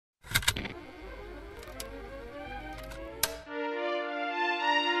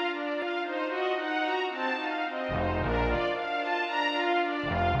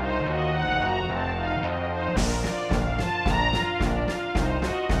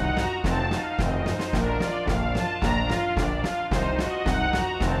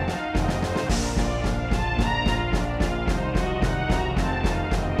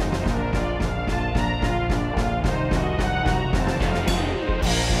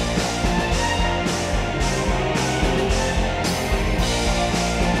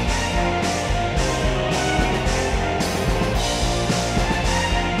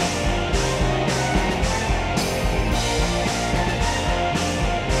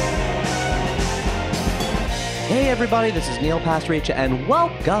Hey everybody, this is Neil Pasricha, and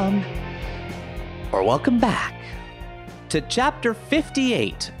welcome back to chapter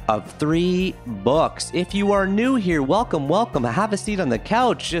 58 of 3 books. If you are new here, welcome. Have a seat on the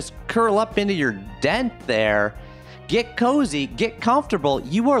couch, just curl up into your dent there. Get cozy, get comfortable.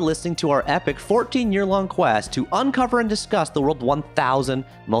 You are listening to our epic 14-year-long quest to uncover and discuss the world's 1,000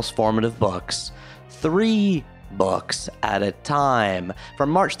 most formative books. 3 books at a time.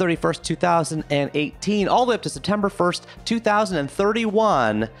 From March 31st, 2018, all the way up to September 1st,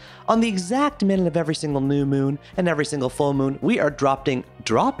 2031. On the exact minute of every single new moon and every single full moon, we are dropping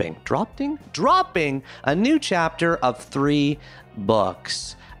a new chapter of 3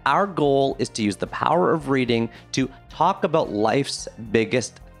 books. Our goal is to use the power of reading to talk about life's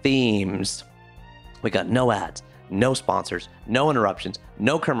biggest themes. We got no ads, no sponsors, no interruptions,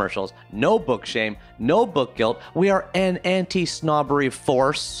 no commercials, no book shame, no book guilt. We are an anti-snobbery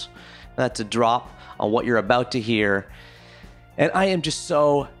force. That's a drop on what you're about to hear. And I am just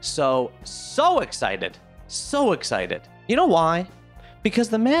so excited. So excited. You know why? Because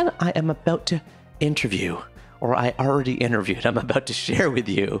the man I am about to interview, or I already interviewed, I'm about to share with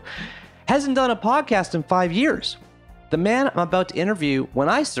you, hasn't done a podcast in 5 years. The man I'm about to interview, when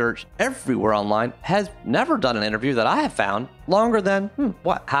I search everywhere online, has never done an interview that I have found longer than,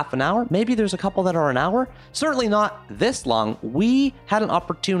 half an hour? Maybe there's a couple that are an hour? Certainly not this long. We had an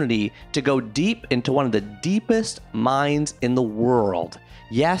opportunity to go deep into one of the deepest minds in the world.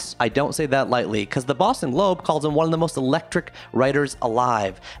 Yes, I don't say that lightly, because the Boston Globe calls him one of the most electric writers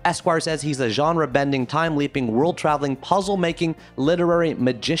alive. Esquire says he's a genre-bending, time-leaping, world-traveling, puzzle-making literary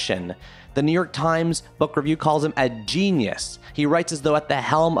magician. The New York Times Book Review calls him a genius. He writes as though at the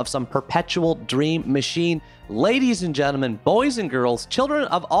helm of some perpetual dream machine. Ladies and gentlemen, boys and girls, children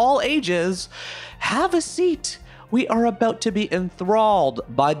of all ages, have a seat. We are about to be enthralled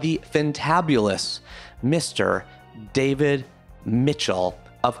by the fantabulous Mr. David Mitchell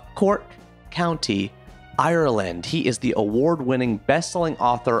of Cork County, Ireland. He is the award-winning best-selling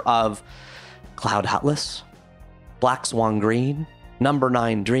author of Cloud Atlas, Black Swan Green, Number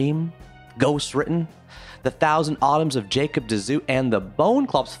 9 Dream, Ghost Written, The 1,000 Autumns of Jacob de Zoet, and The Bone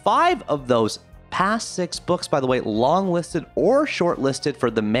Clubs. 5 of those past 6 books, by the way, long-listed or short-listed for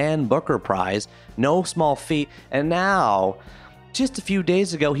the Man Booker Prize. No small feat. And now, just a few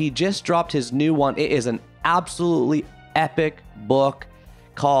days ago, he just dropped his new one. It is an absolutely epic book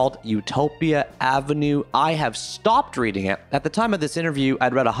called UTOPIA Avenue. I have stopped reading it. At the time of this interview,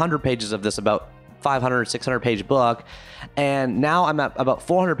 I'd read 100 pages of this about 500, 600 page book. And now I'm at about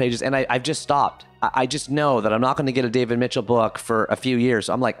 400 pages and I've just stopped. I just know that I'm not going to get a David Mitchell book for a few years.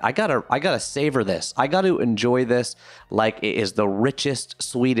 So I'm like, I gotta savor this. I got to enjoy this like it is the richest,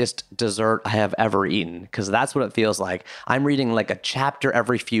 sweetest dessert I have ever eaten. Because that's what it feels like. I'm reading like a chapter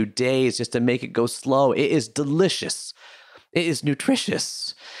every few days just to make it go slow. It is delicious. It is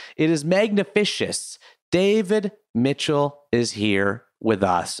nutritious. It is magnificous. David Mitchell is here with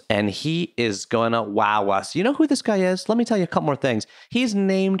us, and he is going to wow us. You know who this guy is? Let me tell you a couple more things. He's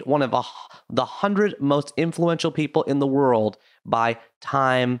named one of the 100 most influential people in the world by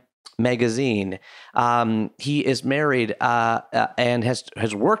Time magazine. He is married and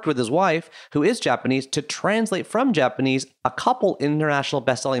has worked with his wife, who is Japanese, to translate from Japanese a couple international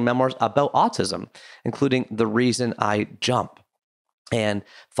best-selling memoirs about autism, including The Reason I Jump and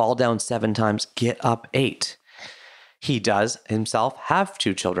Fall Down 7 Times, Get Up 8. He does himself have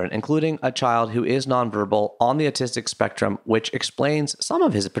 2 children, including a child who is nonverbal on the autistic spectrum, which explains some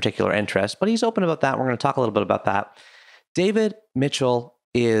of his particular interests, but he's open about that. We're going to talk a little bit about that. David Mitchell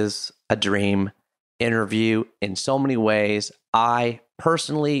is a dream interview in so many ways. I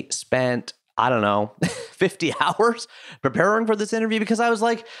personally spent, 50 hours preparing for this interview because I was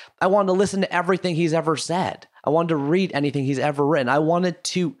like, I wanted to listen to everything he's ever said. I wanted to read anything he's ever written. I wanted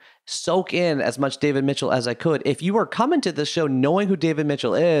to soak in as much David Mitchell as I could. If you are coming to this show knowing who David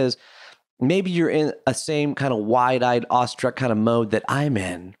Mitchell is, maybe you're in a same kind of wide-eyed, awestruck kind of mode that I'm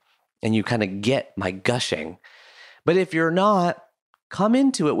in, and you kind of get my gushing. But if you're not, come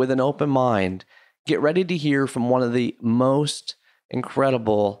into it with an open mind. Get ready to hear from one of the most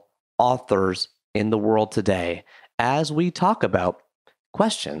incredible authors in the world today as we talk about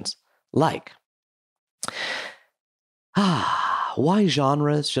questions like, why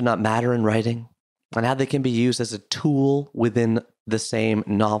genres should not matter in writing and how they can be used as a tool within the same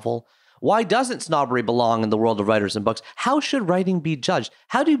novel. Why doesn't snobbery belong in the world of writers and books? How should writing be judged?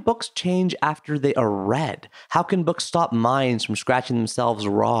 How do books change after they are read? How can books stop minds from scratching themselves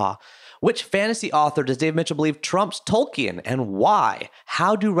raw? Which fantasy author does Dave Mitchell believe trumps Tolkien, and why?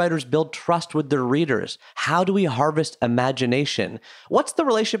 How do writers build trust with their readers? How do we harvest imagination? What's the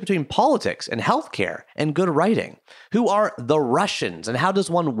relationship between politics and healthcare and good writing? Who are the Russians, and how does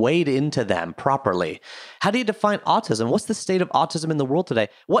one wade into them properly? How do you define autism? What's the state of autism in the world today?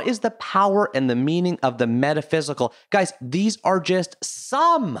 What is the power and the meaning of the metaphysical? Guys, these are just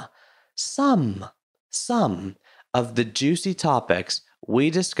some of the juicy topics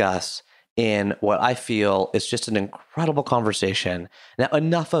we discuss in what I feel is just an incredible conversation. Now,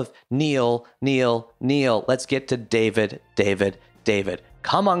 enough of Neil. Let's get to David.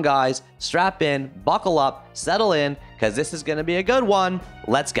 Come on, guys. Strap in, buckle up, settle in, because this is going to be a good one.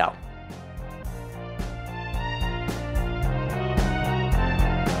 Let's go.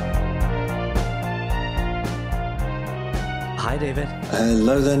 Hi, David.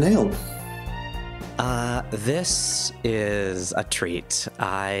 Hello there, Neil. This is a treat.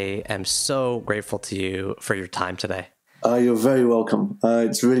 I am so grateful to you for your time today. You're very welcome.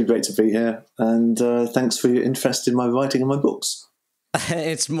 It's really great to be here, and thanks for your interest in my writing and my books.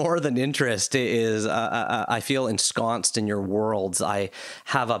 It's more than interest. It is, I feel ensconced in your worlds. I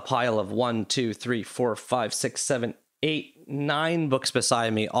have a pile of 1, 2, 3, 4, 5, 6, 7, 8, 9 books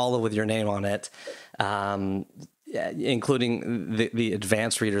beside me, all with your name on it. Including the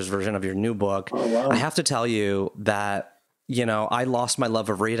advanced readers version of your new book. Oh, wow. I have to tell you that, I lost my love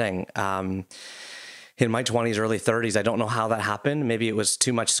of reading in my 20s, early 30s. I don't know how that happened. Maybe it was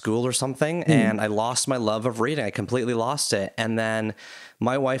too much school or something. And I lost my love of reading. I completely lost it. And then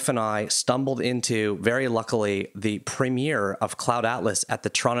my wife and I stumbled into, very luckily, the premiere of Cloud Atlas at the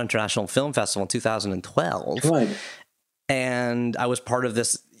Toronto International Film Festival in 2012. Right. And I was part of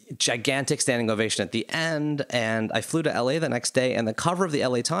this gigantic standing ovation at the end, and I flew to LA the next day, and the cover of the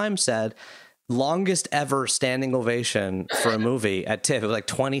LA Times said longest ever standing ovation for a movie at TIFF. It was like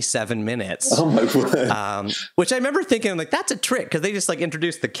 27 minutes. Oh my word. Which I remember thinking, like, that's a trick, because they just like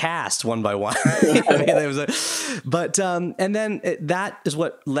introduced the cast one by one. And then that is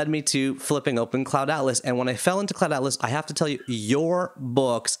what led me to flipping open Cloud Atlas. And when I fell into Cloud Atlas, I have to tell you, your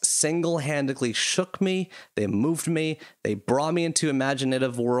books single-handedly shook me. They moved me. They brought me into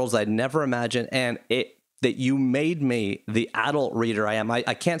imaginative worlds I'd never imagined. And that you made me the adult reader I am.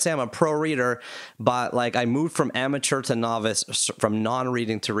 I can't say I'm a pro reader, but like I moved from amateur to novice, from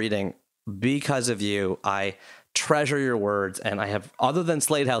non-reading to reading because of you. I treasure your words, and I have, other than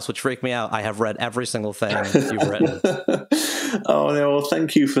Slade House, which freaked me out, I have read every single thing you've written. Oh no! Well,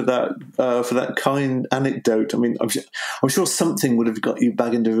 thank you for that kind anecdote. I mean, I'm sure something would have got you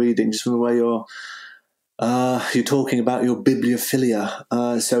back into reading, just from the way you're talking about your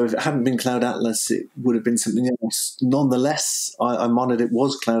bibliophilia. So if it hadn't been Cloud Atlas, it would have been something else. Nonetheless, I'm honoured it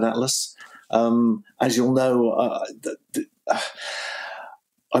was Cloud Atlas. As you'll know,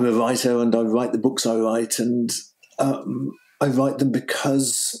 I'm a writer, and I write the books I write, and I write them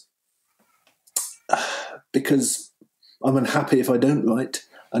because I'm unhappy if I don't write,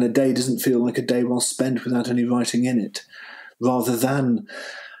 and a day doesn't feel like a day well spent without any writing in it, rather than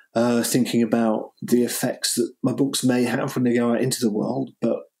thinking about the effects that my books may have when they go out into the world.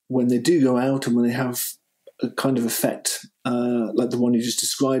 But when they do go out, and when they have a kind of effect like the one you just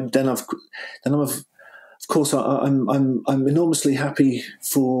described, then of course I'm enormously happy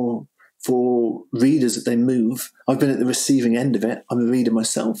for readers that they move. I've been at the receiving end of it. I'm a reader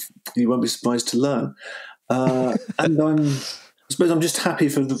myself. You won't be surprised to learn. And I suppose I'm just happy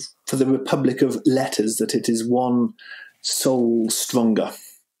for the Republic of Letters, that it is one soul stronger.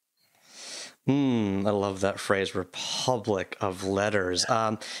 I love that phrase, Republic of Letters.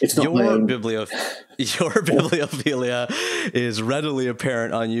 It's not my own. Your bibliophilia is readily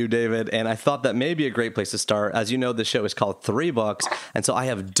apparent on you, David, and I thought that may be a great place to start. As you know, the show is called 3 Books, and so I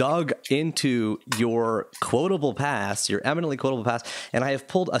have dug into your quotable past, your eminently quotable past, and I have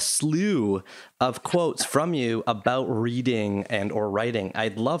pulled a slew of quotes from you about reading and or writing.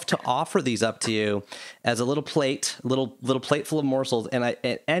 I'd love to offer these up to you as a little plate, little plate full of morsels, and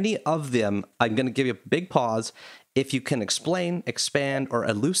any of them, I'm going to give you a big pause. If you can explain, expand, or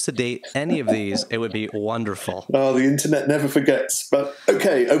elucidate any of these, it would be wonderful. Oh, the internet never forgets. But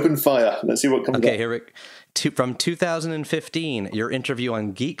okay, open fire. Let's see what comes up. Okay, here from 2015, your interview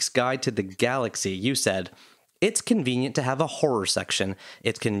on Geek's Guide to the Galaxy, you said, "It's convenient to have a horror section.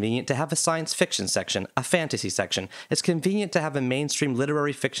 It's convenient to have a science fiction section, a fantasy section. It's convenient to have a mainstream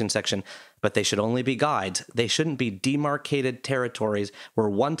literary fiction section, but they should only be guides. They shouldn't be demarcated territories where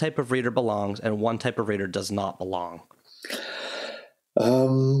one type of reader belongs and one type of reader does not belong."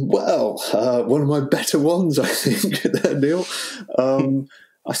 One of my better ones, I think, there, Neil.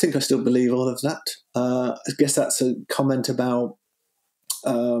 I think I still believe all of that. I guess that's a comment about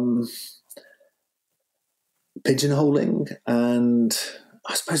pigeonholing, and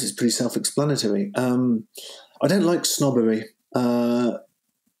I suppose it's pretty self-explanatory. I don't like snobbery.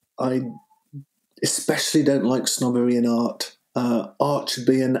 I especially don't like snobbery in art. Art should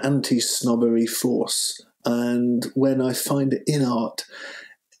be an anti-snobbery force, and when I find it in art,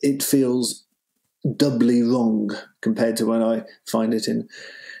 it feels doubly wrong compared to when I find it in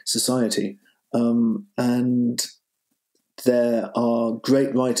society. And there are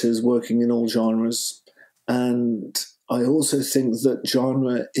great writers working in all genres, and I also think that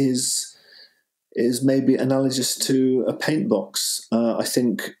genre is maybe analogous to a paint box. I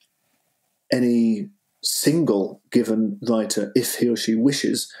think any single given writer, if he or she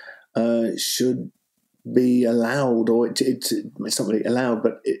wishes, should be allowed, or it's not really allowed,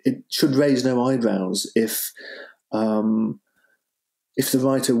 but it should raise no eyebrows if the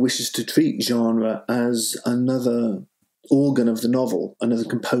writer wishes to treat genre as another organ of the novel, another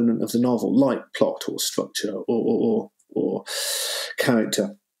component of the novel, like plot or structure or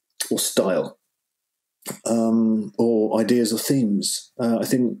character or style, or ideas or themes. I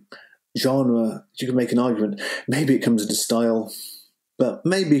think genre, you can make an argument, maybe it comes into style, but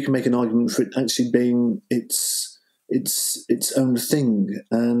maybe you can make an argument for it actually being its own thing.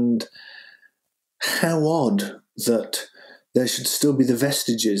 And how odd that there should still be the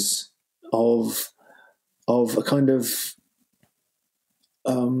vestiges of a kind of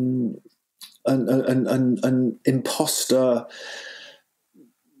an imposter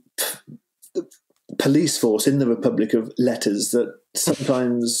police force in the Republic of Letters that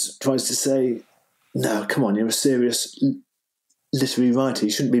sometimes tries to say, no, come on, you're a serious literary writer.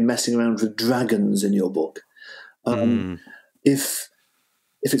 You shouldn't be messing around with dragons in your book. If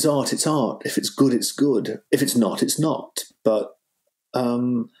it's art, it's art. If it's good, it's good. If it's not, it's not. But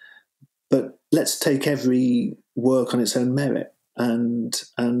let's take every work on its own merit and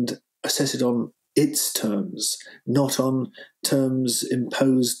assess it on its terms, not on terms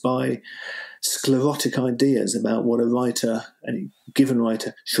imposed by sclerotic ideas about what a writer, any given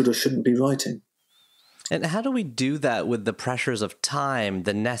writer, should or shouldn't be writing. And how do we do that with the pressures of time,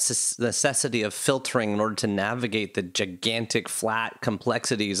 the necessity of filtering in order to navigate the gigantic, flat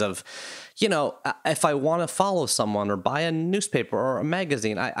complexities of, you know, if I want to follow someone or buy a newspaper or a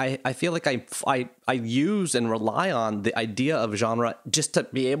magazine, I feel like I use and rely on the idea of genre just to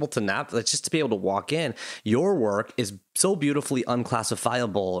be able to just to be able to walk in. Your work is so beautifully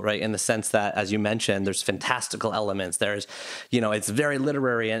unclassifiable, right? In the sense that, as you mentioned, there's fantastical elements. There's, you know, it's very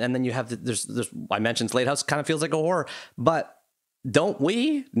literary, and then you have there's I mentioned Slate House kind of feels like a horror, but don't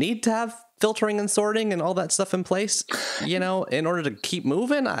we need to have filtering and sorting and all that stuff in place, you know, in order to keep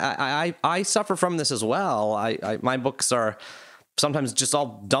moving? I suffer from this as well. My books are sometimes just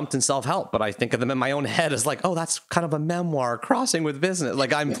all dumped in self-help, but I think of them in my own head as like, oh, that's kind of a memoir crossing with business.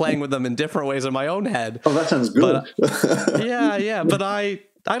 Like I'm playing with them in different ways in my own head. Oh, that sounds good. But, yeah. But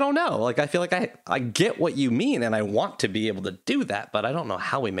I don't know. Like, I feel like I get what you mean and I want to be able to do that, but I don't know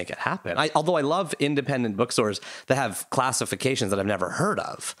how we make it happen. Although I love independent bookstores that have classifications that I've never heard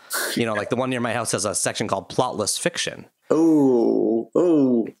of. You know, like the one near my house has a section called plotless fiction.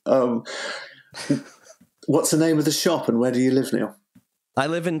 What's the name of the shop and where do you live, Neil? I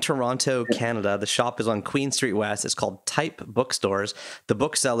live in Toronto, Canada. The shop is on Queen Street West. It's called Type Bookstores. The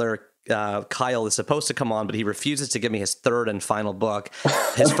bookseller, Kyle, is supposed to come on, but he refuses to give me his third and final book.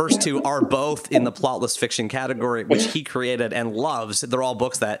 His first two are both in the plotless fiction category, which he created and loves. They're all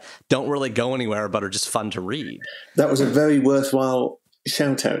books that don't really go anywhere, but are just fun to read. That was a very worthwhile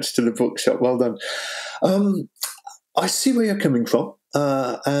shout out to the bookshop. Well done. I see where you're coming from.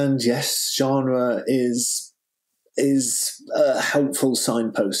 And yes, genre is a helpful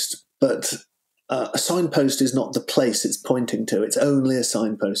signpost, but a signpost is not the place it's pointing to. It's only a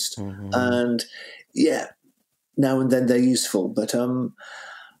signpost. Mm-hmm. And yeah, now and then they're useful, but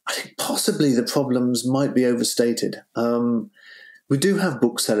I think possibly the problems might be overstated. We do have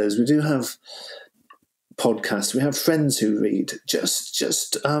booksellers, we do have podcasts, we have friends who read.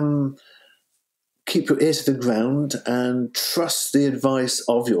 Just keep your ear to the ground and trust the advice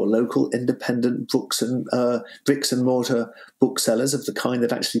of your local independent bricks and mortar booksellers of the kind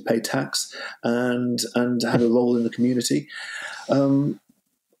that actually pay tax and have a role in the community. Go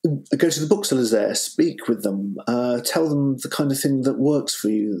to the booksellers there, speak with them, tell them the kind of thing that works for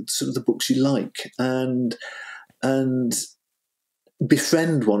you, sort of the books you like, and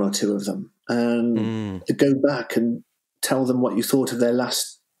befriend one or two of them and go back and tell them what you thought of their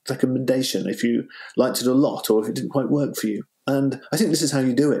last recommendation, if you liked it a lot or if it didn't quite work for you. And I think this is how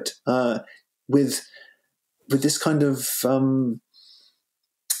you do it with this kind of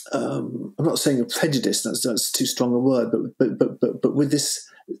I'm not saying a prejudice, that's too strong a word, but with this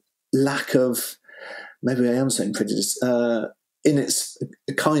lack of, maybe I am saying prejudice, in its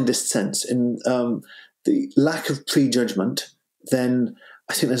kindest sense, in the lack of prejudgment, then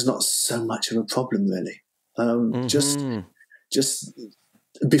I think there's not so much of a problem, really. Just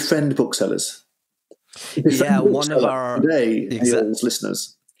befriend booksellers. Befriend one of our today,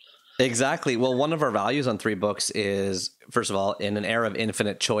 listeners. Exactly. Well, one of our values on 3 books is, first of all, in an era of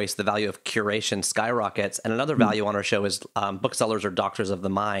infinite choice, the value of curation skyrockets. And another value on our show is booksellers are doctors of the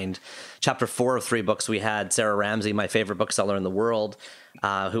mind. Chapter 4 of 3 books, we had Sarah Ramsey, my favorite bookseller in the world,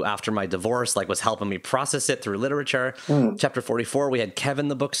 who after my divorce, was helping me process it through literature. Chapter 44, we had Kevin,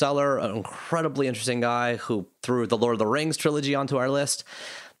 the bookseller, an incredibly interesting guy who threw the Lord of the Rings trilogy onto our list.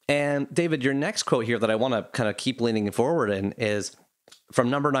 And David, your next quote here that I want to kind of keep leaning forward in is, from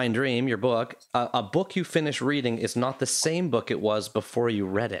Number 9 Dream, your book, a book you finish reading is not the same book it was before you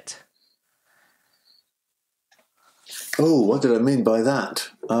read it. Oh, what did I mean by that?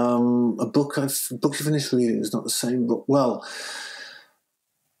 A book you finish reading is not the same book. Well,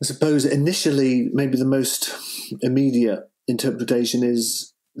 I suppose initially maybe the most immediate interpretation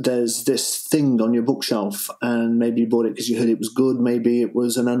is there's this thing on your bookshelf and maybe you bought it because you heard it was good, maybe it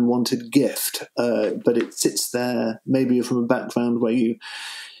was an unwanted gift, but it sits there. Maybe you're from a background where you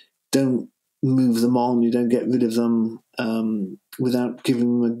don't move them on, you don't get rid of them without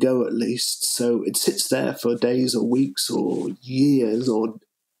giving them a go at least. So it sits there for days or weeks or years or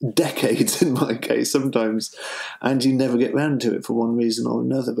decades in my case sometimes, and you never get round to it for one reason or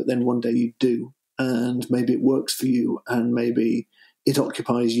another, but then one day you do, and maybe it works for you, and maybe it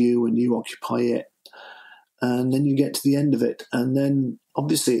occupies you and you occupy it, and then you get to the end of it, and then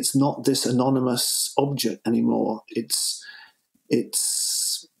obviously it's not this anonymous object anymore. It's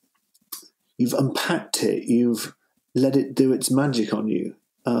you've unpacked it, you've let it do its magic on you,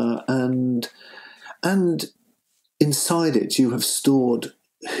 and inside it you have stored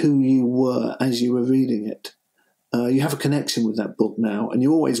who you were as you were reading it. You have a connection with that book now, and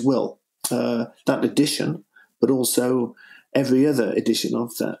you always will. That edition, but also every other edition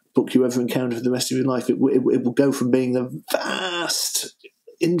of that book you ever encounter for the rest of your life. It will go from being the vast,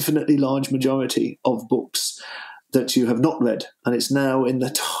 infinitely large majority of books that you have not read, and it's now in the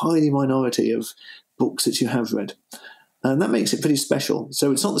tiny minority of books that you have read. And that makes it pretty special.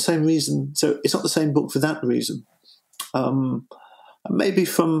 So it's not the same reason. So it's not the same book for that reason. Maybe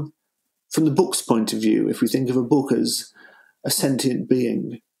from the book's point of view, if we think of a book as a sentient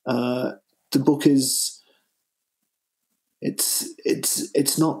being, the book is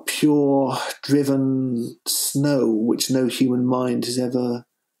it's not pure driven snow which no human mind has ever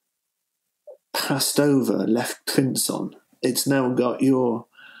passed over, left prints on. It's now got your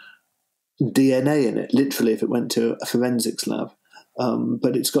DNA in it, literally, if it went to a forensics lab.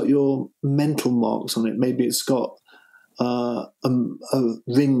 But it's got your mental marks on it. Maybe it's got a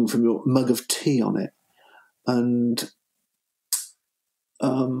ring from your mug of tea on it. And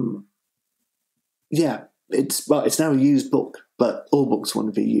it's now a used book, but all books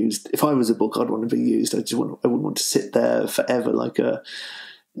want to be used. If I was a book, I'd want to be used. I wouldn't want to sit there forever like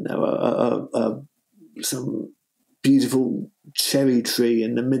some beautiful cherry tree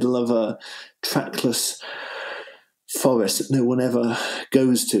in the middle of a trackless forest that no one ever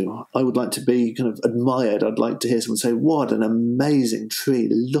goes to. I would like to be kind of admired. I'd like to hear someone say, "What an amazing tree.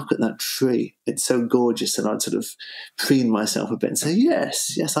 Look at that tree. It's so gorgeous." And I'd sort of preen myself a bit and say,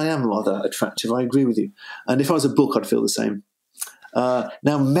 yes, I am rather attractive. I agree with you. And if I was a book, I'd feel the same.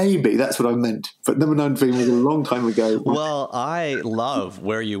 Now, maybe that's what I meant, but Number 9 Dream was a long time ago. Well, I love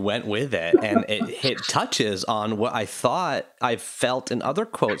where you went with it, and it touches on what I thought I felt in other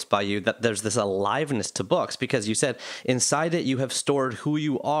quotes by you, that there's this aliveness to books, because you said inside it you have stored who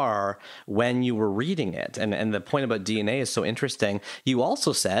you are when you were reading it. And the point about DNA is so interesting. You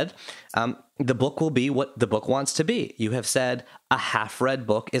also said the book will be what the book wants to be. You have said a half-read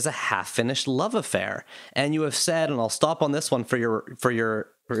book is a half-finished love affair. And you have said, and I'll stop on this one for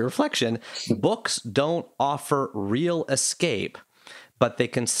your reflection, books don't offer real escape, but they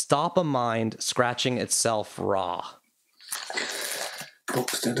can stop a mind scratching itself raw.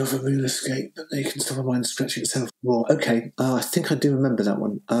 Books don't offer real escape, but they can stop a mind scratching itself raw. Okay, I think I do remember that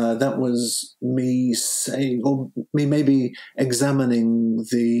one. That was me saying, or me maybe examining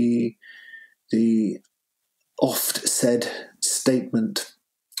the oft-said statement,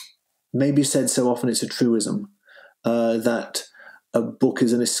 maybe said so often it's a truism, that a book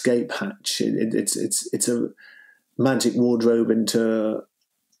is an escape hatch. It's a magic wardrobe into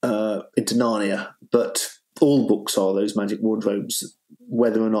Narnia, but all books are those magic wardrobes,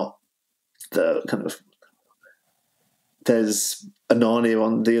 whether or not the kind of there's a Narnia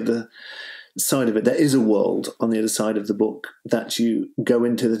on the other side of it. There is a world on the other side of the book that you go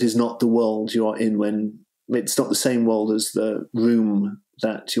into that is not the world you are in when it's not the same world as the room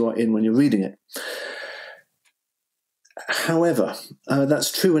that you are in when you're reading it. However,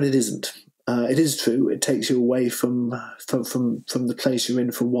 that's true and it isn't. It is true. It takes you away from the place you're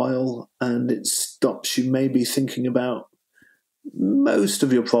in for a while, and it stops you maybe thinking about most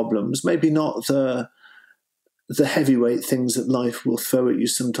of your problems. Maybe not the heavyweight things that life will throw at you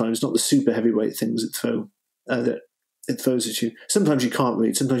sometimes, not the super heavyweight things that it throws at you. Sometimes you can't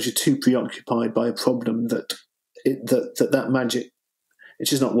read. Sometimes you're too preoccupied by a problem that magic,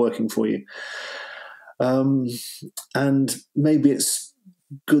 it's just not working for you. And maybe it's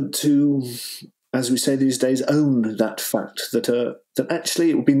good to, as we say these days, own that fact that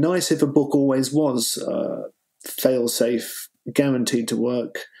actually it would be nice if a book always was fail-safe, guaranteed to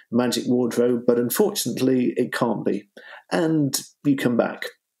work, magic wardrobe, but unfortunately it can't be. And you come back,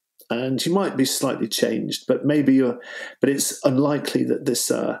 and you might be slightly changed, but but it's unlikely that this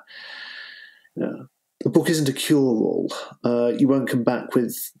the book isn't a cure-all. You won't come back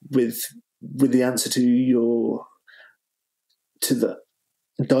with the answer to the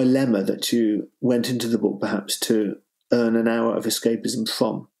dilemma that you went into the book perhaps to earn an hour of escapism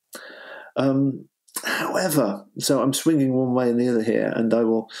from. However, so I'm swinging one way and the other here, and I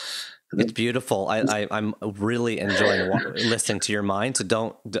will. It's beautiful. I'm really enjoying listening to your mind. So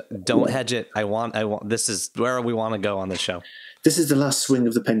don't hedge it. I want. This is where we want to go on this show. This is the last swing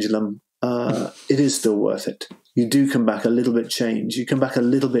of the pendulum. It is still worth it. You do come back a little bit changed. You come back a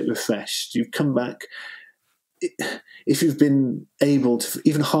little bit refreshed. You come back, if you've been able to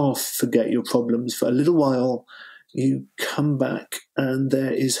even half forget your problems for a little while, you come back and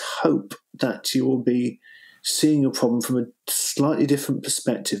there is hope that you will be seeing your problem from a slightly different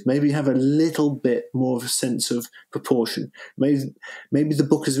perspective. Maybe have a little bit more of a sense of proportion. Maybe the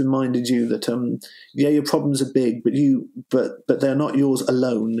book has reminded you that your problems are big, but they're not yours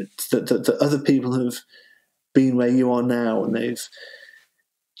alone. That other people have been where you are now, and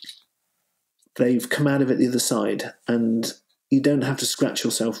they've come out of it the other side, and you don't have to scratch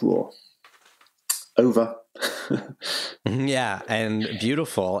yourself raw. Over. Yeah, and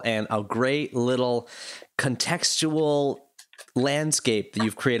beautiful, and a great little contextual landscape that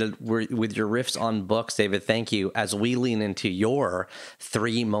you've created with your riffs on books, David. Thank you. As we lean into your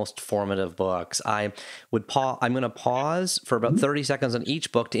 3 most formative books, I'm going to pause for about 30 seconds on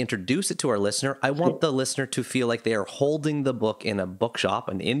each book to introduce it to our listener. I want the listener to feel like they are holding the book in a bookshop,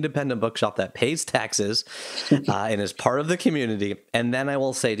 an independent bookshop that pays taxes and is part of the community. And then I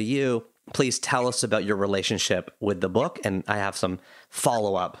will say to you, please tell us about your relationship with the book, and I have some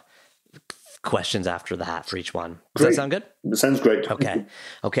follow-up questions after that for each one. Does that sound good? That sounds great.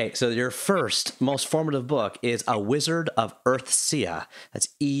 Okay. So your first most formative book is A Wizard of Earthsea. That's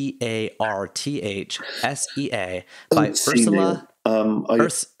Earthsea by Ursula. I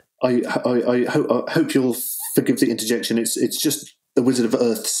hope you'll forgive the interjection. It's just A Wizard of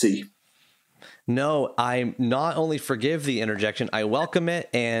Earthsea. No, I not only forgive the interjection, I welcome it.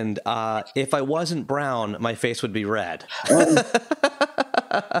 And if I wasn't brown, my face would be red.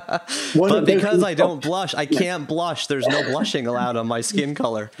 But because I don't blush, I can't blush. There's no blushing allowed on my skin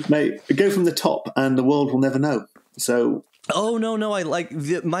color. Mate, go from the top and the world will never know. So... Oh, no.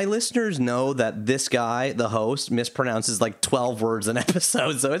 My listeners know that this guy, the host, mispronounces like 12 words an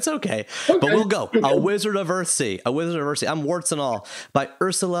episode, so it's okay. But we'll go. A Wizard of Earthsea. I'm warts and all. By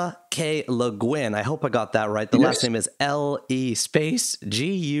Ursula K. Le Guin. I hope I got that right. The last name is L-E space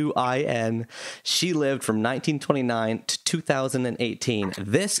G-U-I-N. She lived from 1929 to 2018.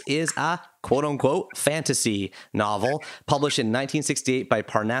 This is a quote-unquote fantasy novel published in 1968 by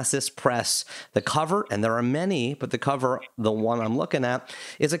Parnassus Press. The cover, and there are many, but the cover, the one I'm looking at,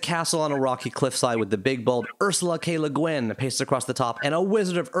 is a castle on a rocky cliffside with the big bold Ursula K. Le Guin pasted across the top and A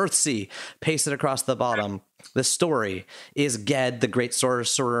Wizard of Earthsea pasted across the bottom. The story is Ged, the great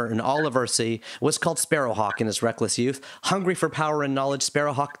sorcerer in all of Earthsea, was called Sparrowhawk in his reckless youth. Hungry for power and knowledge,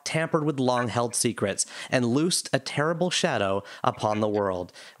 Sparrowhawk tampered with long-held secrets and loosed a terrible shadow upon the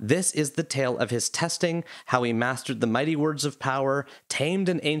world. This is the tale of his testing, how he mastered the mighty words of power, tamed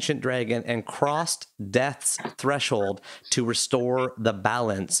an ancient dragon, and crossed death's threshold to restore the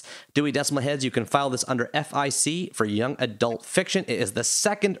balance. Dewey Decimal Heads, you can file this under FIC for young adult fiction. It is the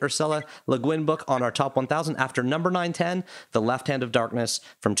second Ursula Le Guin book on our top 1,000 after number 910, The Left Hand of Darkness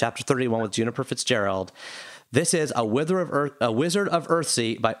from chapter 31 with Juniper Fitzgerald. This is A Wizard of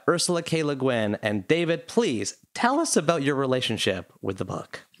Earthsea by Ursula K. Le Guin. And David, please tell us about your relationship with the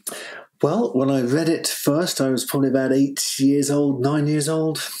book. Well, when I read it first, I was probably about 9 years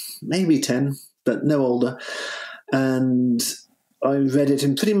old, maybe 10, but no older. And I read it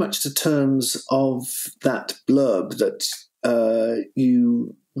in pretty much the terms of that blurb that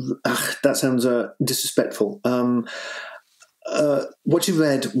that sounds disrespectful. What you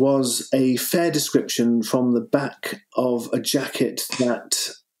read was a fair description from the back of a jacket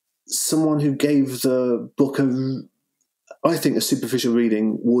that someone who gave the book I think a superficial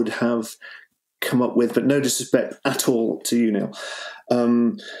reading would have come up with, but no disrespect at all to you, Neil.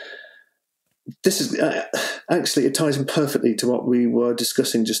 This is actually, it ties in perfectly to what we were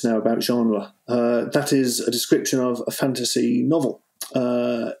discussing just now about genre. That is a description of a fantasy novel,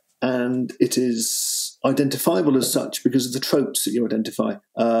 and it is identifiable as such because of the tropes that you identify,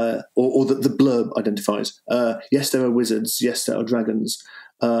 or that the blurb identifies. Yes, there are wizards. Yes, there are dragons.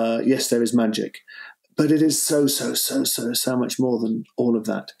 Yes, there is magic. But it is so much more than all of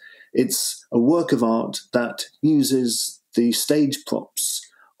that. It's a work of art that uses the stage props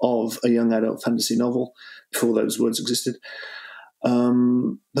of a young adult fantasy novel before those words existed,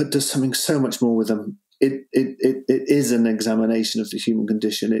 but does something so much more with them. It is an examination of the human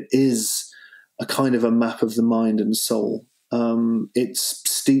condition. It is a kind of a map of the mind and soul. It's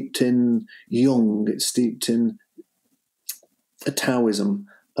steeped in Jung. It's steeped in Taoism.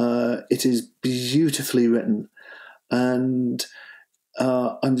 It is beautifully written, and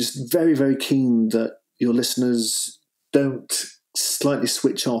I'm just very, very keen that your listeners don't slightly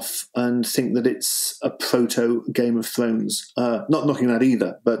switch off and think that it's a proto Game of Thrones. Not knocking that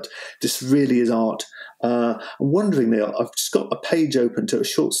either, but this really is art. I'm wondering, Neil, I've just got a page open to a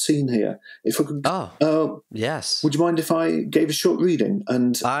short scene here. If I could, yes. Would you mind if I gave a short reading?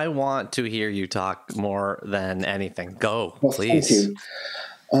 And I want to hear you talk more than anything. Go, well, please. Thank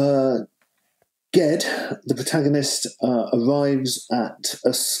you. Ged, the protagonist, arrives at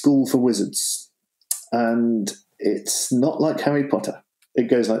a school for wizards, and it's not like Harry Potter. It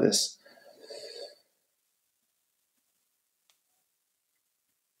goes like this.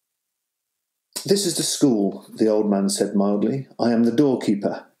 This is the school, the old man said mildly. I am the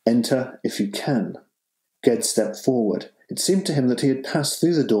doorkeeper. Enter if you can. Ged stepped forward. It seemed to him that he had passed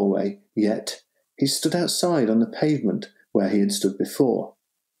through the doorway, yet he stood outside on the pavement where he had stood before.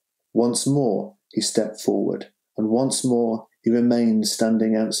 Once more he stepped forward, and once more he remained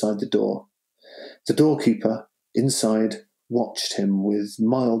standing outside the door. The doorkeeper, inside, watched him with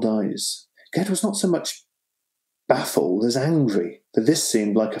mild eyes. Ged was not so much baffled as angry, for this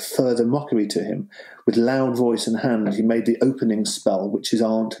seemed like a further mockery to him. With loud voice and hand he made the opening spell which his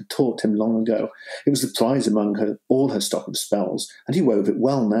aunt had taught him long ago. It was the prize among all her stock of spells, and he wove it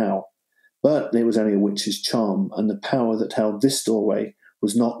well now. But it was only a witch's charm, and the power that held this doorway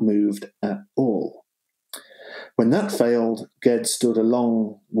was not moved at all. When that failed, Ged stood a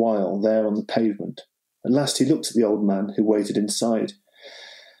long while there on the pavement. At last he looked at the old man who waited inside.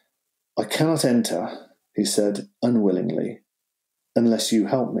 I cannot enter, he said unwillingly, unless you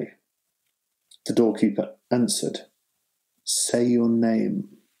help me. The doorkeeper answered, Say your name.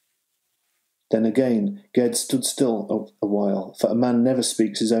 Then again Ged stood still a while, for a man never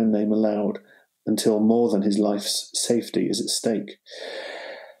speaks his own name aloud until more than his life's safety is at stake.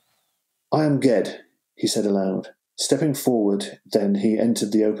 I am Ged, he said aloud. Stepping forward, then he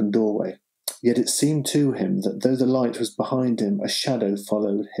entered the open doorway. Yet it seemed to him that though the light was behind him, a shadow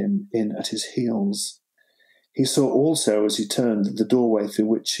followed him in at his heels. He saw also, as he turned, that the doorway through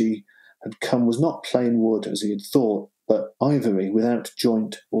which he had come was not plain wood, as he had thought, but ivory without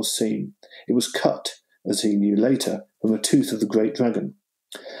joint or seam. It was cut, as he knew later, from a tooth of the great dragon.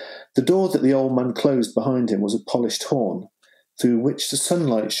 The door that the old man closed behind him was a polished horn, through which the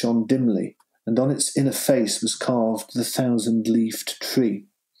sunlight shone dimly, and on its inner face was carved the 1,000-leafed tree.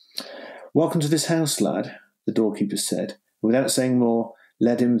 Welcome to this house, lad, the doorkeeper said, and without saying more,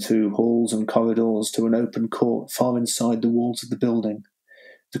 led him through halls and corridors to an open court far inside the walls of the building.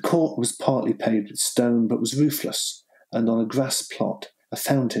 The court was partly paved with stone, but was roofless, and on a grass plot a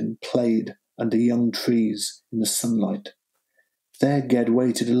fountain played under young trees in the sunlight. There Ged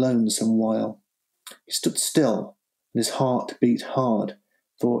waited alone some while. He stood still, and his heart beat hard,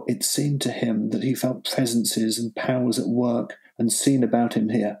 for it seemed to him that he felt presences and powers at work and seen about him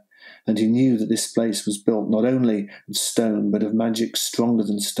here, and he knew that this place was built not only of stone, but of magic stronger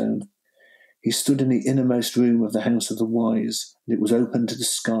than stone. He stood in the innermost room of the House of the Wise, and it was open to the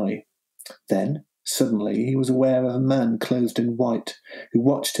sky. Then, suddenly, he was aware of a man clothed in white, who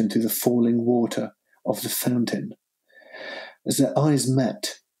watched him through the falling water of the fountain. As their eyes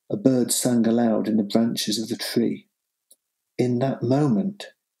met, a bird sang aloud in the branches of the tree. In that moment,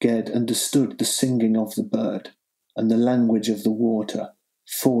 Ged understood the singing of the bird, and the language of the water,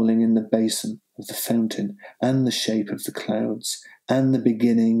 falling in the basin of the fountain, and the shape of the clouds, and the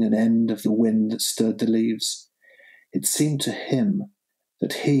beginning and end of the wind that stirred the leaves. It seemed to him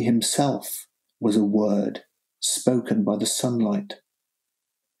that he himself was a word spoken by the sunlight.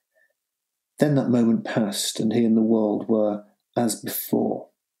 Then that moment passed, and he and the world were as before,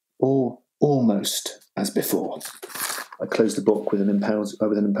 or almost as before. I closed the book with an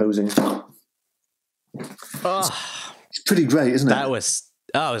imposing. Oh, it's pretty great, isn't it?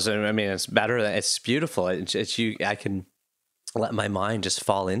 I mean, it's better. It's beautiful. I can let my mind just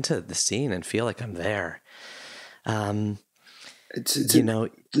fall into the scene and feel like I'm there. This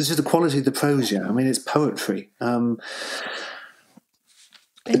is the quality of the prose. Yeah, I mean, it's poetry. And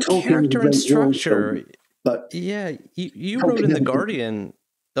character and structure. World, but yeah, you wrote in The Guardian.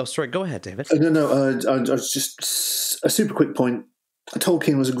 Oh, sorry. Go ahead, David. I was just a super quick point.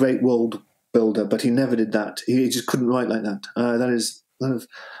 Tolkien was a great world builder, but he never did that. He just couldn't write like that. That is one of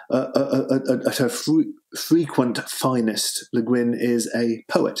at her frequent finest. Le Guin is a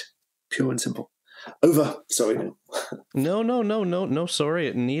poet, pure and simple. Over. Sorry. No.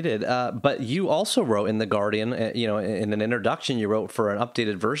 Sorry, needed. But you also wrote in The Guardian, in an introduction, you wrote for an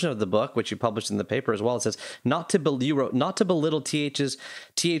updated version of the book, which you published in the paper as well. It says, not to belittle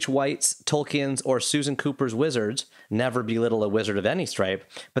T.H. White's, Tolkien's, or Susan Cooper's wizards, never belittle a wizard of any stripe,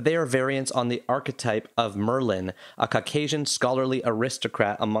 but they are variants on the archetype of Merlin, a Caucasian scholarly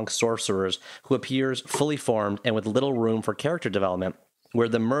aristocrat amongst sorcerers who appears fully formed and with little room for character development. Where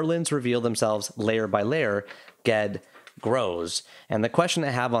the Merlins reveal themselves layer by layer, Ged grows. And the question I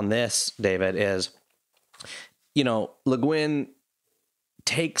have on this, David, is, Le Guin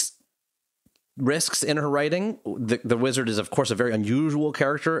takes risks in her writing. The wizard is, of course, a very unusual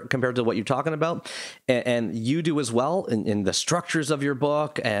character compared to what you're talking about. And you do as well in the structures of your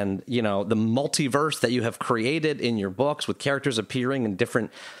book and, the multiverse that you have created in your books with characters appearing in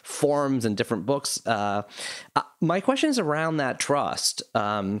different forms and different books. My question is around that trust.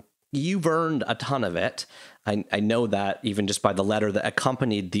 You've earned a ton of it. I know that even just by the letter that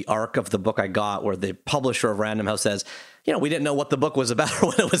accompanied the arc of the book I got, where the publisher of Random House says, we didn't know what the book was about or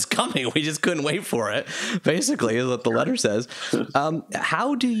when it was coming. We just couldn't wait for it, basically, is what the letter says.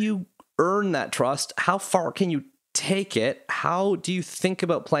 How do you earn that trust? How far can you take it? How do you think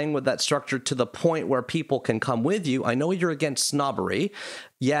about playing with that structure to the point where people can come with you? I know you're against snobbery,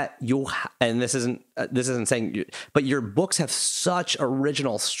 yet and this isn't saying, but your books have such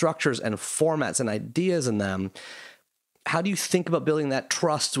original structures and formats and ideas in them. How do you think about building that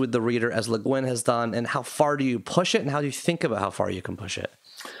trust with the reader as Le Guin has done, and how far do you push it, and how do you think about how far you can push it?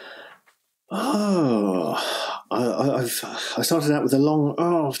 I started out with a long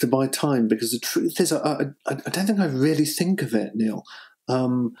after my time, because the truth is I don't think I really think of it, Neil.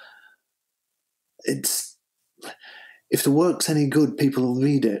 It's, if the work's any good, people will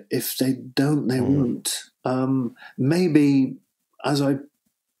read it. If they don't, they won't. Maybe as I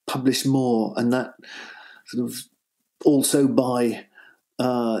publish more, and that sort of also by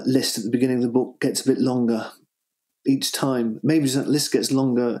list at the beginning of the book gets a bit longer each time. Maybe as that list gets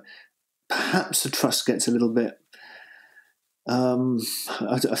longer, perhaps the trust gets a little bit. I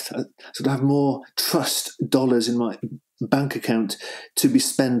sort of have more trust dollars in my bank account to be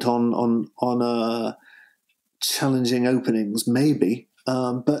spent on challenging openings, maybe.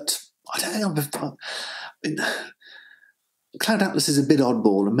 But I don't think Cloud Atlas is a bit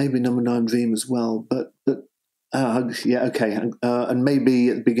oddball, and maybe Number 9 Dream as well. But yeah, okay. And maybe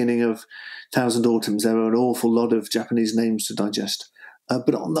at the beginning of Thousand Autumns, there are an awful lot of Japanese names to digest.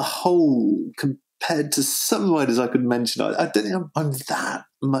 But on the whole, compared to some writers I could mention, I don't think I'm that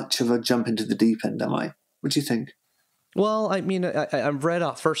much of a jump into the deep end, am I? What do you think? Well, I mean, I've read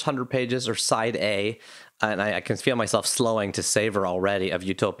first 100 pages or side A, and I can feel myself slowing to savor already of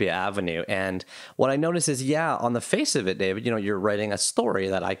Utopia Avenue. And what I notice is, on the face of it, David, you're writing a story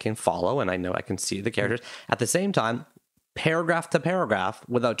that I can follow, and I know I can see the characters. At the same time, paragraph to paragraph,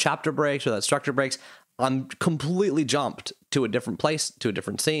 without chapter breaks, without structure breaks, I'm completely jumped to a different place, to a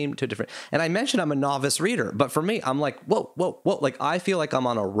different scene, to a different... And I mentioned I'm a novice reader, but for me, I'm like, whoa. Like, I feel like I'm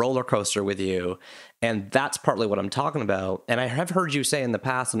on a roller coaster with you, and that's partly what I'm talking about. And I have heard you say in the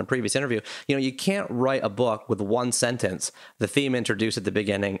past, in a previous interview, you can't write a book with one sentence, the theme introduced at the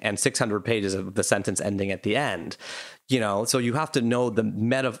beginning, and 600 pages of the sentence ending at the end. So you have to know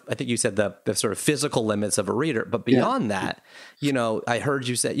the I think you said the sort of physical limits of a reader. But beyond that, I heard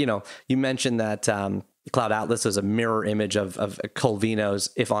you say, you mentioned that Cloud Atlas is a mirror image of Colvino's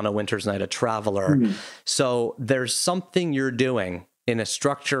If on a Winter's Night, a Traveler. So there's something you're doing in a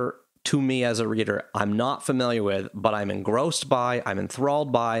structure, to me as a reader, I'm not familiar with, but I'm engrossed by, I'm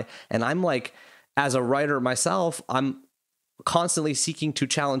enthralled by, and I'm like, as a writer myself, I'm constantly seeking to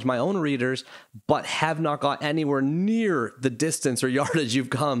challenge my own readers, but have not got anywhere near the distance or yardage you've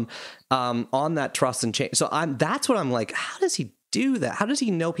come on that trust and change. So that's what I'm like, how does he do that? How does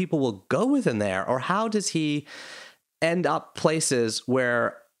he know people will go with him there? Or how does he end up places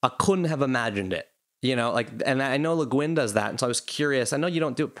where I couldn't have imagined it? You know, like, and I know Le Guin does that. And so I was curious. I know you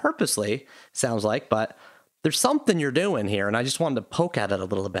don't do it purposely, sounds like, but there's something you're doing here. And I just wanted to poke at it a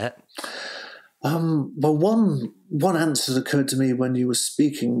little bit. Well, one answer that occurred to me when you were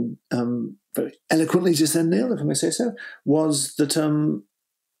speaking very eloquently just then, Neil, if I may say so, was that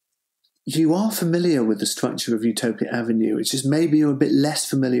you are familiar with the structure of Utopia Avenue. It's just maybe you're a bit less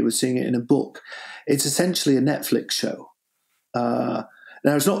familiar with seeing it in a book. It's essentially a Netflix show.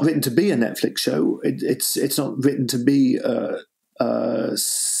 Now, it's not written to be a Netflix show. It's not written to be a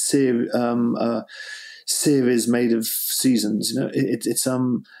series made of seasons. You know, it's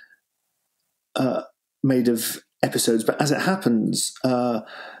made of episodes. But as it happens,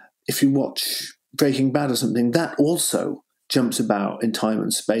 if you watch Breaking Bad or something, that also jumps about in time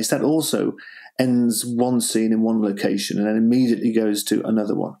and space. That also ends one scene in one location and then immediately goes to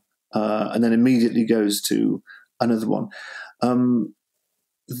another one, and then immediately goes to another one.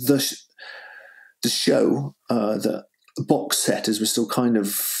 The show, the box set, as we're still kind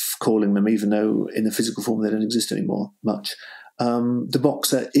of calling them, even though in the physical form they don't exist anymore much, the box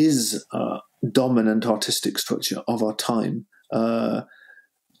set is a dominant artistic structure of our time.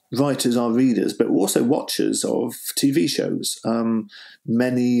 Writers are readers, but also watchers of TV shows.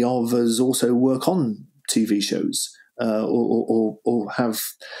 Many of us also work on TV shows or have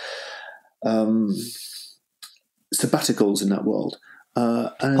sabbaticals in that world.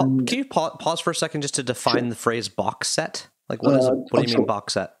 Can you pause for a second just to define the phrase box set? Like, what do you mean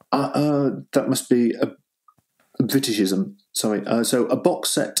box set? That must be a Britishism. Sorry. So a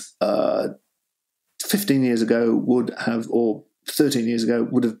box set 15 years ago would have, or 13 years ago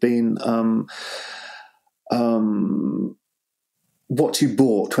would have been what you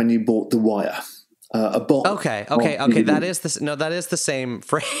bought when you bought The Wire. A box. Okay. That is the same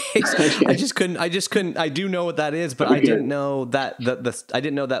phrase. I just couldn't. I do know what that is, but I didn't know that I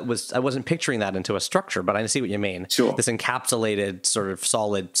didn't know that was. I wasn't picturing that into a structure, but I see what you mean. Sure. This encapsulated sort of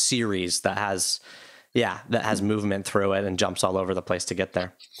solid series that has movement through it and jumps all over the place to get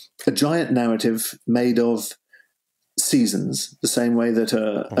there. A giant narrative made of seasons, the same way that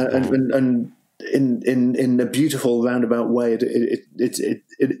and in a beautiful roundabout way,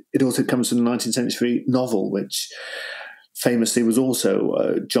 it also comes from the 19th century novel, which famously was also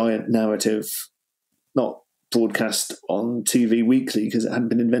a giant narrative, not broadcast on TV weekly because it hadn't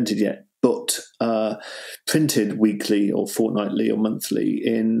been invented yet, but printed weekly or fortnightly or monthly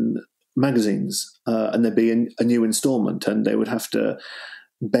in magazines, and there'd be a new installment, and they would have to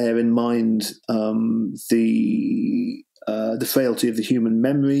bear in mind the frailty of the human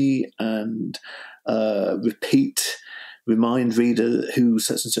memory and remind reader who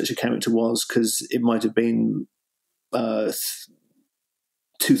such and such a character was, because it might have been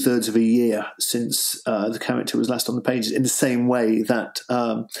 2/3 of a year since the character was last on the pages, in the same way that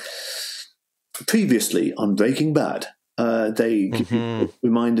previously on Breaking Bad, they give you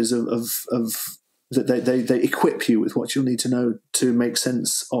reminders of that they equip you with what you'll need to know to make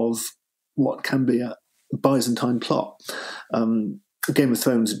sense of what can be a Byzantine plot. Game of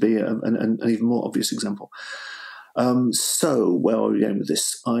Thrones would be an even more obvious example. So where are we going with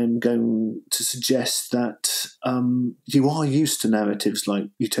this? I'm going to suggest that you are used to narratives like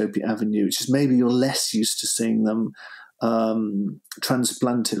Utopia Avenue. It's just maybe you're less used to seeing them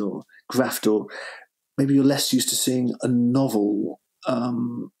transplanted or graphed, or maybe you're less used to seeing a novel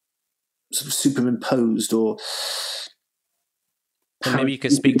sort of superimposed, or maybe you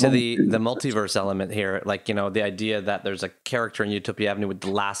could speak to the multiverse element here, like, you know, the idea that there's a character in Utopia Avenue with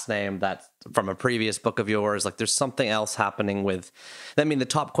the last name that's from a previous book of yours. Like, there's something else happening with. I mean, the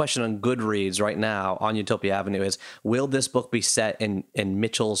top question on Goodreads right now on Utopia Avenue is, will this book be set in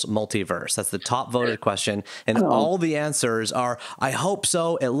Mitchell's multiverse? That's the top voted question, and all the answers are, I hope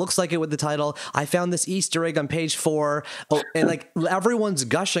so. It looks like it with the title. I found this Easter egg on page 4. Oh, and like, everyone's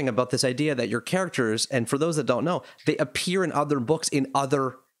gushing about this idea that your characters, and for those that don't know, they appear in other books in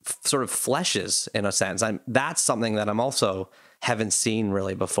other sort of fleshes, in a sense. That's something that I'm also haven't seen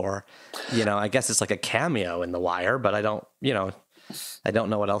really before. You know, I guess it's like a cameo in The Wire, but I don't know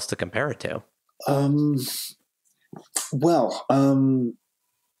what else to compare it to.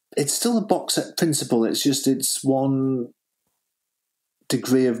 It's still a box set principle. It's just, it's one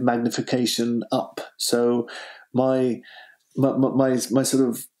degree of magnification up. So my sort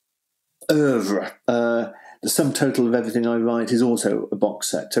of oeuvre the sum total of everything I write is also a box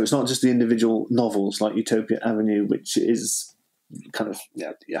set. So it's not just the individual novels like Utopia Avenue, which is kind of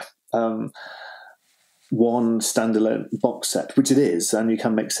one standalone box set, which it is, and you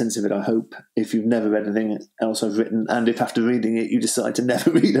can make sense of it, I hope, if you've never read anything else I've written, and if after reading it you decide to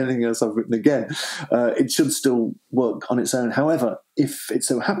never read anything else I've written again. It should still work on its own. However, if it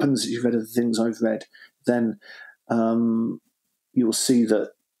so happens that you've read other things I've read, then you'll see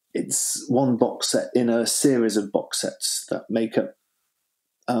that it's one box set in a series of box sets that make up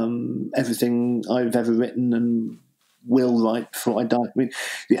everything I've ever written and will write before I die. I mean,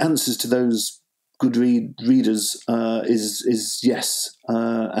 the answers to those good readers is yes,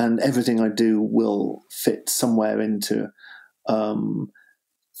 and everything I do will fit somewhere into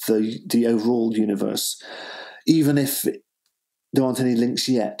the overall universe, even if there aren't any links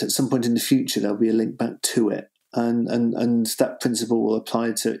yet. At some point in the future, there'll be a link back to it, and that principle will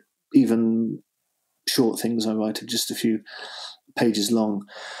apply to even short things I write of just a few pages long.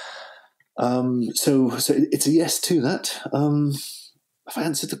 So it's a yes to that. Have I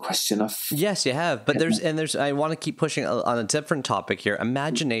answered the question? Yes, you have. But there's. I want to keep pushing on a different topic here.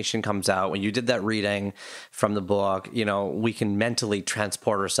 Imagination comes out when you did that reading from the book. You know, we can mentally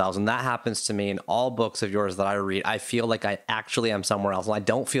transport ourselves, and that happens to me in all books of yours that I read. I feel like I actually am somewhere else, and I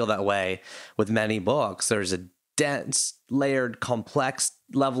don't feel that way with many books. There's a dense, layered, complex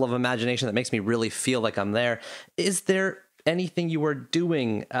level of imagination that makes me really feel like I'm there. Is there anything you were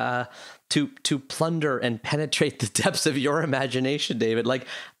doing to plunder and penetrate the depths of your imagination, David? Like,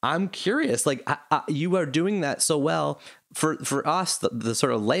 I'm curious, like you are doing that so well. For us, the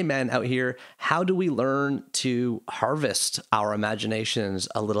sort of layman out here, how do we learn to harvest our imaginations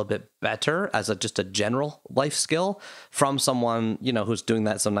a little bit better as just a general life skill from someone, you know, who's doing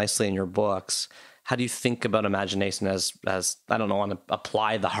that so nicely in your books? How do you think about imagination as I don't know, I want to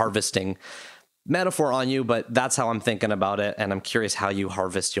apply the harvesting metaphor on you, but that's how I'm thinking about it, and I'm curious how you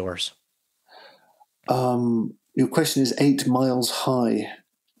harvest yours. Your question is 8 miles high,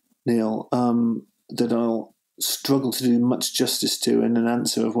 Neil, that I'll struggle to do much justice to in an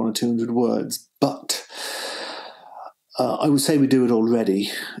answer of 100 or 200 words, but I would say we do it already.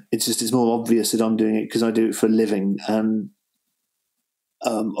 It's more obvious that I'm doing it because I do it for a living, and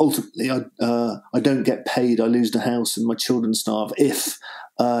ultimately I don't get paid. I lose the house and my children starve if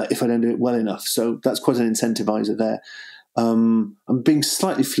I don't do it well enough. So that's quite an incentivizer there. I'm being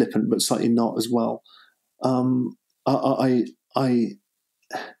slightly flippant, but slightly not as well. You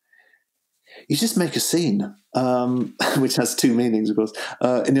just make a scene, which has two meanings, of course.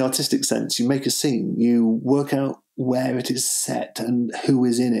 In the artistic sense, you make a scene. You work out where it is set and who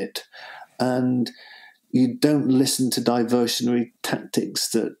is in it, and you don't listen to diversionary tactics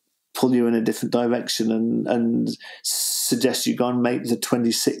that pull you in a different direction and suggest you go and make the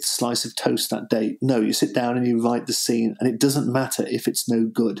 26th slice of toast that day. No, you sit down and you write the scene, and it doesn't matter if it's no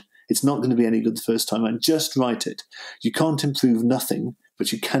good. It's not going to be any good the first time, and just write it. You can't improve nothing,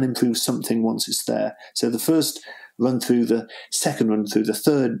 but you can improve something once it's there. So the first run through, the second run through, the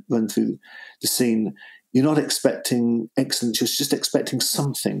third run through the scene, you're not expecting excellence, you're just expecting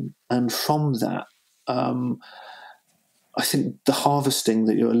something. And from that, I think the harvesting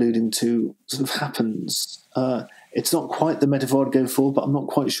that you're alluding to sort of happens. It's not quite the metaphor I'd go for, but I'm not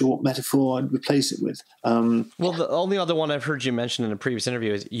quite sure what metaphor I'd replace it with. Well, the only other one I've heard you mention in a previous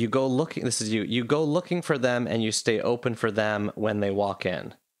interview is you go looking. This is you. You go looking for them, and you stay open for them when they walk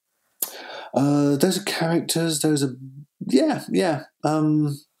in. Those are characters. Those are yeah.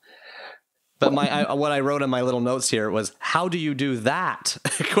 But what I wrote in my little notes here was, how do you do that?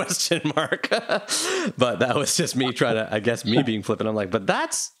 Question mark. But that was just me trying to, I guess, me being flippant. I'm like, but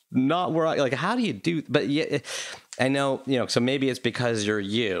that's not where like, how do you do? But yeah, I know, so maybe it's because you're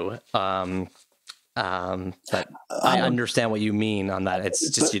you. But I understand what you mean on that.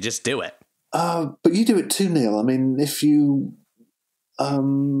 It's just, you just do it. But you do it too, Neil. I mean, if you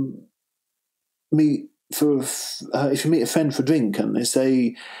meet a friend for a drink and they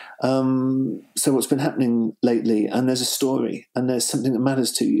say, so what's been happening lately, and there's a story and there's something that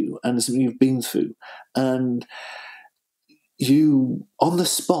matters to you and there's something you've been through, and you on the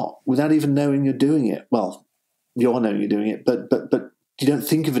spot, without even knowing you're doing it, well, you are knowing you're doing it, but you don't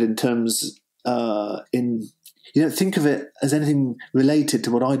think of it in terms you don't think of it as anything related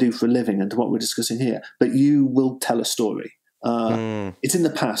to what I do for a living and to what we're discussing here, but you will tell a story. It's in the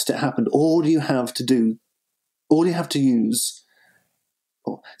past, it happened. All you have to use,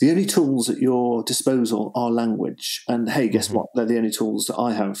 the only tools at your disposal are language. And hey, guess what? They're the only tools that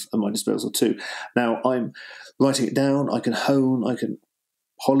I have at my disposal too. Now, I'm writing it down. I can hone, I can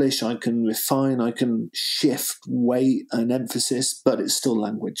polish, I can refine, I can shift weight and emphasis, but it's still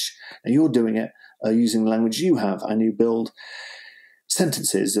language. And you're doing it. using the language you have, and you build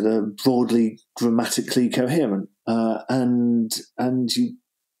sentences that are broadly grammatically coherent, and you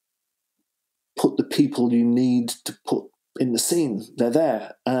put the people you need to put in the scene. They're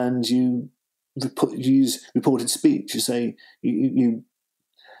there, and you use reported speech. You say you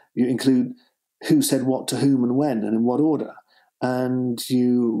include who said what to whom and when and in what order, and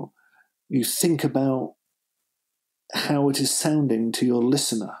you think about how it is sounding to your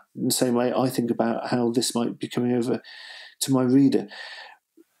listener in the same way I think about how this might be coming over to my reader.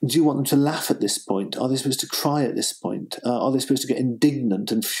 Do you want them to laugh at this point? Are they supposed to cry at this point? Are they supposed to get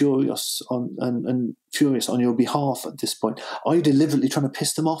indignant and furious on your behalf at this point? Are you deliberately trying to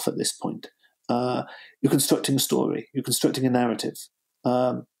piss them off at this point? You're constructing a story. You're constructing a narrative.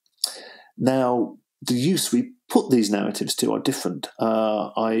 Now, the use we put these narratives to are different.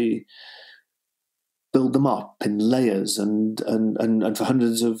 I build them up in layers and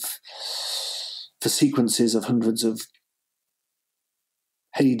for sequences of hundreds of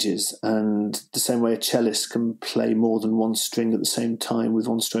pages, and the same way a cellist can play more than one string at the same time with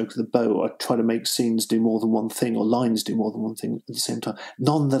one stroke of the bow. I try to make scenes do more than one thing, or lines do more than one thing at the same time.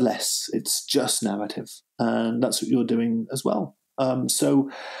 Nonetheless, it's just narrative, and that's what you're doing as well. So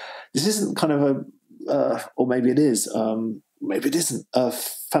this isn't kind of or maybe it is, maybe it isn't a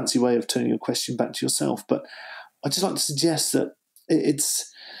fancy way of turning your question back to yourself, but I'd just like to suggest that it's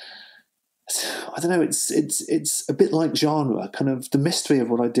I don't know, it's a bit like genre. Kind of the mystery of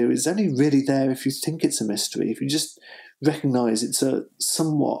what I do is only really there if you think it's a mystery. If you just recognise it's a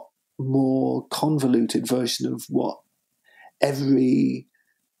somewhat more convoluted version of what every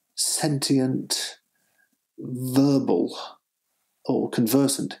sentient, verbal, or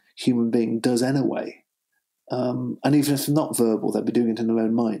conversant human being does anyway. And even if they're not verbal, they'll be doing it in their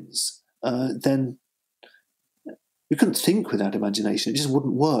own minds. Then we couldn't think without imagination. It just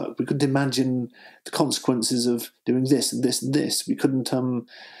wouldn't work. We couldn't imagine the consequences of doing this and this and this. We couldn't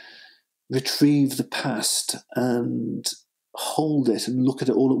retrieve the past and hold it and look at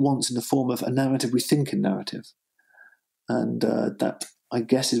it all at once in the form of a narrative we think in narrative. And that, I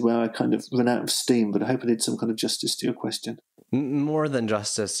guess, is where I kind of run out of steam, but I hope I did some kind of justice to your question. More than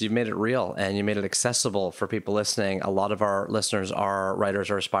justice, you've made it real and you made it accessible for people listening. A lot of our listeners are writers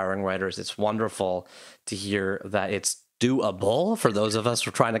or aspiring writers. It's wonderful to hear that it's doable for those of us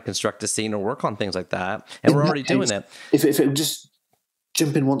who are trying to construct a scene or work on things like that. And we're already doing it. If it would just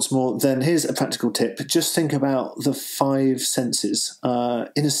jump in once more, then here's a practical tip. Just think about the 5 senses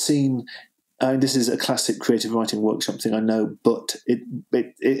in a scene. This is a classic creative writing workshop thing, I know, but it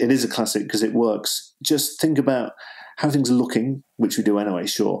is a classic because it works. Just think about how things are looking, which we do anyway,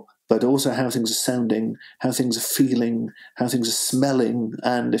 sure, but also how things are sounding, how things are feeling, how things are smelling,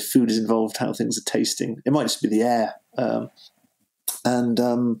 and if food is involved, how things are tasting. It might just be the air, and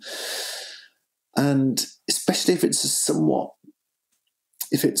especially if it's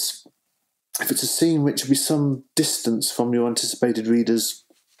if it's a scene which will be some distance from your anticipated reader's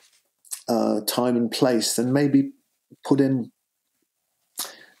time and place, then maybe put in,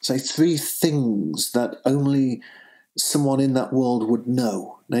 say, 3 things that only someone in that world would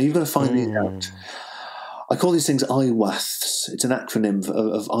know. Now, you've got to find these out. I call these things IWATHs. It's an acronym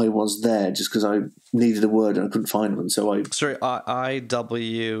of I was there, just because I needed a word and I couldn't find one. So Sorry,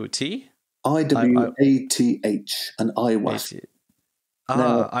 IWT? IWATH, an IWATH.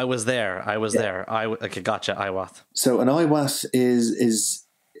 Now, I was there. Okay, gotcha, IWATH. So an IWATH is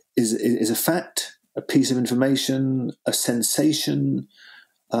a fact, a piece of information, a sensation,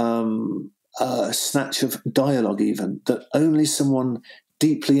 a snatch of dialogue even, that only someone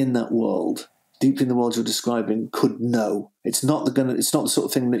deeply in that world, deeply in the world you're describing, could know. It's not the sort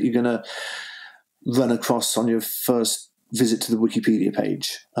of thing that you're gonna run across on your first visit to the Wikipedia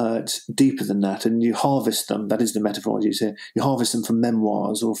page. It's deeper than that, and you harvest them. That is the metaphor I use here. You harvest them from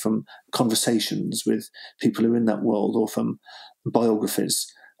memoirs or from conversations with people who are in that world, or from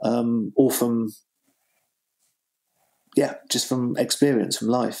biographies, or from just from experience, from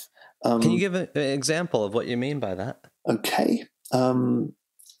life. Can you give an example of what you mean by that? Okay.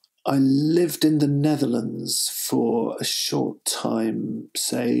 I lived in the Netherlands for a short time,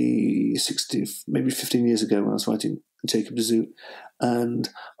 say 60, maybe 15 years ago, when I was writing Jacob de Zoet, and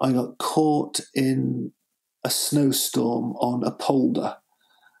I got caught in a snowstorm on a polder,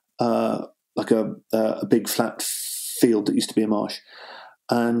 like a big flat field that used to be a marsh,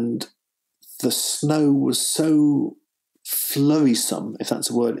 and the snow was so flurrysome, if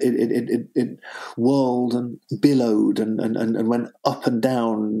that's a word. It whirled and billowed and went up and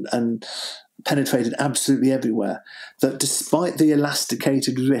down and penetrated absolutely everywhere, that despite the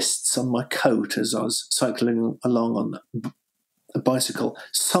elasticated wrists on my coat as I was cycling along on a bicycle,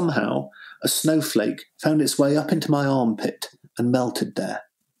 somehow a snowflake found its way up into my armpit and melted there.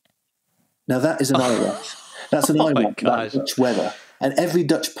 Now that is an eye wash. That's an eye wash about Dutch weather. And every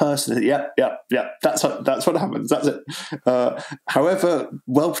Dutch person, yep, that's what happens. That's it. However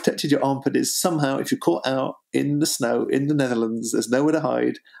well protected your armpit is, somehow, if you're caught out in the snow in the Netherlands, there's nowhere to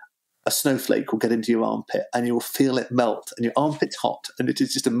hide. A snowflake will get into your armpit, and you will feel it melt, and your armpit's hot, and it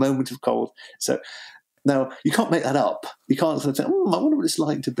is just a moment of cold. So now you can't make that up. You can't sort of say, I wonder what it's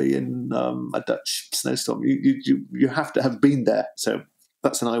like to be in a Dutch snowstorm. You have to have been there. So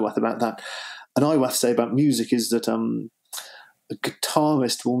that's an IWAF about that. An IWAF say about music is that a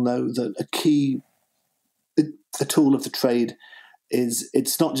guitarist will know that a tool of the trade is,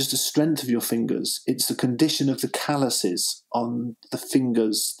 it's not just the strength of your fingers, it's the condition of the calluses on the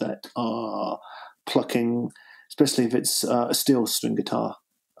fingers that are plucking, especially if it's a steel string guitar,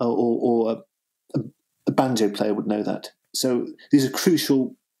 or a banjo player would know that. So these are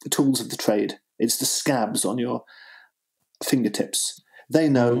crucial tools of the trade. It's the scabs on your fingertips. They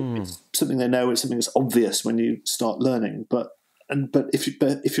know, it's something they know, it's something that's obvious when you start learning, but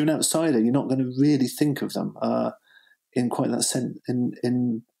if you're an outsider, you're not going to really think of them in quite that sense,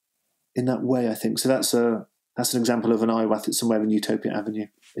 in that way, I think. So that's an example of an IWAF that's somewhere in Utopia Avenue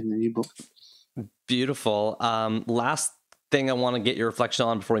in the new book. Beautiful. Last thing I want to get your reflection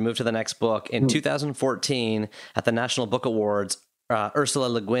on before we move to the next book. In 2014, at the National Book Awards, Ursula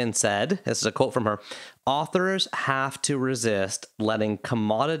Le Guin said, this is a quote from her, "Authors have to resist letting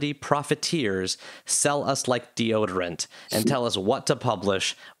commodity profiteers sell us like deodorant and tell us what to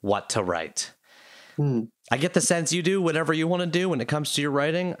publish, what to write." I get the sense you do whatever you want to do when it comes to your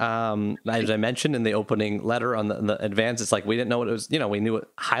writing. As I mentioned in the opening letter on the advance, it's like we didn't know what it was, we knew at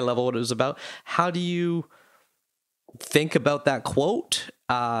high level what it was about. How do you think about that quote?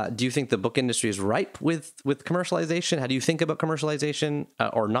 Do you think the book industry is ripe with commercialization? How do you think about commercialization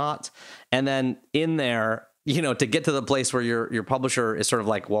or not? And then in there, to get to the place where your publisher is sort of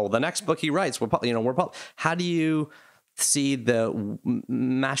like, well, the next book he writes, how do you see the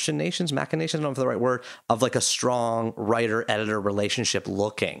machinations, I don't know if that's the right word, of like a strong writer-editor relationship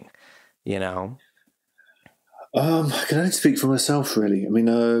looking, I can only speak for myself, really. I mean,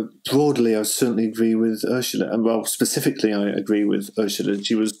 broadly, I certainly agree with Ursula. And well, specifically, I agree with Ursula.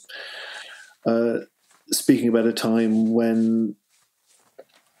 She was speaking about a time when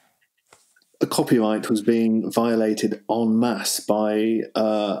a copyright was being violated en masse by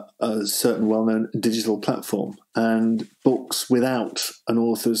a certain well-known digital platform, and books without an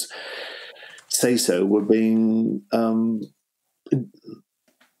author's say-so were being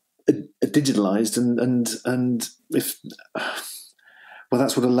digitalized, and if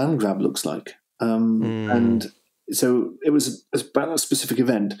that's what a land grab looks like, and so it was about that specific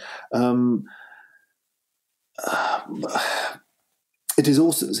event. It is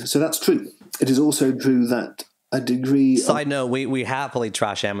also, so that's true. It is also true that a degree. Side note: we happily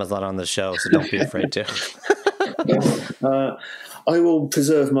trash Amazon on the show, so don't be afraid to. I will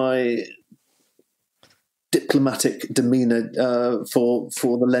preserve my diplomatic demeanor for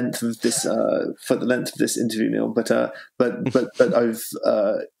the length of this interview, Neil. But I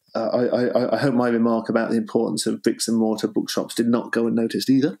hope my remark about the importance of bricks and mortar bookshops did not go unnoticed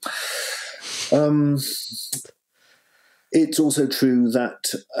either. It's also true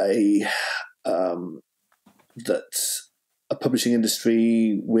that a publishing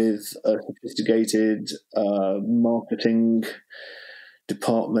industry with a sophisticated marketing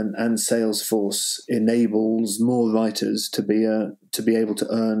department and sales force enables more writers to be able to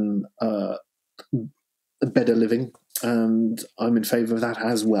earn a better living, and I'm in favour of that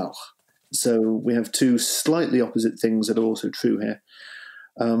as well. So we have two slightly opposite things that are also true here.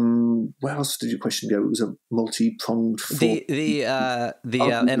 Where else did your question go? It was a multi-pronged.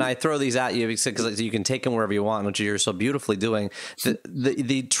 And I throw these at you because you can take them wherever you want, which you're so beautifully doing.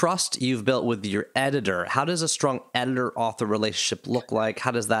 The trust you've built with your editor. How does a strong editor-author relationship look like?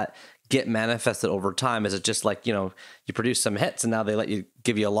 How does that get manifested over time? Is it just like, you produce some hits and now they let you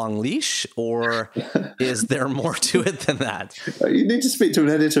give you a long leash, or is there more to it than that? You need to speak to an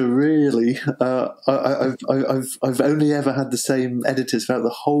editor, really. I've only ever had the same editors throughout the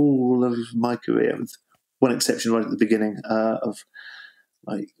whole of my career, with one exception right at the beginning of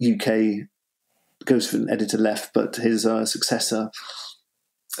my UK Ghostfoot editor left, but his successor,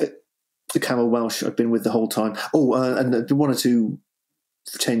 the Carol Welsh, I've been with the whole time. And one or two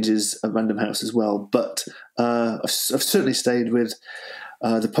changes at Random House as well, but I've certainly stayed with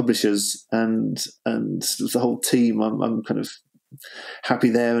the publishers and the whole team. I'm kind of happy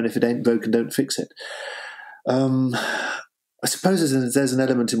there, and if it ain't broken, don't fix it. I suppose there's an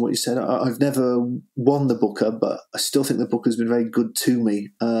element in what you said. I've never won the Booker, but I still think the Booker has been very good to me.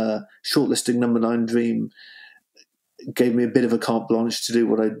 Shortlisting Number 9 Dream gave me a bit of a carte blanche to do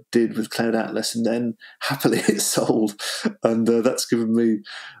what I did with Cloud Atlas, and then happily it sold, and that's given me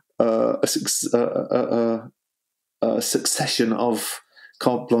a succession of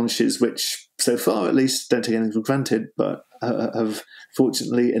carte blanches, which so far at least don't take anything for granted, but have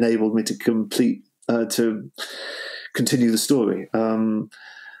fortunately enabled me to continue the story.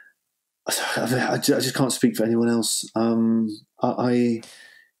 I just can't speak for anyone else.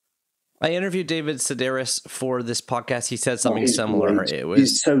 I interviewed David Sedaris for this podcast. He said something similar.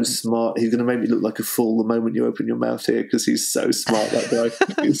 He's so smart. He's going to make me look like a fool the moment you open your mouth here, because he's so smart, that guy.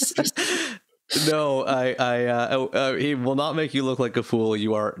 No, he will not make you look like a fool.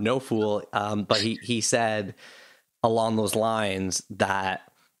 You are no fool. But he said along those lines that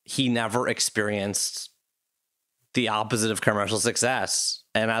he never experienced the opposite of commercial success.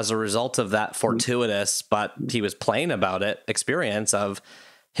 And as a result of that fortuitous, but he was plain about it, experience of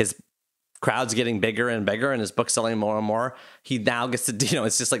his crowds getting bigger and bigger and his book selling more and more, he now gets to,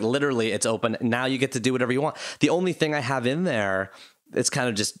 it's just like literally it's open. Now you get to do whatever you want. The only thing I have in there, it's kind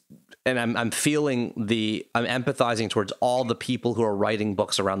of just, and I'm empathizing towards all the people who are writing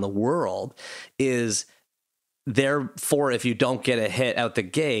books around the world, is therefore, if you don't get a hit out the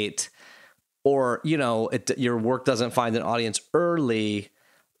gate, or, your work doesn't find an audience early,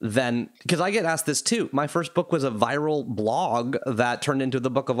 then, because I get asked this too. My first book was a viral blog that turned into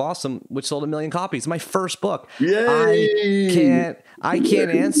the Book of Awesome, which sold 1 million copies. My first book. Yay! I can't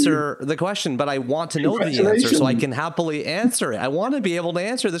answer the question, but I want to know the answer so I can happily answer it. I want to be able to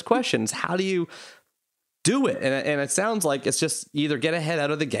answer this question. How do you do it? And it sounds like it's just either get a hit out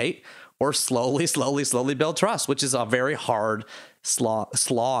of the gate or slowly build trust, which is a very hard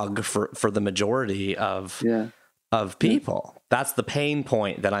slog for the majority of people. That's the pain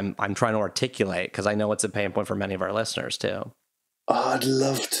point that I'm trying to articulate, because I know it's a pain point for many of our listeners too. I'd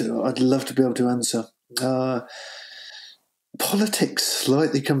love to be able to answer. Politics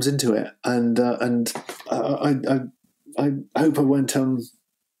slightly comes into it, and I hope I won't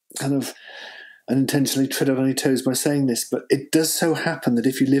kind of unintentionally tread on any toes by saying this, but it does so happen that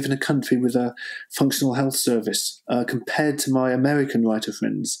if you live in a country with a functional health service, compared to my American writer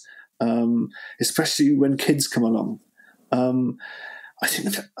friends, especially when kids come along, I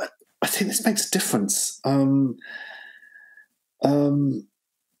think this makes a difference. I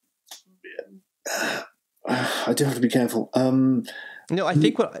do have to be careful. No, I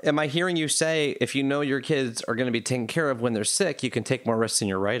think am I hearing you say, if you know your kids are going to be taken care of when they're sick, you can take more risks in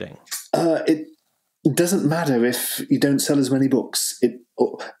your writing? It doesn't matter if you don't sell as many books,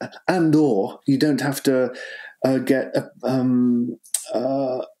 or you don't have to get a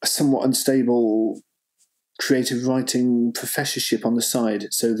somewhat unstable creative writing professorship on the side,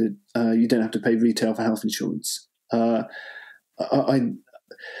 so that you don't have to pay retail for health insurance.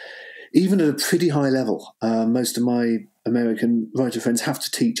 Even at a pretty high level, most of my American writer friends have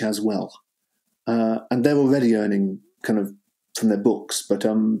to teach as well, and they're already earning kind of from their books. But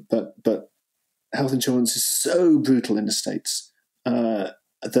health insurance is so brutal in the States that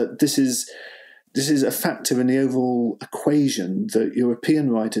this is a factor in the overall equation that European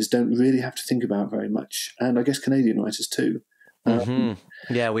writers don't really have to think about very much, and I guess Canadian writers too.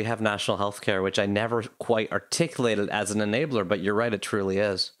 Yeah, we have national health care, which I never quite articulated as an enabler, but you're right, it truly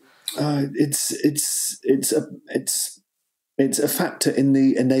is. It's a factor in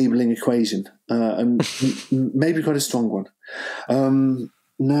the enabling equation, and maybe quite a strong one.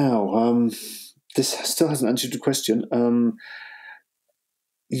 Now, this still hasn't answered the question. And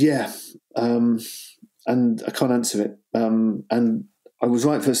I can't answer it. And I was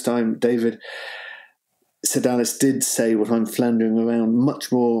right first time. David Sedaris did say what I'm floundering around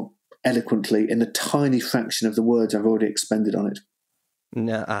much more eloquently in a tiny fraction of the words I've already expended on it.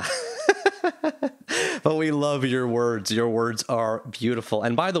 Nah. But we love your words. Your words are beautiful.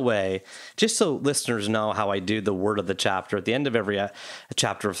 And by the way, just so listeners know how I do the word of the chapter, at the end of every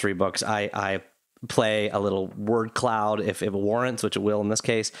chapter of 3 books, I play a little word cloud if it warrants, which it will in this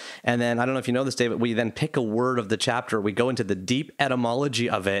case. And then, I don't know if you know this, David, we then pick a word of the chapter. We go into the deep etymology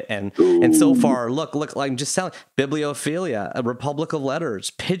of it. And so far, look, I'm just telling, bibliophilia, a republic of letters,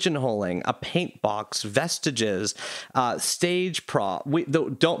 pigeonholing, a paint box, vestiges, stage prop,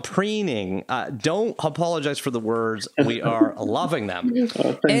 don't preening, don't apologize for the words. We are loving them.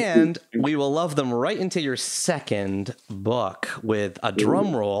 And we will love them right into your second book with a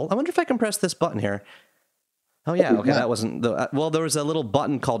drum roll. I wonder if I can press this button here. Oh yeah, okay. That wasn't the well. There was a little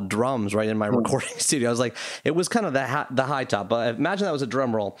button called drums right in my recording studio. I was like, it was kind of the high top, but imagine that was a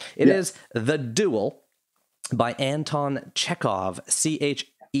drum roll. It is The Duel by Anton Chekhov, Chekov.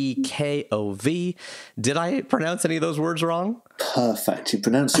 Did I pronounce any of those words wrong? Perfect. You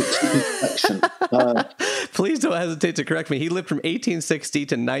pronounced it to perfection. Please don't hesitate to correct me. He lived from 1860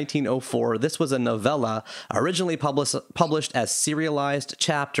 to 1904. This was a novella originally published as serialized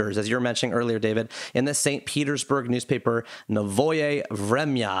chapters, as you were mentioning earlier, David, in the St. Petersburg newspaper Novoye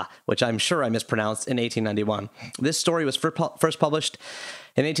Vremya, which I'm sure I mispronounced, in 1891. This story was first published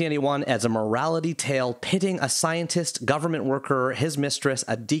in 1881 as a morality tale pitting a scientist, government worker, his mistress,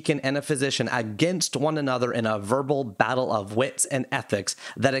 a deacon, and a physician against one another in a verbal battle of wits and ethics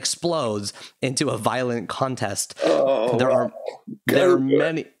that explodes into a violent contest. There are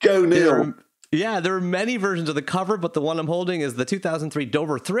many. Go, Neil. There are many versions of the cover, but the one I'm holding is the 2003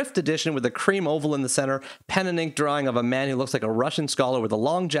 Dover Thrift Edition with a cream oval in the center, pen and ink drawing of a man who looks like a Russian scholar with a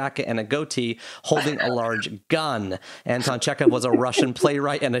long jacket and a goatee holding a large gun. Anton Chekhov was a Russian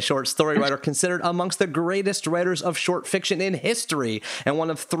playwright and a short story writer considered amongst the greatest writers of short fiction in history and one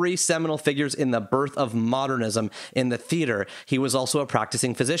of three seminal figures in the birth of modernism in the theater. He was also a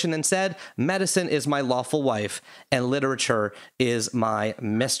practicing physician and said, "Medicine is my lawful wife and literature is my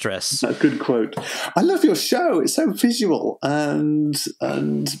mistress." A good quote. I love your show. It's so visual, and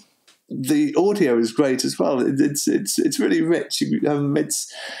the audio is great as well. It's really rich.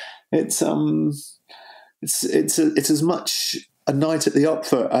 It's as much a night at the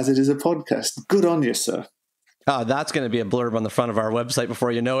opera as it is a podcast. Good on you, sir. Oh, that's going to be a blurb on the front of our website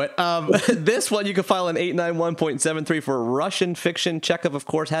before you know it. This one you can file an 891.73 for Russian fiction. Chekhov, of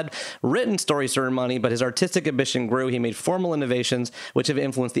course, had written story ceremony, but his artistic ambition grew. He made formal innovations, which have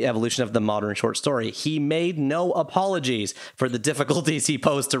influenced the evolution of the modern short story. He made no apologies for the difficulties he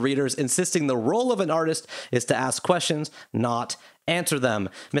posed to readers, insisting the role of an artist is to ask questions, not answer them.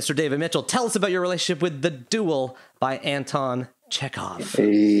 Mr. David Mitchell, tell us about your relationship with The Duel by Anton Chekhov.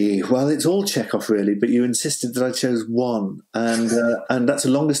 Well, it's all Chekhov, really, but you insisted that I chose one, and that's the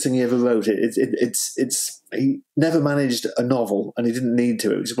longest thing he ever wrote. He never managed a novel, and he didn't need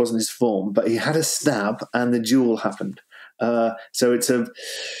to. It just wasn't his form. But he had a stab, and The Duel happened. So it's a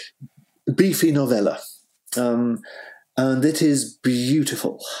beefy novella, and it is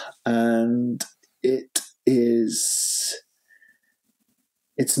beautiful, and it is.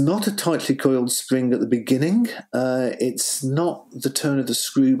 It's not a tightly coiled spring at the beginning. It's not The Turn of the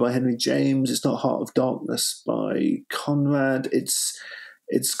Screw by Henry James. It's not Heart of Darkness by Conrad. It's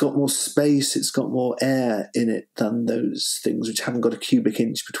got more space. It's got more air in it than those things which haven't got a cubic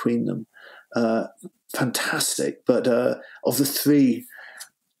inch between them. Fantastic. But of the three,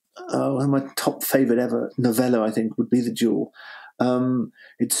 one of my top favourite ever novella, I think, would be The Duel.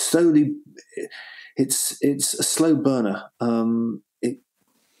 It's a slow burner.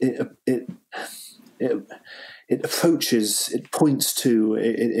 It approaches, it points to,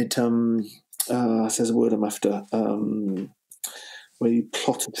 it says a word I'm after, where you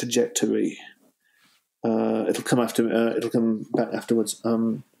plot a trajectory. It'll come back afterwards.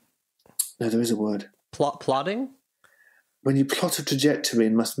 No, there is a word. Plotting? When you plot a trajectory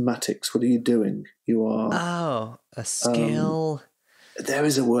in mathematics, what are you doing? You are... Oh, a scale. There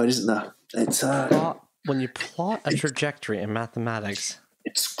is a word, isn't there? It's when you plot a trajectory in mathematics.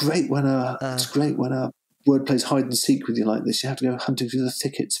 It's great when a word plays hide and seek with you like this. You have to go hunting through the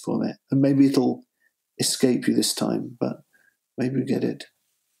thickets for it, and maybe it'll escape you this time. But maybe you get it.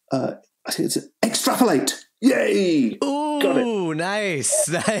 I think it's extrapolate. Yay! Ooh, got it. Nice.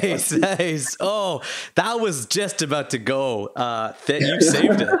 Oh, that was just about to go. You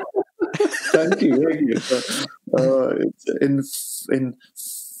saved it. Thank you. In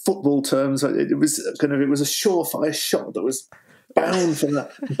football terms, it was a surefire shot that was bound from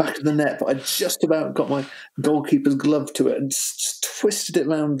the back of the net, but I just about got my goalkeeper's glove to it and just twisted it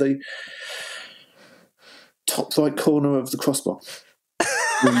around the top right corner of the crossbar.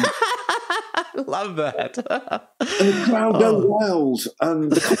 Love that. And the crowd go wild,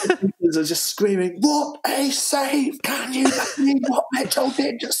 and the commentators are just screaming, "What a save! Can you believe what Mitchell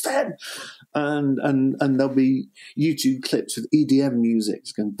did just then?" And there'll be YouTube clips with EDM music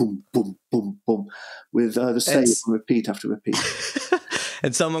going boom, boom, boom, boom, with the save on repeat after repeat.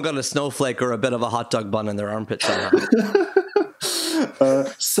 And someone got a snowflake or a bit of a hot dog bun in their armpit somehow.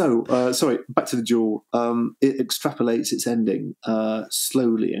 Sorry, back to The Duel. It extrapolates its ending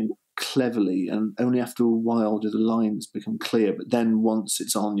slowly and cleverly, and only after a while do the lines become clear. But then once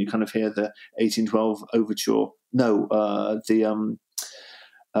it's on, you kind of hear the 1812 overture. The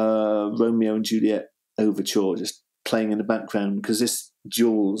Romeo and Juliet overture just playing in the background, because this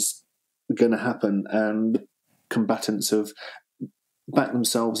duel's going to happen, and combatants have back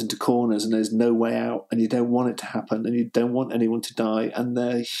themselves into corners and there's no way out, and you don't want it to happen, and you don't want anyone to die, and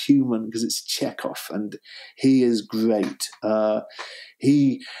they're human because it's Chekhov, and he is great.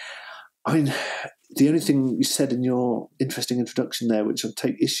 The only thing you said in your interesting introduction there, which I'll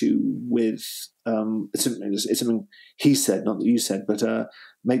take issue with, it's something he said, not that you said, but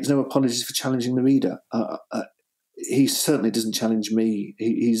makes no apologies for challenging the reader. He certainly doesn't challenge me.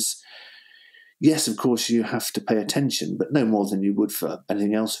 He's yes, of course, you have to pay attention, but no more than you would for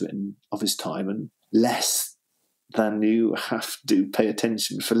anything else written of his time, and less than you have to pay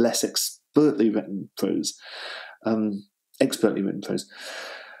attention for less expertly written prose.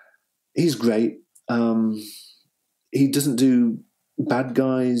 He's great. He doesn't do bad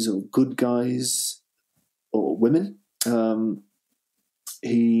guys or good guys or women.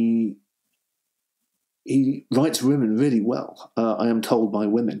 He writes women really well. I am told by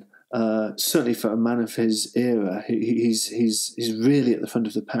women. Certainly for a man of his era, he's really at the front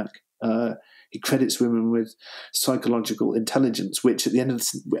of the pack. He credits women with psychological intelligence, which at the end of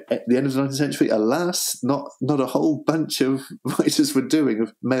the 19th century, alas, not a whole bunch of writers were doing,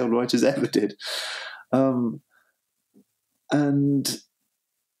 of male writers ever did. And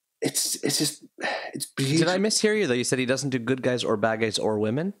it's beautiful. Did I mishear you though? You said he doesn't do good guys or bad guys or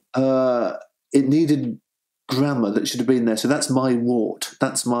women? It needed grammar that should have been there. So that's my wart.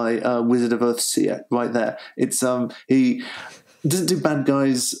 That's my Wizard of Earthseer right there. It's he doesn't do bad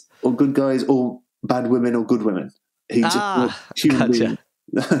guys or good guys or bad women or good women. He just human being.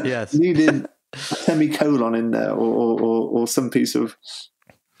 Yes. Needed a semicolon in there or some piece of.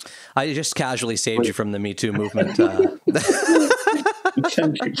 I just casually saved you from the Me Too movement.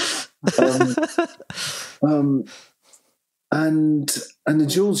 And the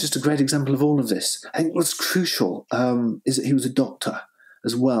Duel's just a great example of all of this. I think what's crucial is that he was a doctor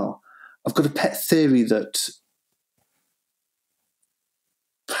as well. I've got a pet theory that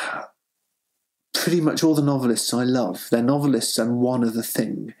pretty much all the novelists I love, they're novelists and one other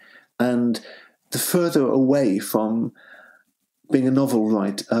thing. And the further away from being a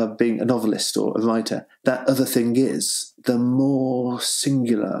being a novelist or a writer, that other thing is, the more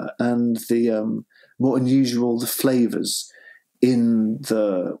singular and the more unusual the flavours in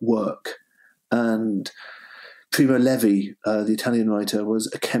the work. And Primo Levi, the Italian writer,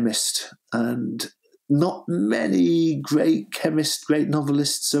 was a chemist, and not many great chemists, great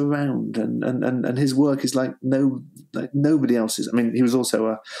novelists around, and his work is like nobody else's. I mean, he was also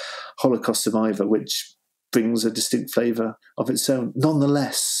a Holocaust survivor, which brings a distinct flavour of its own.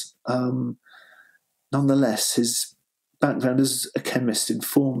 Nonetheless, his background as a chemist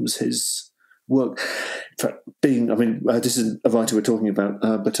informs his work. In fact, this isn't a writer we're talking about,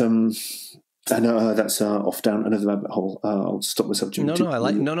 but I know that's off down another rabbit hole. I'll stop myself. I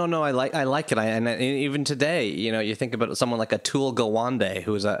like it. And even today, you think about someone like Atul Gawande,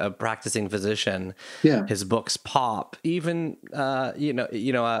 who's a practicing physician. Yeah, his books pop. Even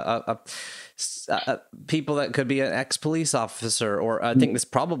people that could be an ex-police officer, or I think this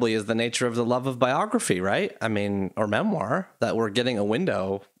probably is the nature of the love of biography, right? I mean, or memoir, that we're getting a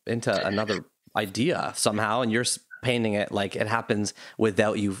window into another idea somehow, and you're painting it like it happens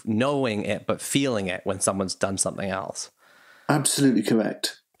without you knowing it, but feeling it when someone's done something else. Absolutely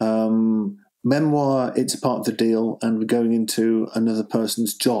correct. Memoir, it's a part of the deal, and we're going into another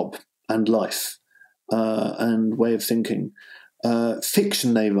person's job and life and way of thinking.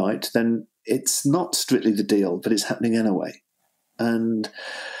 Fiction they write, then it's not strictly the deal, but it's happening anyway. And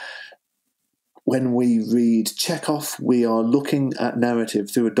when we read Chekhov, we are looking at narrative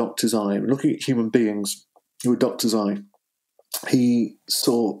through a doctor's eye. We're looking at human beings through a doctor's eye. He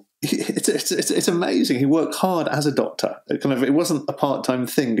saw. It's amazing. He worked hard as a doctor. It wasn't a part-time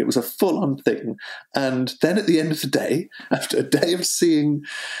thing. It was a full-on thing. And then at the end of the day, after a day of seeing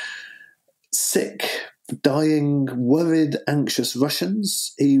sick, dying, worried, anxious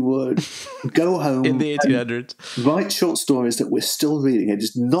Russians, he would go home in the 1800s, write short stories that we're still reading. He'd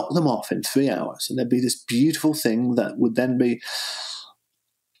just knock them off in 3 hours, and there'd be this beautiful thing that would then be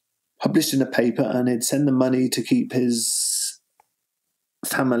published in a paper, and he'd send the money to keep his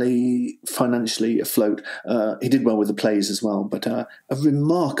family financially afloat. He did well with the plays as well, but a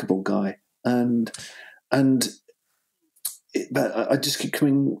remarkable guy. But I just keep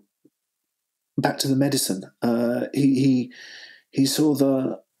coming back to the medicine. He saw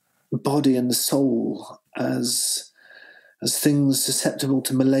the body and the soul as things susceptible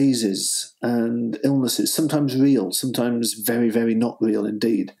to malaises and illnesses, sometimes real, sometimes very, very not real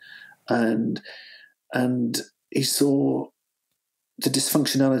indeed. And he saw the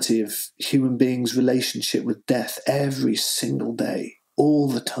dysfunctionality of human beings' relationship with death every single day, all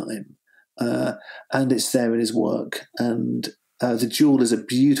the time. And it's there in his work. And The Duel is a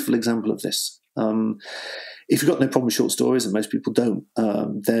beautiful example of this. If you've got no problem with short stories, and most people don't,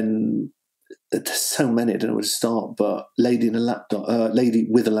 then there's so many, I don't know where to start, but Lady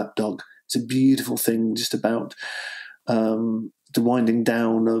with a Lapdog. It's a beautiful thing just about the winding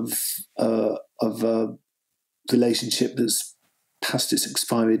down of a relationship that's past its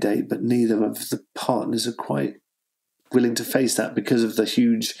expiry date, but neither of the partners are quite willing to face that because of the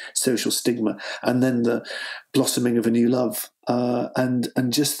huge social stigma, and then the blossoming of a new love, and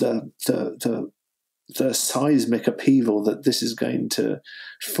just the seismic upheaval that this is going to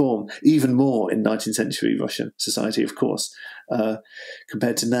form, even more in 19th century Russian society, of course,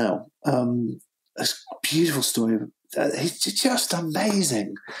 compared to now. A beautiful story. It's just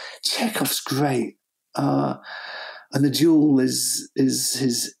amazing. Chekhov's great, and The Duel is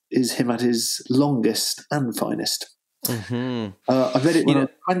him at his longest and finest. Mm-hmm. I read it when I was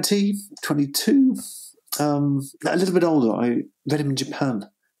 20, 22, a little bit older. I read him in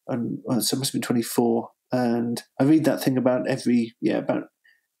Japan, and so it must have been 24. And I read that thing about every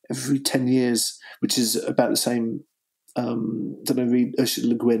 10 years, which is about the same that I read Ursula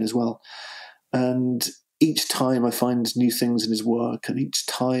Le Guin as well. And each time I find new things in his work, and each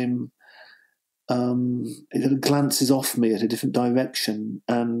time it glances off me at a different direction,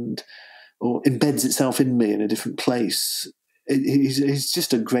 or embeds itself in me in a different place. He's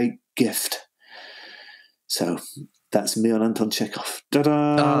just a great gift. So that's me on Anton Chekhov.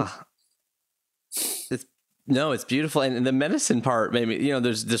 Ta-da! It's beautiful. And the medicine part made me,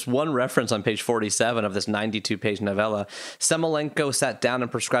 there's this one reference on page 47 of this 92-page novella. Semelenko sat down and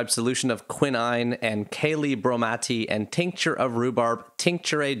prescribed solution of quinine and kali bromati and tincture of rhubarb,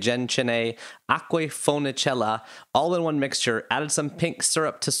 tincture gentianae, aquae fonicella, all in one mixture, added some pink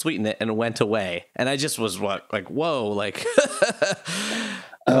syrup to sweeten it, and went away. And I just was whoa,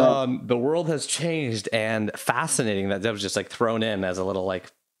 the world has changed, and fascinating that was just thrown in as a little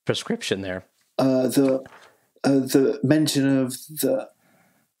prescription there. The mention of the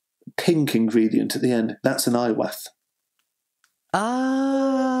pink ingredient at the end, that's an Iwath.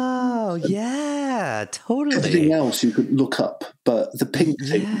 Oh, yeah, totally. Everything else you could look up, but the pink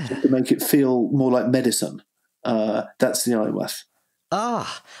thing, just to make it feel more like medicine, that's the Iwath.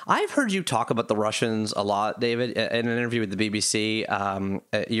 I've heard you talk about the Russians a lot, David. In an interview with the BBC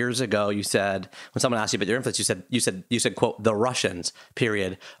years ago, you said, when someone asked you about your influence, you said, quote, the Russians,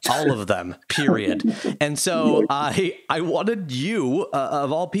 period, all of them, period. And so I wanted you,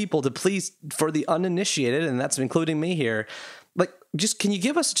 of all people, to please, for the uninitiated, and that's including me here, can you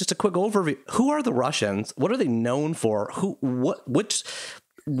give us just a quick overview? Who are the Russians? What are they known for?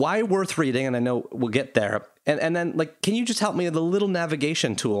 Why worth reading? And I know we'll get there. And then, can you just help me with a little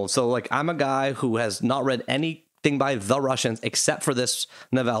navigation tool? So, I'm a guy who has not read anything by the Russians except for this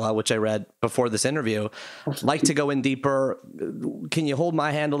novella, which I read before this interview. Like to go in deeper. Can you hold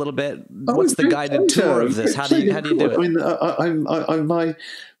my hand a little bit? What's the guided tour of this? How do you do it? I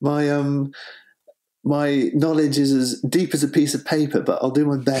mean, my knowledge is as deep as a piece of paper, but I'll do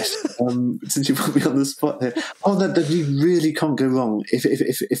my best. Since you put me on the spot here, that you really can't go wrong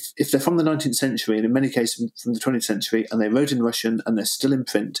if they're from the 19th century, and in many cases from the 20th century, and they wrote in Russian and they're still in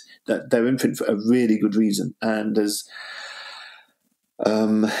print. That they're in print for a really good reason, and as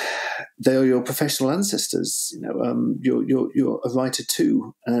they are your professional ancestors. You're a writer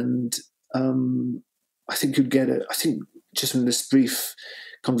too, and I think you'd get it. I think just from this brief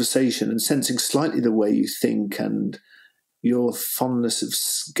conversation and sensing slightly the way you think and your fondness of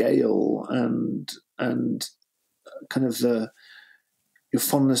scale and kind of your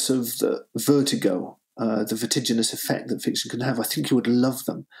fondness of the vertigo, the vertiginous effect that fiction can have, I think you would love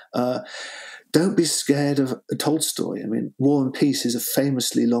them. Don't be scared of Tolstoy. I mean, War and Peace is a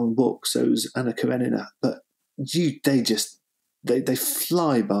famously long book, so is Anna Karenina, but they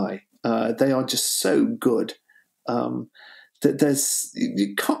fly by. They are just so good. It's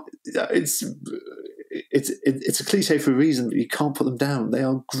a cliche for a reason, but you can't put them down. They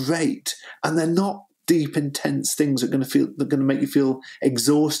are great, and they're not deep, intense things that are going to make you feel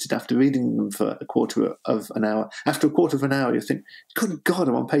exhausted after reading them for a quarter of an hour. After a quarter of an hour, you think, "Good God,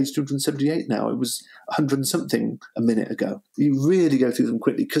 I'm on page 278 now. It was 100 and something a minute ago." You really go through them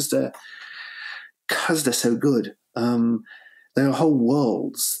quickly because they're so good. They are whole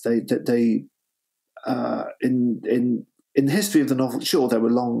worlds. In the history of the novel, sure, there were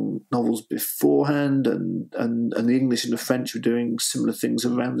long novels beforehand, and the English and the French were doing similar things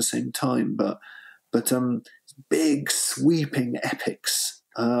around the same time, but big sweeping epics,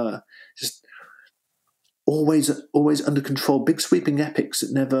 just always under control. Big sweeping epics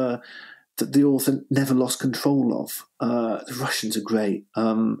that the author never lost control of. The Russians are great.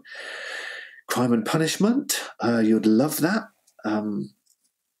 Crime and Punishment, you'd love that.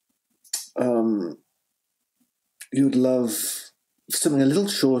 You'd love something a little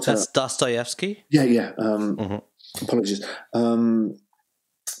shorter. That's Dostoevsky? Yeah. Apologies.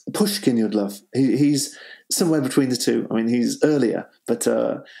 Pushkin you'd love. He's somewhere between the two. I mean, he's earlier, but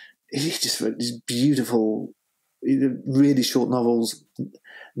he just wrote these beautiful, really short novels,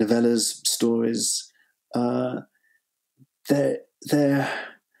 novellas, stories. They're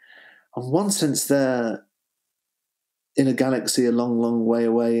in one sense they're in a galaxy a long, long way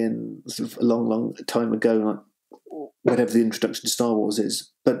away, and sort of a long, long time ago, like whatever the introduction to Star Wars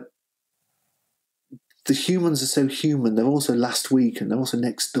is. But the humans are so human. They're also last week, and they're also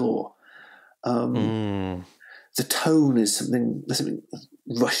next door. The tone is something. There's something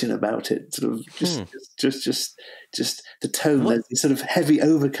Russian about it. Sort of just the tone. There's this sort of heavy,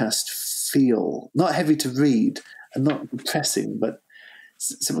 overcast feel. Not heavy to read, and not depressing, but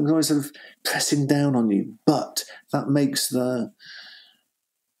something always sort of pressing down on you. But that makes the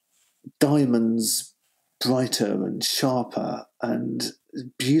diamonds brighter and sharper, and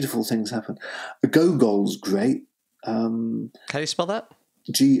beautiful things happen. Gogol's great. How do you spell that?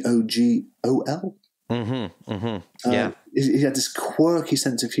 Gogol. Yeah. He had this quirky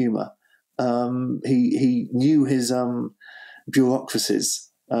sense of humour. He knew his bureaucracies.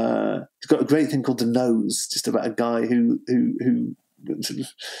 He's got a great thing called The Nose, just about a guy who sort of,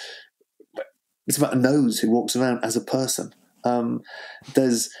 it's about a nose who walks around as a person.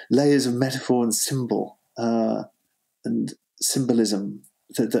 There's layers of metaphor and symbol and symbolism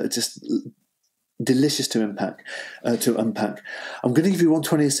that are just delicious to unpack. I'm going to give you one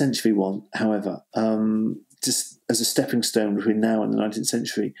 20th century one, however, just as a stepping stone between now and the 19th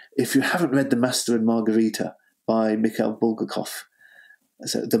century. If you haven't read The Master and Margarita by Mikhail Bulgakov,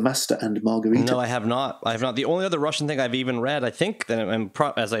 so The Master and Margarita. No, I have not. The only other Russian thing I've even read, I think,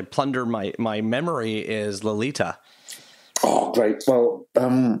 as I plunder my memory, is Lolita. Oh, great. Well,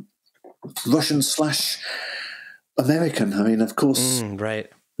 Russian/American. I mean, of course, right.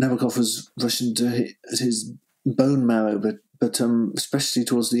 Nabokov was Russian to his bone marrow, but especially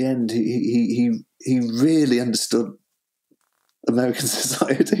towards the end, he really understood American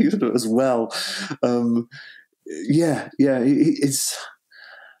society as well. It's.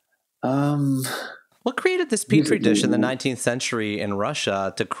 What created this petri dish in the 19th century in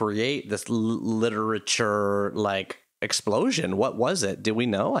Russia to create this literature explosion? What was it? Do we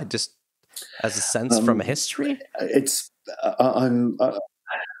know? As a sense from history,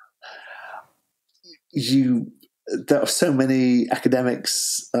 there are so many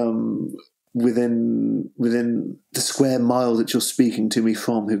academics within the square mile that you're speaking to me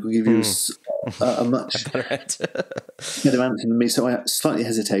from who can give you a much better answer than me. So I slightly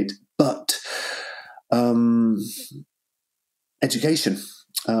hesitate, but education.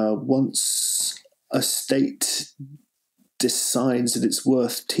 Once a state decides that it's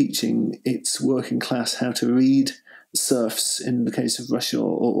worth teaching its working class how to read, serfs in the case of Russia,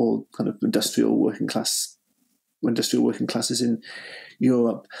 or kind of industrial working classes in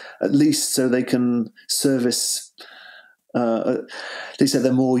Europe, at least so they can service, they say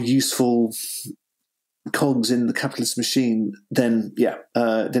they're more useful cogs in the capitalist machine, then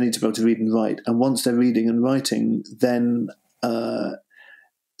they need to be able to read and write. And once they're reading and writing, then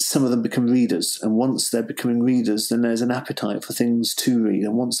some of them become readers. And once they're becoming readers, then there's an appetite for things to read.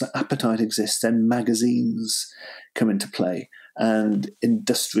 And once that appetite exists, then magazines come into play and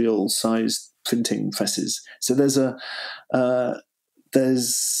industrial-sized printing presses. So there's a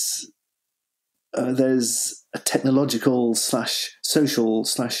technological / social /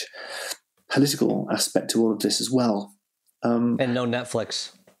 political aspect to all of this as well. And no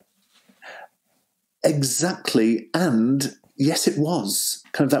Netflix. Exactly. And yes, it was.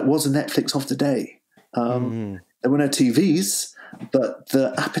 That was a Netflix of the day. There were no TVs, but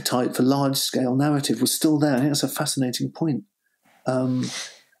the appetite for large-scale narrative was still there. I think that's a fascinating point. They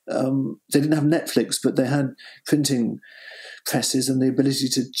didn't have Netflix, but they had printing presses and the ability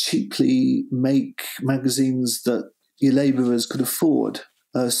to cheaply make magazines that your labourers could afford,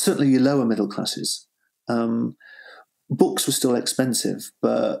 certainly your lower middle classes. Books were still expensive,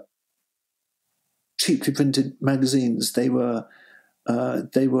 but cheaply printed magazines, they were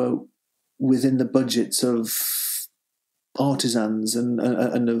within the budgets of artisans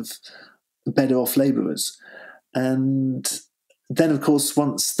and of better off labourers. And then, of course,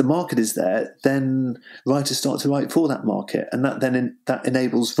 once the market is there, then writers start to write for that market, and that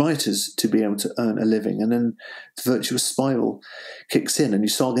enables writers to be able to earn a living. And then the virtuous spiral kicks in, and you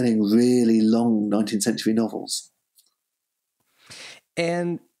start getting really long 19th century novels.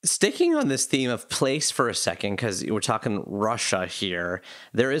 And sticking on this theme of place for a second, because we're talking Russia here,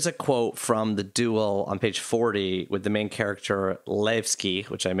 there is a quote from The Duel on page 40 with the main character Levski,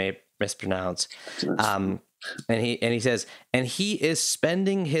 which I may mispronounce. And he says, and he is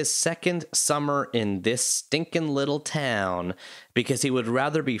spending his second summer in this stinking little town because he would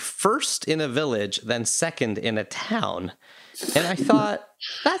rather be first in a village than second in a town. And I thought,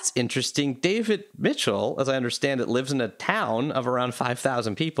 that's interesting. David Mitchell, as I understand it, lives in a town of around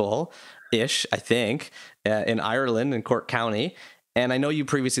 5,000 people-ish, I think, in Ireland, in Cork County. And I know you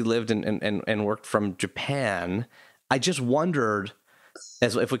previously lived and worked from Japan. I just wondered,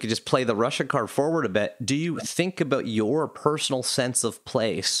 as if we could just play the Russia card forward a bit, do you think about your personal sense of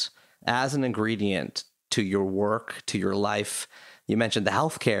place as an ingredient to your work, to your life? You mentioned the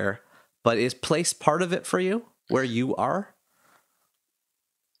healthcare, but is place part of it for you, where you are?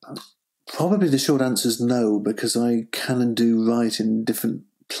 Probably the short answer is no, because I can and do write in different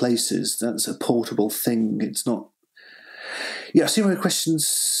places. That's a portable thing. It's not... Yeah, I see where the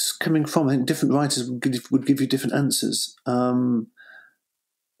question's coming from. I think different writers would give you different answers. Some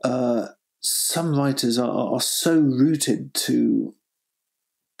writers are so rooted to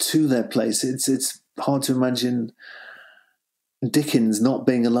their place. It's hard to imagine Dickens not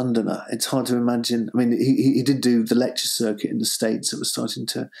being a Londoner. It's hard to imagine. I mean, he did do the lecture circuit in the States. That was starting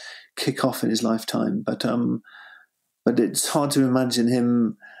to kick off in his lifetime, but it's hard to imagine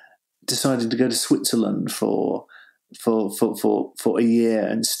him deciding to go to Switzerland for a year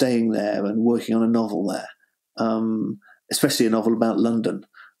and staying there and working on a novel there, especially a novel about London.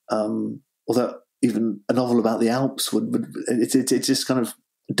 Although even a novel about the Alps would it just kind of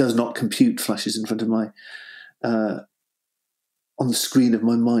does not compute, flashes in front of my on the screen of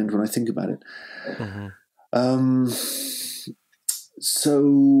my mind when I think about it. Mm-hmm.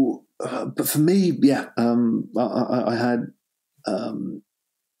 But for me, yeah, I had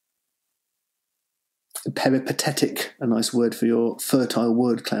peripatetic, a nice word for your fertile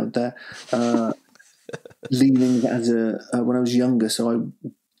word cloud there, leaning when I was younger. So I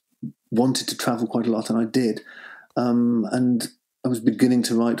wanted to travel quite a lot, and I did. And I was beginning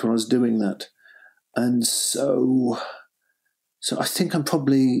to write when I was doing that. And so I think I'm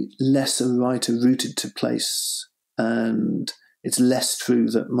probably less a writer rooted to place, and it's less true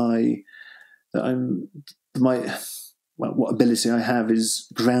that what ability I have is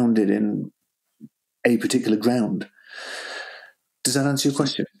grounded in a particular ground. Does that answer your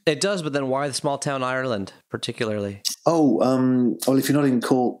question? It does, but then why the small town Ireland particularly? Well, if you're not in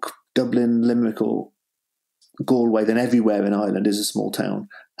Cork, Dublin, Limerick, or Galway, then everywhere in Ireland is a small town.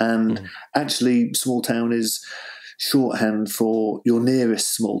 And actually, small town is shorthand for your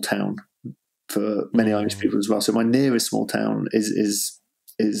nearest small town for many Irish people as well. So my nearest small town is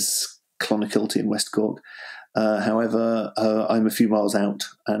Clonakilty in West Cork. However, I'm a few miles out,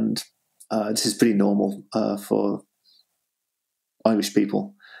 and this is pretty normal for Irish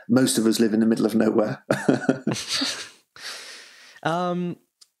people. Most of us live in the middle of nowhere. So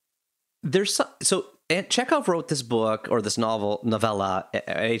Chekhov wrote this book, or this novella at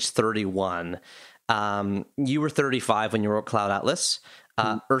age 31. You were 35 when you wrote Cloud Atlas.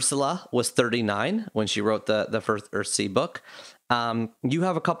 Ursula was 39 when she wrote the first Earthsea book. You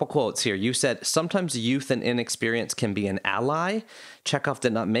have a couple quotes here. You said, sometimes youth and inexperience can be an ally. Chekhov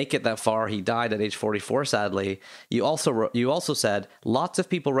did not make it that far. He died at age 44, sadly. You also said, lots of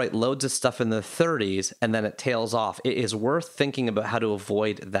people write loads of stuff in their 30s and then it tails off. It is worth thinking about how to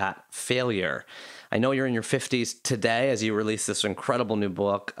avoid that failure. I know you're in your 50s today as you release this incredible new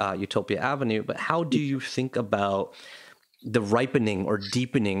book, Utopia Avenue, but how do you think about the ripening or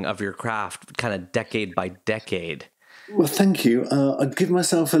deepening of your craft kind of decade by decade? Well, thank you. I'd give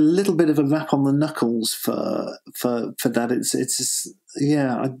myself a little bit of a rap on the knuckles for that.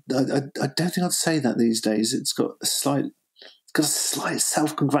 I don't think I'd say that these days. It's got a slight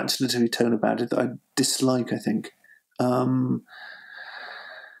self-congratulatory tone about it that I dislike, I think.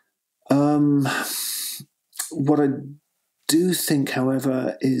 What I do think,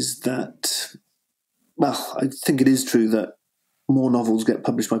 however, is that, well, I think it is true that more novels get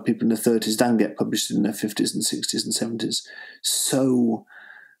published by people in their 30s than get published in their 50s and 60s and 70s. So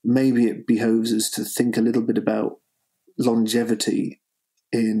maybe it behoves us to think a little bit about longevity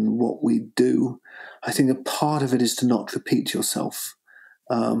in what we do. I think a part of it is to not repeat yourself,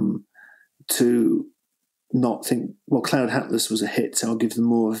 to not think, well, Cloud Atlas was a hit, so I'll give them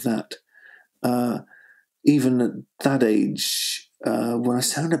more of that. Even at that age, when I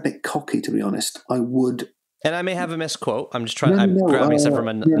sound a bit cocky, to be honest, I would. And I may have a misquote. I'm just trying. I'm grabbing stuff from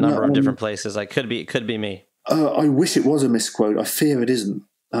a number of different places. It could be me. I wish it was a misquote. I fear it isn't.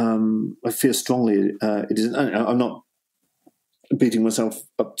 I fear strongly it isn't. I'm not beating myself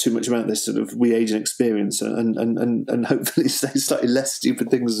up too much about this sort of re-aging experience, and hopefully say slightly less stupid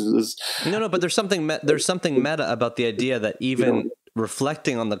things. No, but there's something meta about the idea that even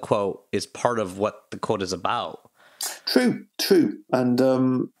reflecting on the quote is part of what the quote is about. True, and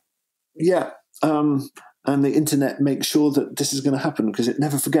and the internet makes sure that this is going to happen because it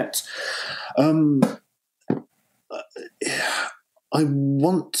never forgets. I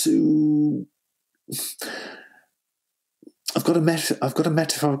want to. I've got a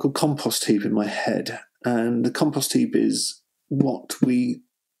metaphorical compost heap in my head, and the compost heap is what we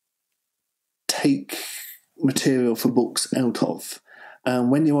take material for books out of.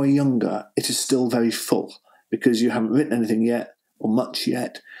 And when you are younger, it is still very full because you haven't written anything yet or much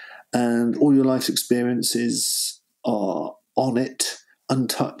yet, and all your life's experiences are on it,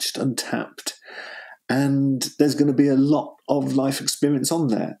 untouched, untapped. And there's going to be a lot of life experience on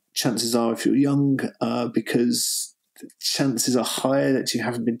there. Chances are, if you're young, because chances are higher that you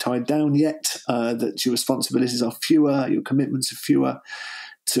haven't been tied down yet, that your responsibilities are fewer, your commitments are fewer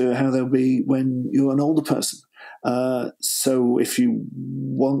to how they'll be when you're an older person. So if you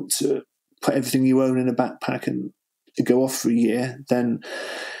want to put everything you own in a backpack and go off for a year, then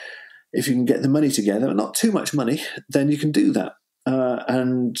if you can get the money together, not too much money, then you can do that.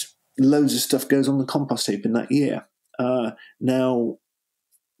 And loads of stuff goes on the compost heap in that year. Now,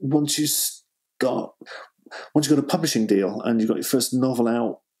 once you've got a publishing deal and you've got your first novel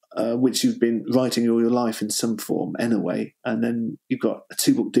out, which you've been writing all your life in some form anyway, and then you've got a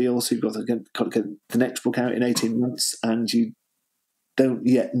 2-book deal, so you've got to get the next book out in 18 months, and you don't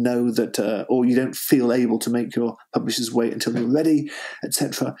yet know that, or you don't feel able to make your publishers wait until you're ready,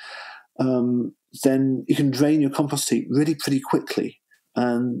 etc., then you can drain your compost heap really pretty quickly.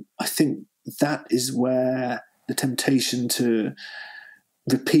 And I think that is where the temptation to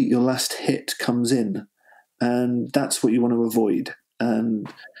repeat your last hit comes in. And that's what you want to avoid. And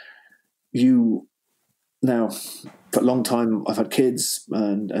now, for a long time, I've had kids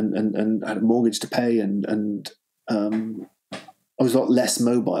and had a mortgage to pay, and I was a lot less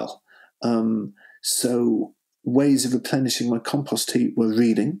mobile. So ways of replenishing my compost heap were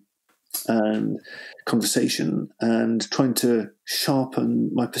reading and conversation and trying to sharpen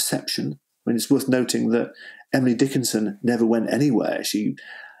my perception. I mean, it's worth noting that Emily Dickinson never went anywhere. She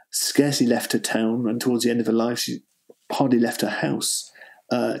scarcely left her town, and towards the end of her life, she hardly left her house.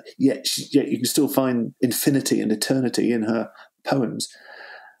 Yet you can still find infinity and eternity in her poems.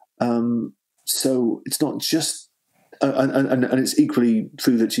 So it's not just... And it's equally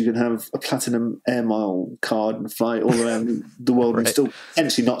true that you can have a platinum air mile card and fly all around the world and still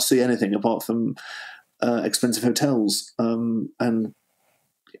potentially not see anything apart from expensive hotels. And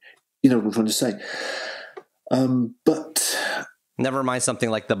you know what I'm trying to say. But never mind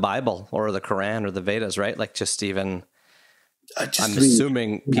something like the Bible or the Quran or the Vedas, right? Like just even... I'm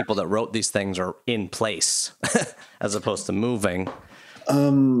assuming people that wrote these things are in place as opposed to moving.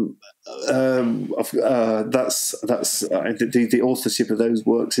 The authorship of those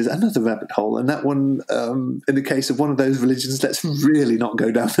works is another rabbit hole, and that one, in the case of one of those religions, let's really not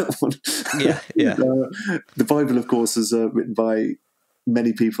go down that one. Yeah. The Bible, of course, is written by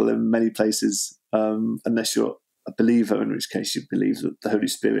many people in many places, unless you're a believer, in which case you believe that the Holy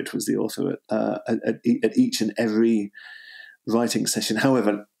Spirit was the author at each and every writing session.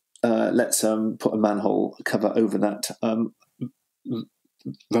 However, let's put a manhole cover over that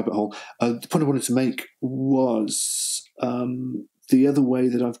rabbit hole. The point I wanted to make was the other way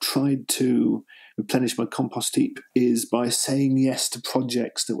that I've tried to replenish my compost heap is by saying yes to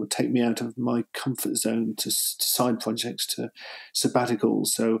projects that would take me out of my comfort zone, to side projects, to sabbaticals.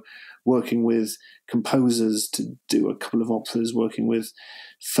 So working with composers to do a couple of operas, working with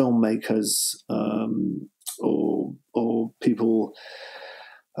filmmakers, or people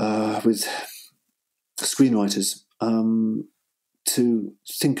with screenwriters, to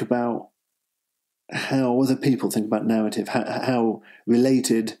think about how other people think about narrative, how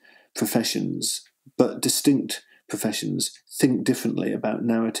related professions, but distinct professions, think differently about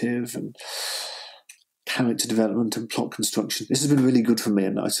narrative and character development and plot construction. This has been really good for me,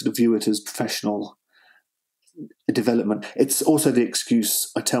 and I sort of view it as professional development. It's also the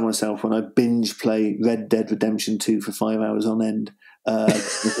excuse I tell myself when I binge play Red Dead Redemption 2 for 5 hours on end.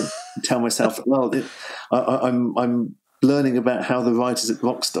 Tell myself, well, I'm learning about how the writers at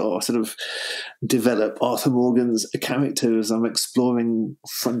Rockstar sort of develop Arthur Morgan's characters. I'm exploring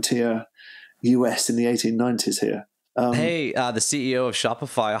frontier US in the 1890s here. The CEO of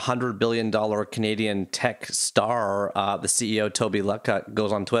Shopify, $100 billion Canadian tech star, the CEO, Toby Lucka,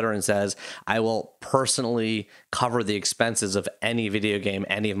 goes on Twitter and says, I will personally cover the expenses of any video game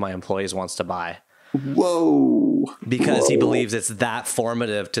any of my employees wants to buy. Whoa. because he believes it's that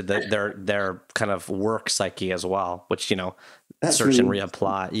formative to their kind of work psyche as well, which, you know, That's search and really,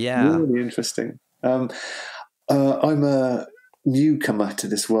 reapply. Yeah. really interesting. I'm a newcomer to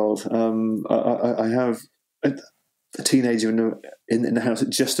this world. I have a teenager in the house at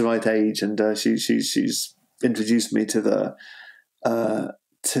just the right age, and she's introduced me to the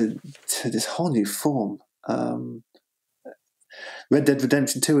to this whole new form. Red Dead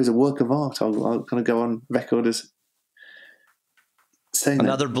Redemption 2 is a work of art. I'll kind of go on record as saying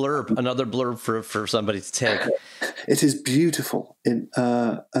another blurb for somebody to take. It is beautiful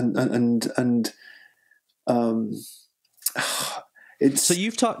it's so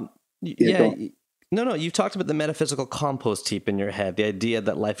you've talked you've talked about the metaphysical compost heap in your head, the idea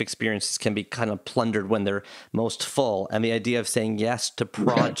that life experiences can be kind of plundered when they're most full, and the idea of saying yes to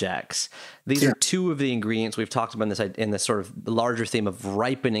projects. These are two of the ingredients we've talked about in this sort of larger theme of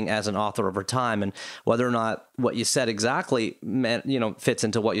ripening as an author over time, and whether or not what you said exactly fits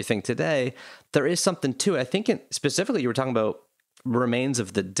into what you think today. There is something to it. I think specifically you were talking about Remains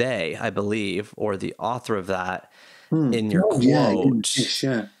of the Day, I believe, or the author of that in your quote.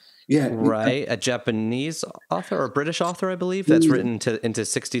 Yeah, right. A Japanese author or British author, I believe, that's written into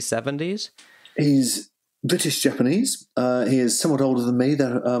 60s, 70s. He's British Japanese. He is somewhat older than me,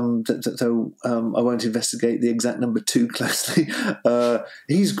 though I won't investigate the exact number too closely.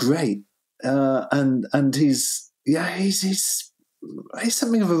 He's great, and he's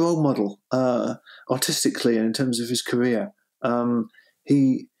something of a role model artistically and in terms of his career.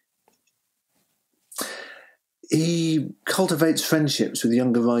 He cultivates friendships with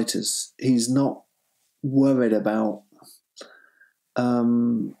younger writers. He's not worried about.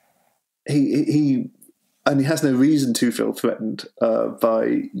 He has no reason to feel threatened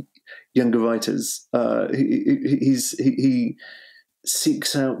by younger writers. He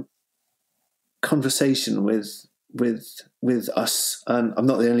seeks out conversation with us, and I'm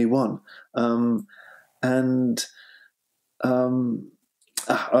not the only one.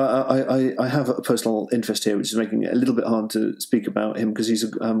 I have a personal interest here, which is making it a little bit hard to speak about him because he's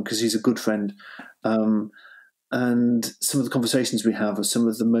a good friend, and some of the conversations we have are some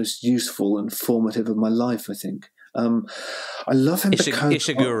of the most useful and formative of my life. I think I love him.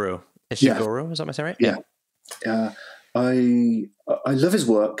 Ishiguro, is that my saying right? Yeah. I love his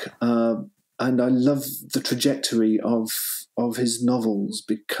work, and I love the trajectory of his novels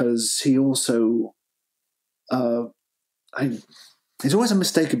because he also he's always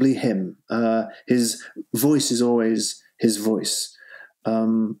unmistakably him. His voice is always his voice.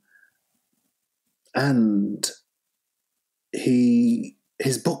 And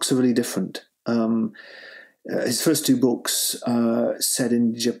his books are really different. His first two books set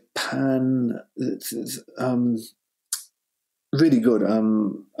in Japan, really good.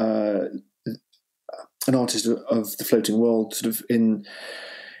 An artist of the floating world, sort of in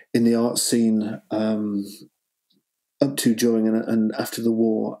the art scene, up to, during, and after the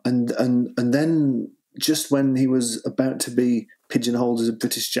war, and then just when he was about to be pigeonholed as a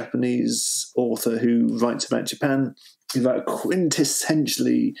British-Japanese author who writes about Japan, he wrote a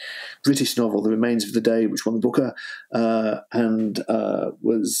quintessentially British novel, The Remains of the Day, which won the Booker, and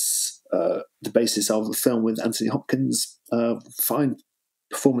was the basis of a film with Anthony Hopkins. Fine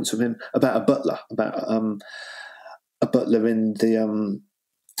performance from him, about a butler, in the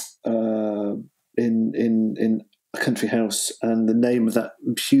in a country house, and the name of that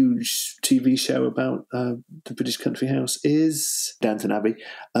huge TV show about the British country house is Downton Abbey.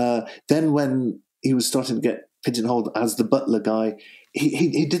 Then when he was starting to get pigeonholed as the butler guy,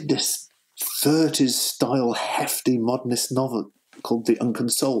 he did this 30s style hefty modernist novel called The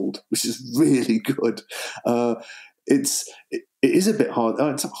Unconsoled, which is really good. It is a bit hard.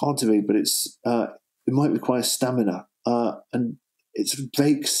 It's not hard to read, but it might require stamina, and it sort of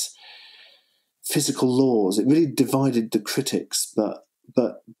breaks physical laws. It really divided the critics, but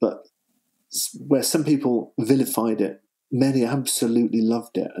where some people vilified it, many absolutely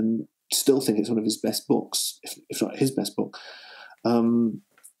loved it and still think it's one of his best books, if not his best book.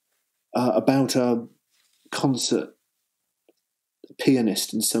 About a concert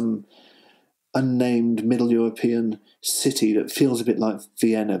pianist in some unnamed Middle European city that feels a bit like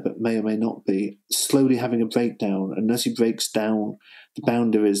Vienna, but may or may not be, slowly having a breakdown. And as he breaks down, the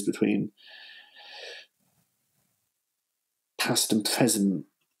boundaries between past and present,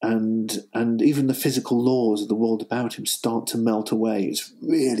 and even the physical laws of the world about him start to melt away. It's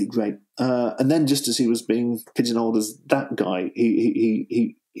really great. And then, just as he was being pigeonholed as that guy,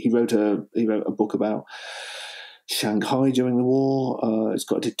 he wrote a book about Shanghai during the war. It's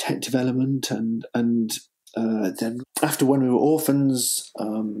got a detective element, and then after When We Were Orphans,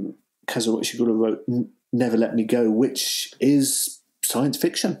 Kazuo Ishiguro wrote Never Let Me Go, which is science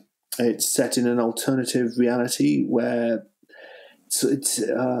fiction. It's set in an alternative reality where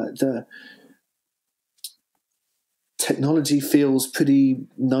the technology feels pretty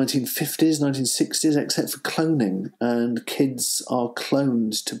 1950s, 1960s, except for cloning, and kids are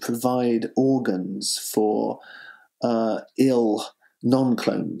cloned to provide organs for ill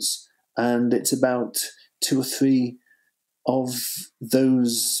non-clones, and it's about 2 or 3 of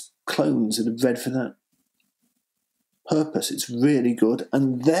those clones that are bred for that purpose. It's really good.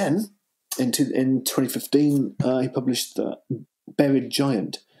 And then in 2015, he published Buried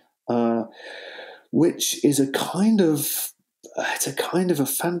Giant, which is a kind of a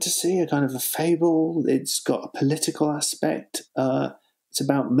fantasy, a kind of a fable. It's got a political aspect. It's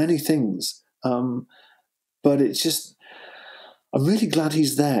about many things, but it's just, I'm really glad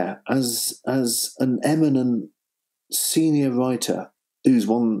he's there as an eminent senior writer who's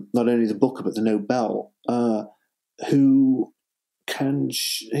won not only the Booker but the Nobel, who can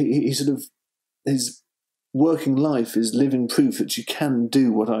he sort of, his working life is living proof that you can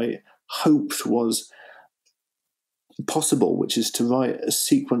do what I hoped was possible, which is to write a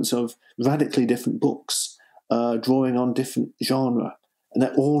sequence of radically different books, drawing on different genre, and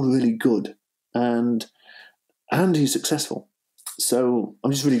they're all really good, and he's successful. So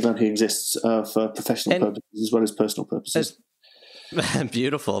I'm just really glad he exists for professional purposes as well as personal purposes.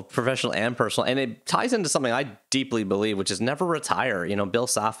 Beautiful, professional and personal. And it ties into something I deeply believe, which is never retire. You know, Bill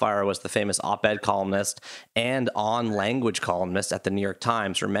Safire was the famous op-ed columnist and on-language columnist at the New York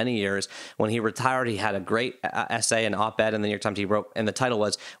Times for many years. When he retired, he had a great essay and op-ed in the New York Times he wrote, and the title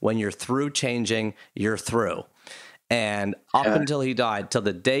was, "When You're Through Changing, You're Through." And up until he died, till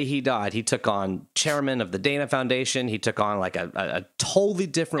the day he died, he took on chairman of the Dana Foundation. He took on like a totally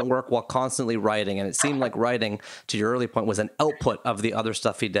different work while constantly writing. And it seemed like writing, to your early point, was an output of the other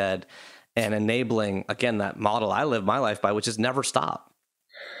stuff he did, and enabling, again, that model I live my life by, which is never stop.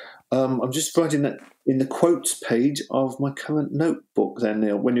 I'm just writing that in the quotes page of my current notebook there,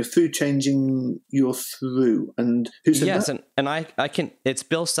 Neil. When you're through changing, you're through. And who said that? Yes, and I can, it's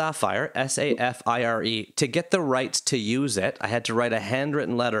Bill Safire, Safire. To get the rights to use it, I had to write a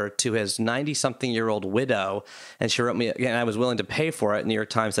handwritten letter to his 90-something-year-old widow, and she wrote me, and I was willing to pay for it. New York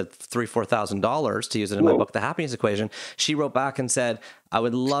Times said $4,000 to use it in my book, The Happiness Equation. She wrote back and said, "I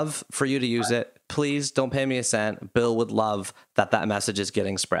would love for you to use it. Please don't pay me a cent. Bill would love that message is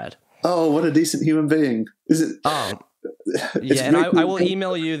getting spread." Oh, what a decent human being! Is it? Oh, yeah. And I will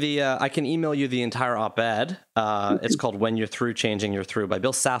email you I can email you the entire op-ed. It's called "When You're Through Changing, You're Through" by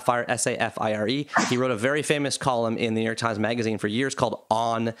Bill Safire, Safire. He wrote a very famous column in the New York Times Magazine for years called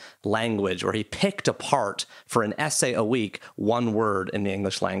 "On Language," where he picked apart for an essay a week one word in the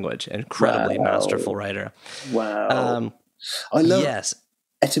English language. Incredibly masterful writer. Wow. I love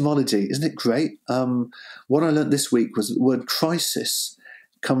etymology. Isn't it great? What I learned this week was that the word crisis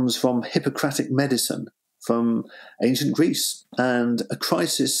comes from Hippocratic medicine from ancient Greece. And a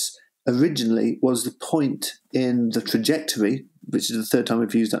crisis originally was the point in the trajectory, which is the third time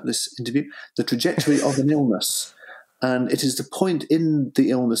we've used that in this interview, the trajectory of an illness. And it is the point in the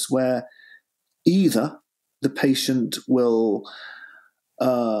illness where either the patient will,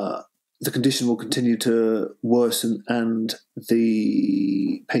 the condition will continue to worsen and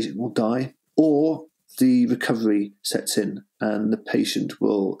the patient will die, or the recovery sets in and the patient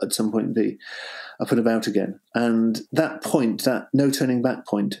will at some point be up and about again. And that point, that no turning back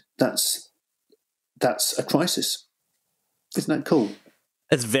point, that's a crisis. Isn't that cool?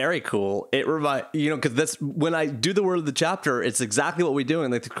 It's very cool. It because that's when I do the word of the chapter, it's exactly what we do.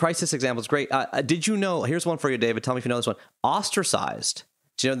 And like the crisis example is great. Did you know, here's one for you, David. Tell me if you know this one. Ostracized.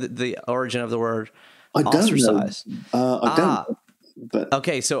 Do you know the origin of the word ostracized? I don't. But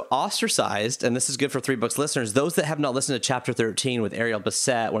okay, so ostracized, and this is good for 3 Books listeners. Those that have not listened to Chapter 13 with Ariel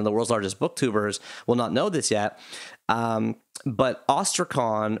Bissett, one of the world's largest booktubers, will not know this yet. But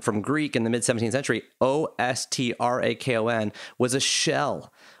ostrakon, from Greek in the mid-17th century, Ostrakon, was a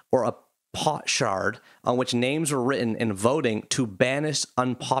shell or a potsherd on which names were written in voting to banish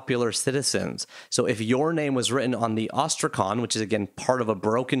unpopular citizens. So if your name was written on the ostrakon, which is again part of a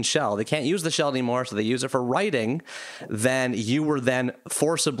broken shell, they can't use the shell anymore, so they use it for writing, then you were then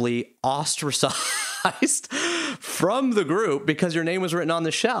forcibly ostracized from the group because your name was written on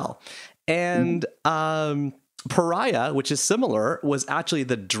the shell. And Pariah, which is similar, was actually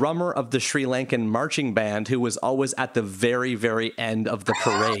the drummer of the Sri Lankan marching band who was always at the very, very end of the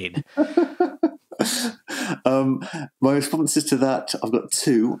parade. My responses to that, I've got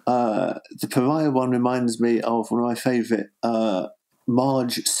 2. The Pariah one reminds me of one of my favourite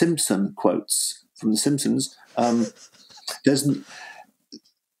Marge Simpson quotes from The Simpsons.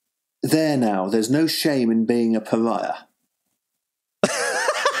 there now. There's no shame in being a pariah.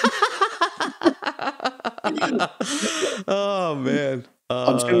 Oh man.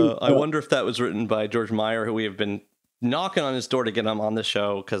 I wonder if that was written by George Meyer, who we have been knocking on his door to get him on the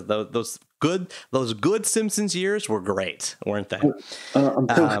show, because those good Simpsons years were great, weren't they? I'm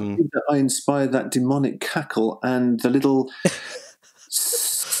so happy that I inspired that demonic cackle, and the little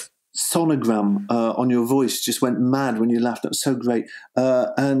sonogram on your voice just went mad when you laughed. That was so great.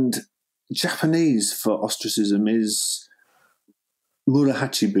 And Japanese for ostracism is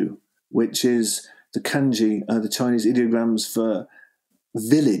murahachibu, which is the kanji, the Chinese ideograms for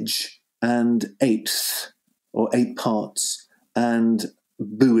village and eighth, or 8 parts, and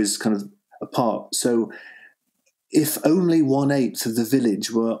bu is kind of a part. So if only 1/8 of the village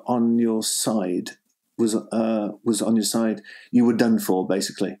were on your side, was on your side, you were done for,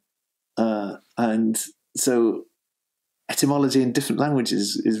 basically. And so etymology in different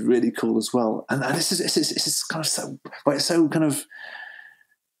languages is really cool as well. And this is kind of so, well, it's so kind of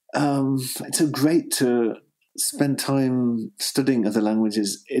it's so great to spend time studying other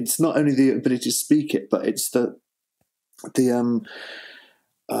languages. It's not only the ability to speak it, but it's the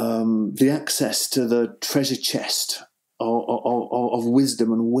access to the treasure chest of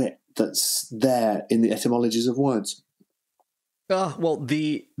wisdom and wit that's there in the etymologies of words. Well,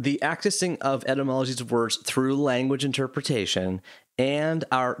 the accessing of etymologies of words through language interpretation and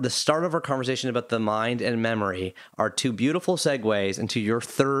the start of our conversation about the mind and memory are 2 beautiful segues into your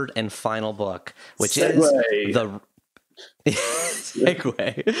 3rd and final book, which is the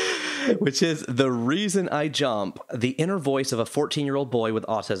which is The Reason I Jump: The Inner Voice of a 14-Year-Old Boy with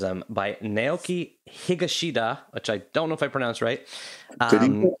Autism by Naoki Higashida, which I don't know if I pronounced right.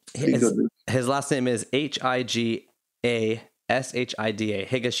 His last name is Higashida,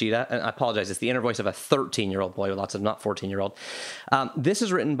 Higashida, and I apologize. It's the inner voice of a 13-year-old boy with lots of not 14-year-old. This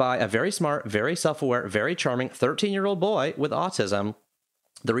is written by a very smart, very self-aware, very charming 13-year-old boy with autism.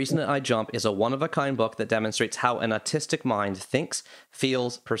 The Reason I Jump is a one-of-a-kind book that demonstrates how an autistic mind thinks,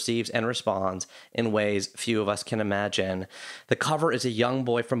 feels, perceives, and responds in ways few of us can imagine. The cover is a young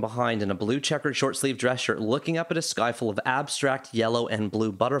boy from behind in a blue checkered short-sleeved dress shirt looking up at a sky full of abstract yellow and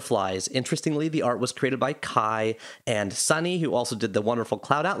blue butterflies. Interestingly, the art was created by Kai and Sunny, who also did the wonderful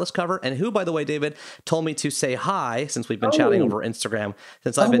Cloud Atlas cover, and who, by the way, David, told me to say hi, since we've been chatting over Instagram,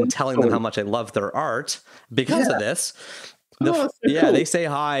 since I've been telling them how much I love their art because of this. They say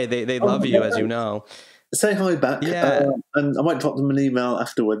hi. They love you, as you know. Say hi back. Yeah. And I might drop them an email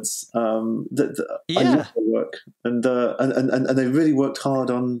afterwards. I love their work, and they really worked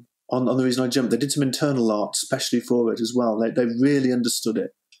hard on The Reason I Jumped. They did some internal art, especially for it as well. They really understood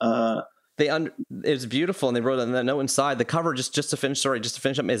it. It's beautiful, and they wrote on that note inside. The cover, just to finish up,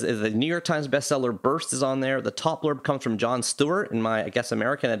 is the New York Times bestseller Burst is on there. The top blurb comes from Jon Stewart in my, I guess,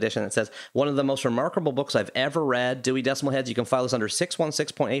 American edition. It says, one of the most remarkable books I've ever read. Dewey Decimal Heads, you can file this under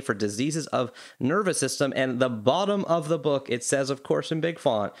 616.8 for diseases of nervous system. And the bottom of the book, it says, of course, in big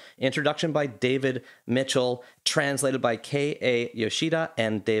font, introduction by David Mitchell, translated by K.A. Yoshida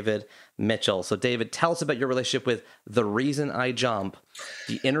and David Mitchell. So, David, tell us about your relationship with The Reason I Jump: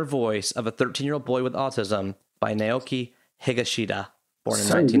 The Inner Voice of a 13-Year-Old Boy with Autism by Naoki Higashida, born in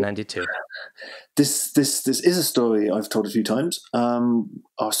 1992. This is a story I've told a few times.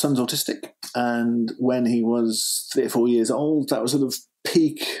 Our son's autistic, and when he was 3 or 4 years old, that was sort of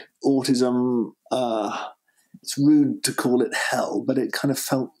peak autism. It's rude to call it hell, but it kind of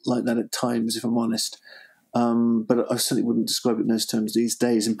felt like that at times, if I'm honest. But I certainly wouldn't describe it in those terms these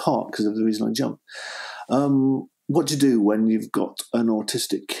days, in part because of The Reason I Jump. What do you do when you've got an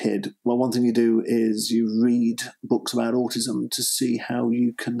autistic kid? Well, one thing you do is you read books about autism to see how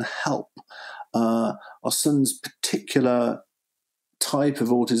you can help. Our son's particular type of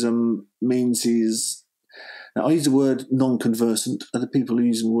autism means he's... Now, I use the word non-conversant. Other people are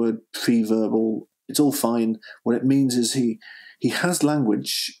using the word pre-verbal. It's all fine. What it means is he has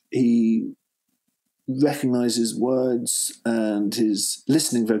language. He recognizes words, and his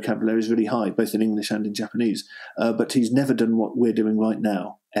listening vocabulary is really high, both in English and in Japanese. But he's never done what we're doing right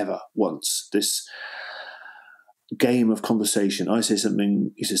now, ever, once. This game of conversation. I say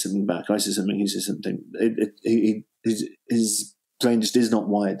something, he says something back. I say something, he says something. His brain just is not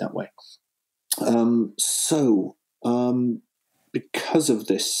wired that way. Because of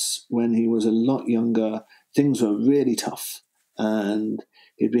this, when he was a lot younger, things were really tough, and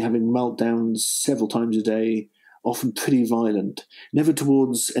he'd be having meltdowns several times a day, often pretty violent, never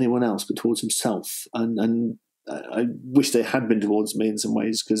towards anyone else, but towards himself. And I wish they had been towards me in some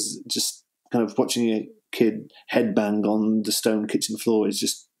ways, because just kind of watching a kid headbang on the stone kitchen floor is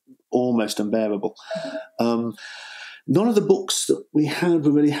just almost unbearable. None of the books that we had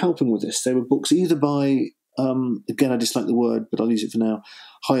were really helping with this. They were books either by, again, I dislike the word, but I'll use it for now,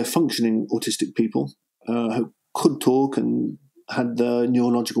 higher functioning autistic people who could talk and had the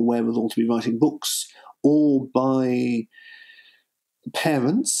neurological wherewithal to be writing books, or by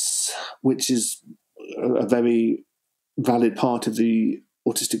parents, which is a very valid part of the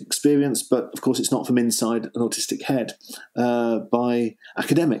autistic experience, but of course it's not from inside an autistic head, by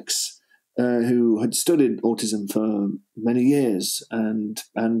academics who had studied autism for many years and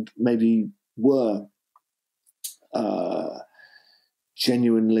maybe were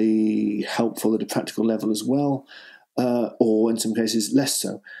genuinely helpful at a practical level as well, or in some cases less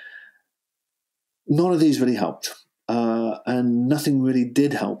so. None of these really helped. And nothing really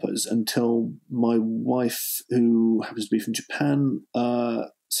did help us until my wife, who happens to be from Japan,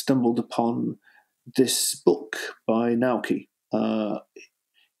 stumbled upon this book by Naoki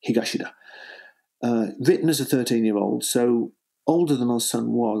Higashida, written as a 13-year-old, so older than our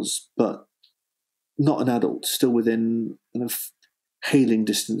son was, but not an adult, still within kind of hailing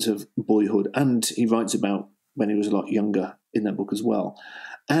distance of boyhood. And he writes about when he was a lot younger in that book as well.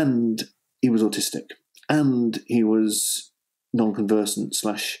 And he was autistic. And he was non-conversant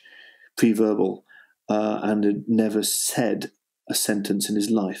 / pre-verbal and had never said a sentence in his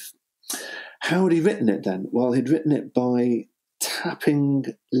life. How had he written it then? Well, he'd written it by tapping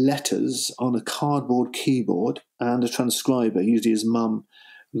letters on a cardboard keyboard and a transcriber, usually his mum,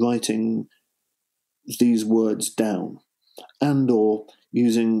 writing these words down, and or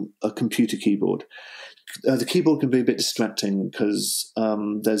using a computer keyboard. The keyboard can be a bit distracting because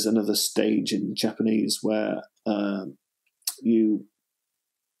there's another stage in Japanese where you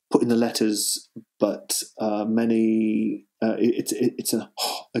put in the letters, but it's a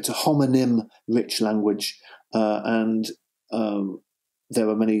homonym-rich language, and there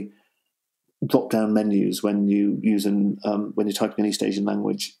are many drop-down menus when you use when you're typing an East Asian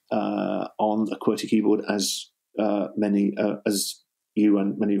language on a QWERTY keyboard, as you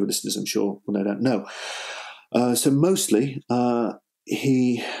and many of your listeners, I'm sure, will no doubt know. So mostly,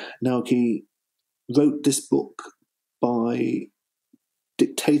 Naoki wrote this book by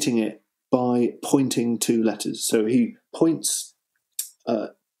dictating it by pointing to letters. So he points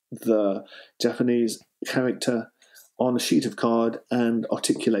the Japanese character on a sheet of card and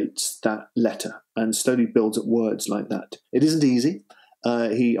articulates that letter and slowly builds up words like that. It isn't easy.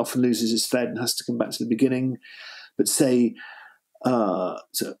 He often loses his thread and has to come back to the beginning. But say,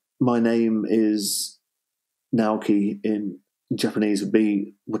 so my name is Naoki in Japanese would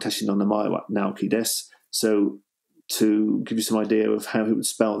be Watashi no namae wa Naoki desu. So to give you some idea of how he would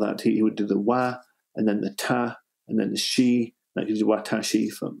spell that, he would do the wa and then the ta and then the shi. That gives you watashi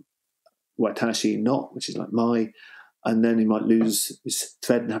from watashi no, which is like my. And then he might lose his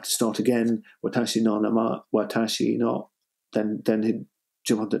thread and have to start again. Watashi no namae, watashi no. Then he'd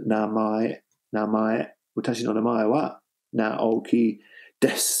jump onto namae, watashi no namae wa Naoki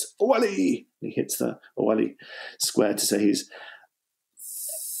desu owari. He hits the owari square to say he's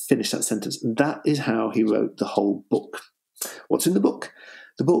finished that sentence. And that is how he wrote the whole book. What's in the book?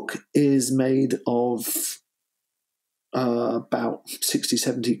 The book is made of about 60,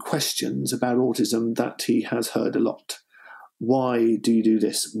 70 questions about autism that he has heard a lot. Why do you do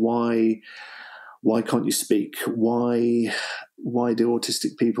this? Why can't you speak? Why do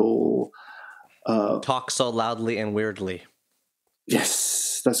autistic people talk so loudly and weirdly?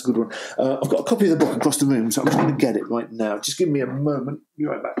 Yes, that's a good one. I've got a copy of the book across the room, so I'm trying to get it right now. Just give me a moment. Be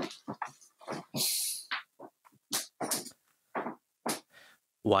right back.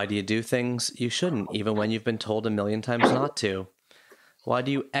 Why do you do things you shouldn't, even when you've been told a million times not to? Why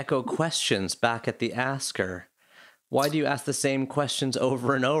do you echo questions back at the asker? Why do you ask the same questions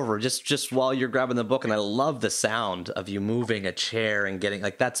over and over just while you're grabbing the book? And I love the sound of you moving a chair and getting,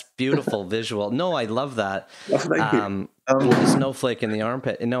 like, that's beautiful visual. No, I love that. Thank you. The snowflake in the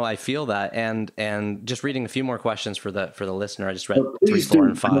armpit. No, I feel that. And just reading a few more questions for the listener. I just read 3, 4,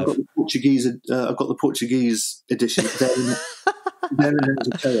 and 5. I've got the Portuguese edition. There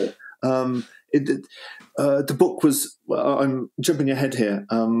the book was. Well, I'm jumping ahead here.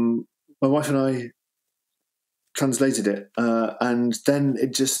 My wife and I translated it, and then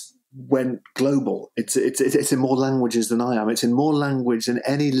it just went global. It's in more languages than I am. It's in more language than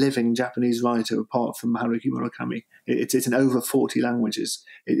any living Japanese writer apart from Haruki Murakami. It's in over 40 languages.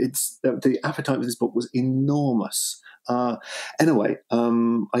 It's the appetite for this book was enormous. Anyway, I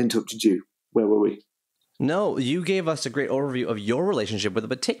interrupted you. Where were we? No, you gave us a great overview of your relationship with it,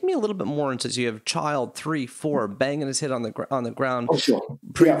 but take me a little bit more into, so you have child 3, 4 banging his head on the ground, oh, sure.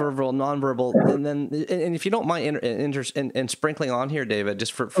 Pre-verbal, nonverbal, and then if you don't mind and sprinkling on here, David,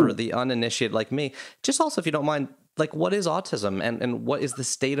 just for the uninitiated like me, just also if you don't mind like, what is autism, and what is the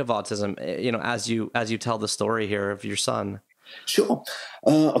state of autism, you know, as you tell the story here of your son? Sure.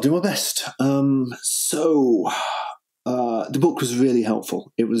 I'll do my best. The book was really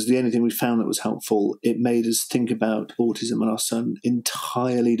helpful. It was the only thing we found that was helpful. It made us think about autism and our son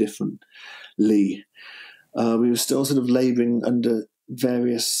entirely differently. We were still sort of labouring under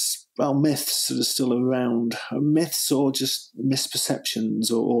various myths that are still around, myths or just misperceptions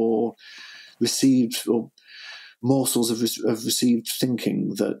or received or morsels of received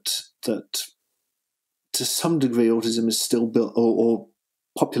thinking that to some degree autism is still built, or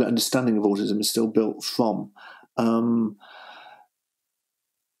popular understanding of autism is still built from.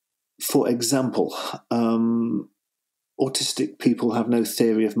 For example, autistic people have no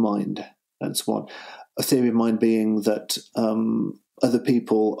theory of mind. That's one. A theory of mind being that other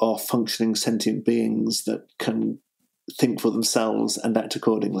people are functioning sentient beings that can think for themselves and act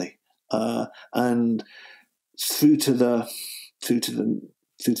accordingly. And through to the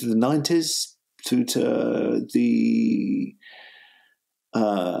 90s, through to the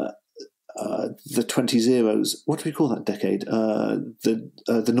 20s. What do we call that decade? The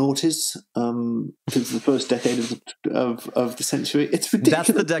noughties. The first decade of the century. It's ridiculous.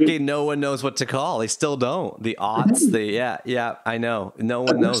 That's the decade no one knows what to call. They still don't. The aughts. Yeah. I know. No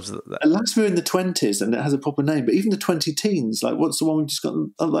one knows. Unless we're in the 20s and it has a proper name. But even the 20-teens, like what's the one we just got?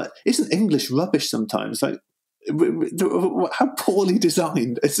 Like, isn't English rubbish sometimes? Like, how poorly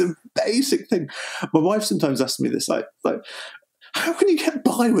designed. It's a basic thing. My wife sometimes asks me this, like how can you get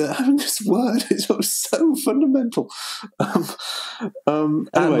by without having this word? It's so fundamental.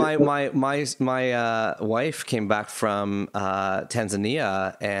 Anyway. My wife came back from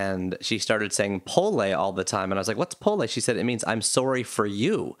Tanzania, and she started saying pole all the time, and I was like, "What's pole?" She said it means "I'm sorry for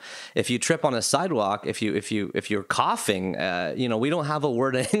you." If you trip on a sidewalk, if you're coughing, we don't have a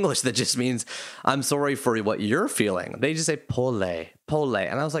word in English that just means "I'm sorry for what you're feeling." They just say pole.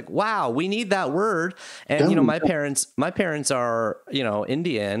 And I was like, wow, we need that word. And, my parents are,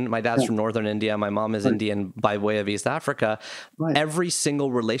 Indian. My dad's from northern India. My mom is Indian by way of East Africa. Right. Every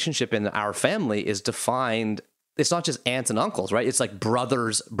single relationship in our family is defined. It's not just aunts and uncles, right? It's like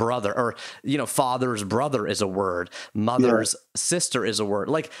brother's brother, or, father's brother is a word. Mother's sister is a word.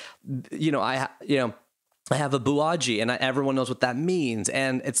 Like, I have a buaji, and everyone knows what that means.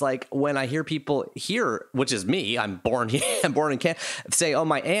 And it's like when I hear people here, which is me, I'm born here, I'm born in Canada, say, "Oh,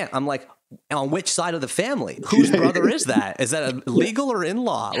 my aunt," I'm like, on which side of the family? Whose brother is that? Is that a legal or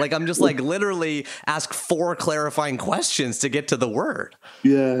in-law? Like, I'm just like literally ask 4 clarifying questions to get to the word.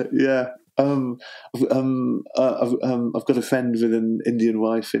 Yeah. I've got a friend with an Indian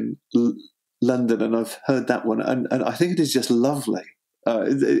wife in London, and I've heard that one, and I think it is just lovely.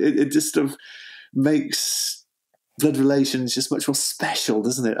 It just sort of makes blood relations just much more special,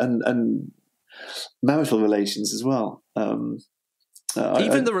 doesn't it? And marital relations as well. Even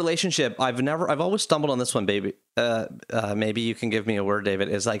the relationship, I've always stumbled on this one, baby. Maybe you can give me a word, David.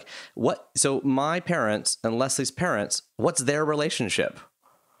 Is like, what? So my parents and Leslie's parents, what's their relationship?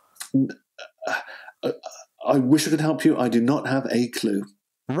 I wish I could help you. I do not have a clue.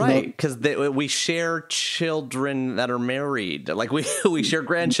 Right, because we share children that are married. Like we share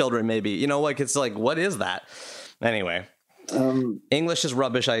grandchildren, maybe. It's like, what is that? Anyway, English is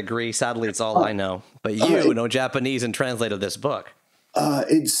rubbish. I agree. Sadly, it's all I know. But you know Japanese and translated this book.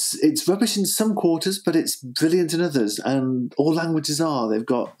 It's rubbish in some quarters, but it's brilliant in others. And all languages are. They've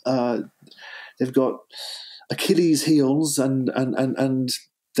got Achilles' heels, and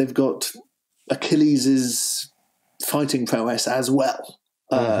they've got Achilles' fighting prowess as well.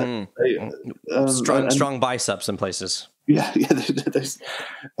 Strong biceps in places. Yeah, they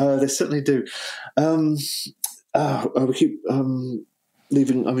certainly do. We keep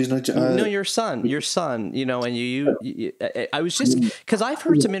leaving. I mean, no, your son, and you. I was just because I've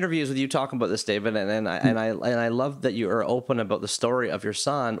heard some interviews with you talking about this, David, and I love that you are open about the story of your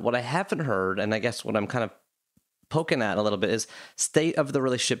son. What I haven't heard, and I guess what I'm kind of poking at a little bit, is state of the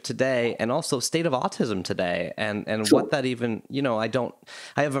relationship today, and also state of autism today, and sure. What that even, I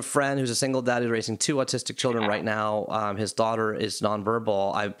have a friend who's a single dad who's raising 2 autistic children right now. His daughter is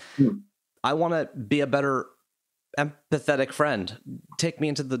nonverbal. I want to be a better empathetic friend. Take me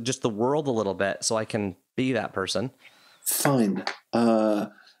into the world a little bit so I can be that person. Fine.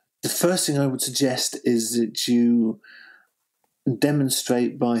 The first thing I would suggest is that you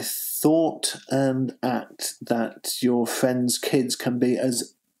demonstrate by thought and act that your friends' kids can be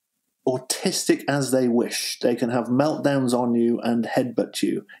as autistic as they wish. They can have meltdowns on you and headbutt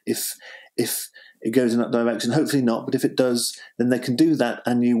you if it goes in that direction. Hopefully not, but if it does, then they can do that,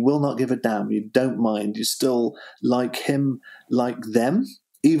 and you will not give a damn. You don't mind. You still like him, like them,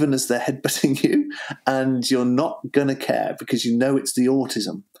 even as they're headbutting you, and you're not going to care because you know it's the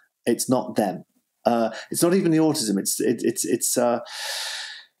autism. It's not them. It's not even the autism. It's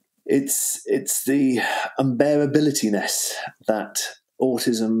the unbearabilityness that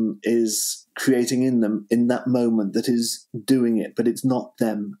autism is creating in them in that moment that is doing it, but it's not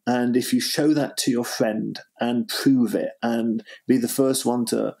them. And if you show that to your friend and prove it and be the first one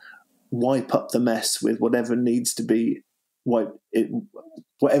to wipe up the mess with whatever needs to be wiped,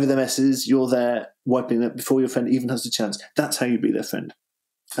 whatever the mess is, you're there wiping it before your friend even has the chance. That's how you be their friend.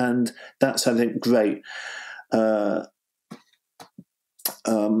 And that's, I think, great. Neil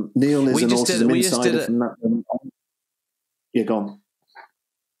is an autism insider from that. Yeah, go on.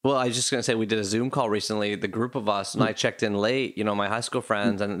 Well, I was just going to say, we did a Zoom call recently, the group of us, and I checked in late, my high school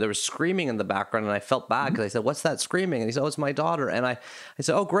friends, and there was screaming in the background, and I felt bad because I said, "What's that screaming?" And he said, "Oh, it's my daughter." And I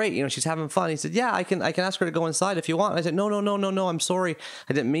said, "Oh, great, she's having fun." He said, "Yeah, I can ask her to go inside if you want." And I said, No, I'm sorry.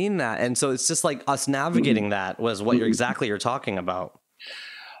 I didn't mean that. And so it's just like us navigating that was what you're talking about.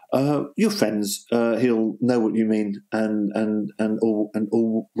 Your friends, he'll know what you mean, and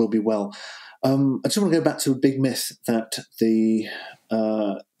all will be well. I just want to go back to a big myth that the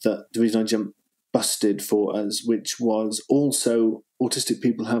reason I jumped busted for us, which was also autistic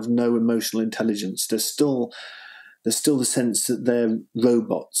people have no emotional intelligence. There's still the sense that they're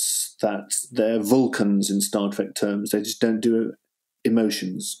robots, that they're Vulcans in Star Trek terms. They just don't do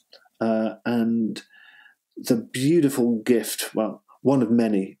emotions. And the beautiful gift, well, one of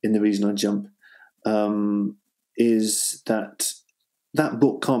many in The Reason I Jump, is that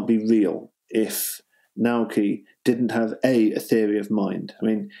book can't be real if Naoki didn't have a theory of mind. I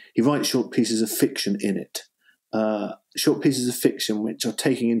mean, he writes short pieces of fiction in it, short pieces of fiction which are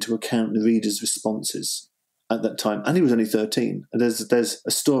taking into account the reader's responses at that time. And he was only 13. And there's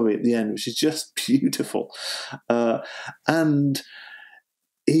a story at the end which is just beautiful. And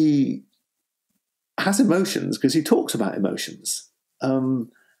he has emotions because he talks about emotions. And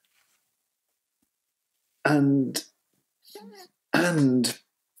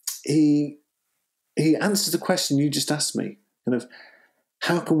he answers the question you just asked me, kind of,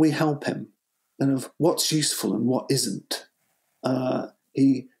 how can we help him? Kind of, what's useful and what isn't?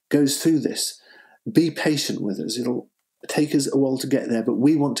 He goes through this. Be patient with us. It'll take us a while to get there, but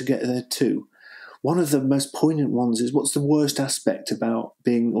we want to get there too. One of the most poignant ones is, what's the worst aspect about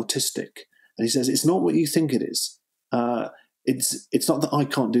being autistic? And he says, it's not what you think it is. It's not that I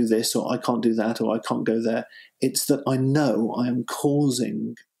can't do this or I can't do that or I can't go there. It's that I know I am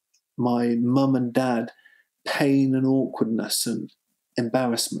causing my mum and dad pain and awkwardness and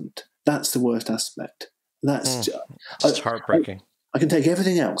embarrassment. That's the worst aspect. That's just heartbreaking. I can take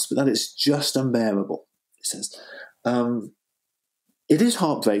everything else, but that is just unbearable, he says. It is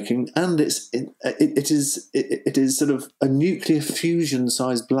heartbreaking, and it is sort of a nuclear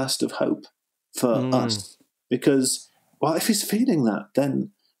fusion-sized blast of hope for us, because, well, if he's feeling that,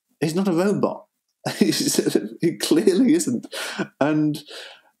 then he's not a robot. He clearly isn't, and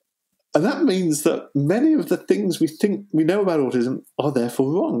that means that many of the things we think we know about autism are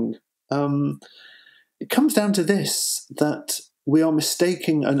therefore wrong. It comes down to this, that we are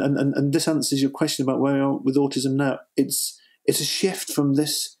mistaking, and this answers your question about where we are with autism now. It's a shift from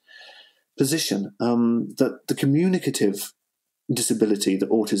this position, that the communicative disability that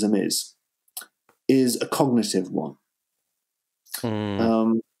autism is a cognitive one.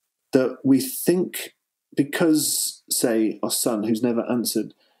 That we think, because, say, our son, who's never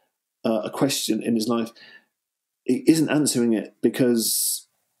answered a question in his life, he isn't answering it because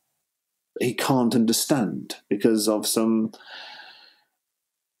he can't understand, because of some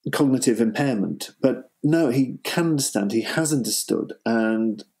cognitive impairment. But no, he can understand. He has understood.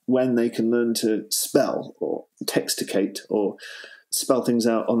 And when they can learn to spell or texticate or spell things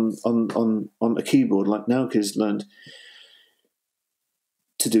out on a keyboard, like Naoki's learned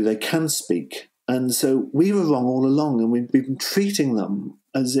to do, they can speak. And so we were wrong all along, and we've been treating them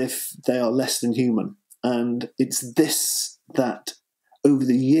as if they are less than human. And it's this that, over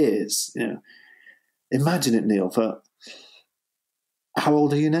the years, imagine it, Neil, for how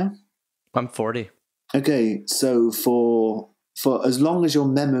old are you now? I'm 40. Okay, so for as long as your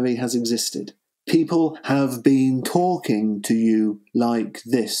memory has existed, people have been talking to you like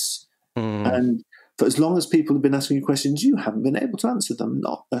this. And for as long as people have been asking you questions, you haven't been able to answer them.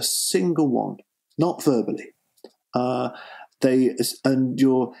 Not a single one. Not verbally. And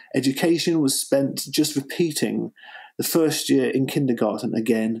your education was spent just repeating the first year in kindergarten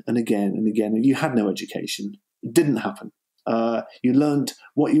again and again and again. And you had no education. It didn't happen. You learned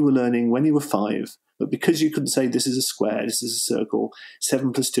what you were learning when you were 5, but because you couldn't say this is a square, this is a circle,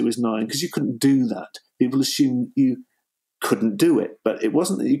 7 + 2 is 9, because you couldn't do that, people assumed you couldn't do it. But it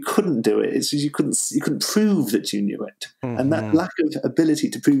wasn't that you couldn't do it; it's you couldn't prove that you knew it. And that lack of ability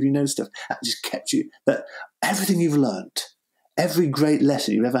to prove you know stuff, that just kept you, that everything you've learned, every great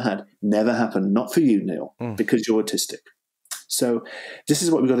lesson you've ever had, never happened. Not for you, Neil, because you're autistic. So this is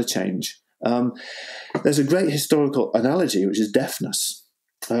what we've got to change. There's a great historical analogy, which is deafness.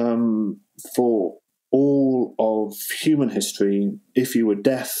 For all of human history, if you were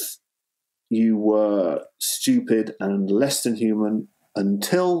deaf, you were stupid and less than human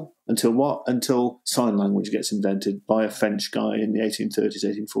until what? Until sign language gets invented by a French guy in the 1830s,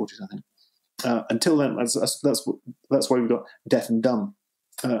 1840s, I think. Until then, that's why we've got deaf and dumb.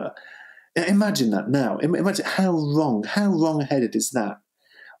 Imagine that now. Imagine how wrong-headed is that?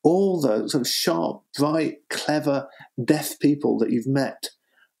 All the sort of sharp, bright, clever, deaf people that you've met,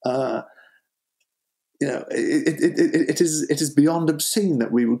 it is beyond obscene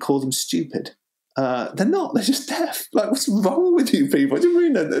that we would call them stupid. They're not. They're just deaf. Like, what's wrong with you people? What do you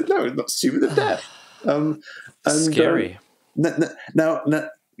mean? No, they're not stupid. They're deaf. Scary. Now,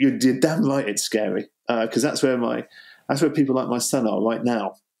 you're damn right. It's scary because that's where people like my son are right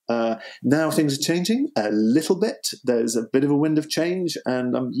now. Now things are changing a little bit. There's a bit of a wind of change,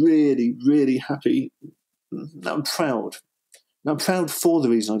 and I'm really, really happy. I'm proud. And I'm proud for the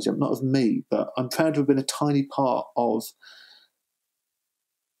reason I jumped, not of me, but I'm proud to have been a tiny part of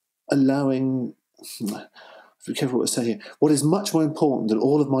allowing, be careful what I say here, what is much more important than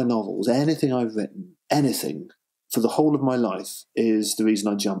all of my novels, anything I've written, anything, for the whole of my life, is the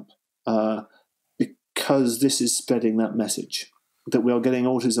reason I jump. Because this is spreading that message, that we are getting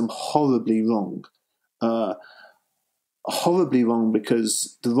autism horribly wrong. Horribly wrong,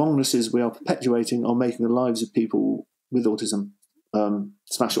 because the wrongnesses we are perpetuating are making the lives of people with autism,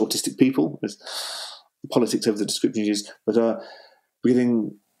 smash autistic people, as the politics of the description used, but we're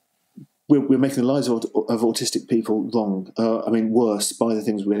making the lives of autistic people wrong. I mean, worse by the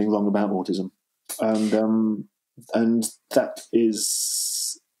things we're getting wrong about autism, and that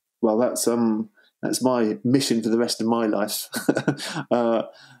is, well, that's my mission for the rest of my life. For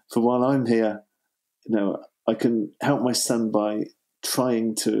while I'm here, I can help my son by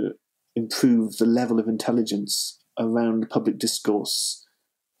trying to improve the level of intelligence around public discourse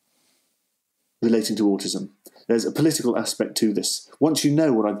relating to autism. There's a political aspect to this. Once you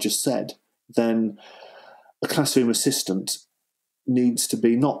know what I've just said, then a classroom assistant needs to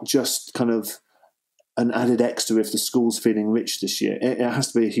be not just kind of an added extra if the school's feeling rich this year. It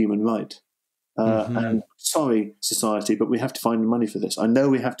has to be a human right. And sorry, society, but we have to find the money for this. I know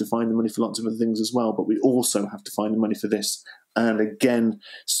we have to find the money for lots of other things as well, but we also have to find the money for this. And again,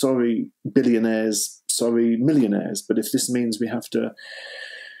 sorry, billionaires, sorry, millionaires, but if this means we have to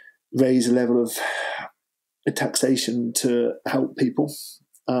raise a level of taxation to help people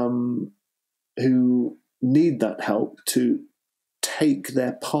who need that help to take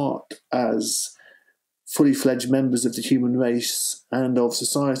their part as fully fledged members of the human race and of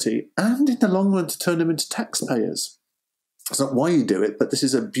society, and in the long run to turn them into taxpayers. That's not why you do it, but this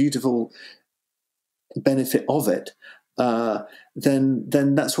is a beautiful benefit of it. Then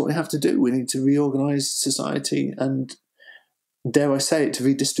that's what we have to do. We need to reorganise society and, dare I say it, to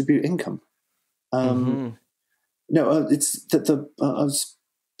redistribute income. It's that I was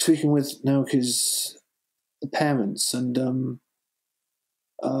speaking with Nauka's parents, and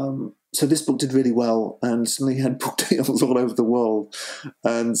so this book did really well, and suddenly had book deals all over the world,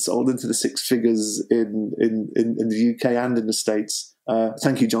 and sold into the six figures in the UK and in the States.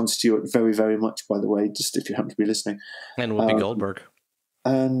 Thank you, John Stewart, very, very much, by the way, just if you happen to be listening. And Whoopi Goldberg.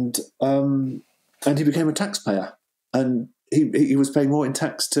 And he became a taxpayer, and he was paying more in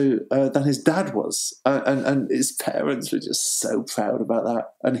tax than his dad was, and his parents were just so proud about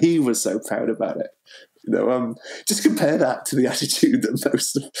that, and he was so proud about it. Just compare that to the attitude that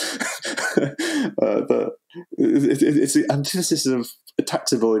most of it's the antithesis of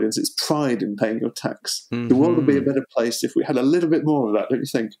tax avoidance. It's pride in paying your tax. The world would be a better place if we had a little bit more of that, don't you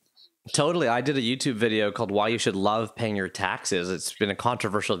think? Totally. I did a YouTube video called Why You Should Love Paying Your Taxes. It's been a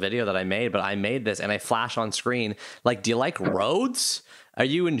controversial video that I made, but I made this and I flash on screen, like, do you like roads? Are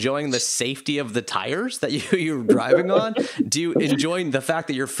you enjoying the safety of the tires that you're driving on? Do you enjoy the fact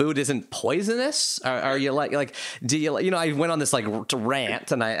that your food isn't poisonous? Are you like, do you, I went on this like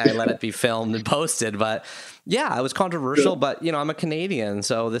rant and I let it be filmed and posted, but yeah, it was controversial, but I'm a Canadian.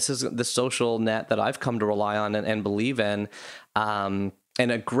 So this is the social net that I've come to rely on and believe in. And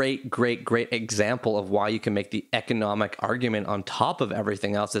a great, great, great example of why you can make the economic argument on top of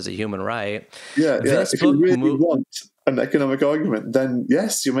everything else as a human right. Yeah. If you really want an economic argument, then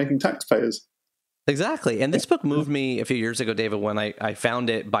yes, you're making taxpayers. Exactly. And this book moved me a few years ago, David, when I found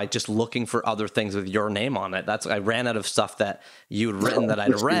it by just looking for other things with your name on it. I ran out of stuff that you'd written that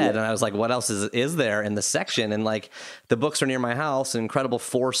I'd read. And I was like, what else is there in the section? And like, the books are near my house, an incredible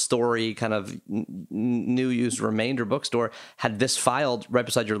 4-story kind of new used remainder bookstore had this filed right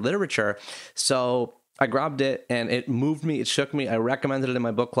beside your literature. So I grabbed it and it moved me. It shook me. I recommended it in my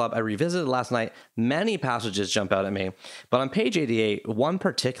book club. I revisited it last night. Many passages jump out at me. But on page 88, one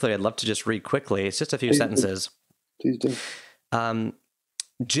particularly I'd love to just read quickly. It's just a few sentences. Please do.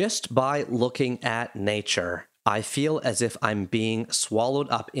 Just by looking at nature, I feel as if I'm being swallowed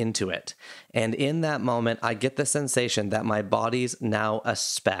up into it. And in that moment, I get the sensation that my body's now a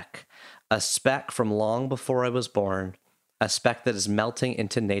speck from long before I was born, a speck that is melting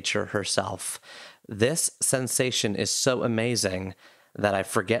into nature herself. This sensation is so amazing that I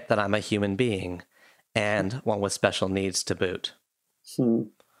forget that I'm a human being, and one with special needs to boot.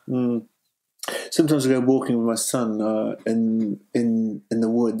 Sometimes I go walking with my son in the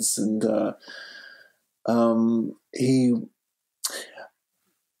woods, and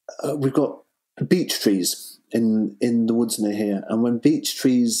we've got beech trees in the woods near here, and when beech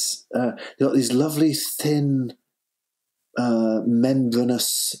trees they've got these lovely thin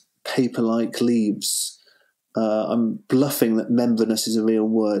membranous paper-like leaves. I'm bluffing that membranous is a real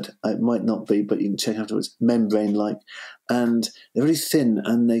word. It might not be, but you can check afterwards. Membrane-like. And they're really thin,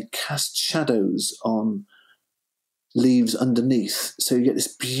 and they cast shadows on leaves underneath. So you get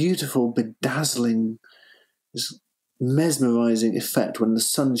this beautiful, bedazzling, this mesmerizing effect when the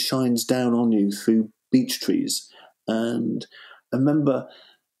sun shines down on you through beech trees. And I remember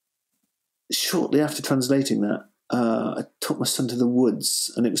shortly after translating that, I took my son to the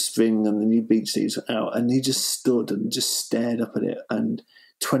woods, and it was spring and the new beech leaves were out, and he just stood and just stared up at it, and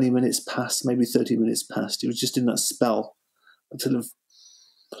 20 minutes passed, maybe 30 minutes passed. He was just in that spell of sort of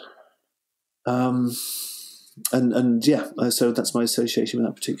so that's my association with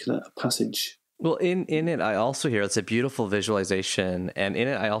that particular passage. Well, in it, I also hear, it's a beautiful visualization, and in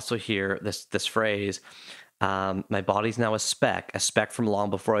it, I also hear this phrase, my body's now a speck from long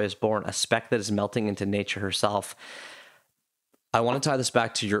before I was born, a speck that is melting into nature herself. I want to tie this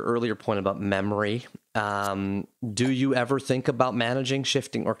back to your earlier point about memory. Do you ever think about managing,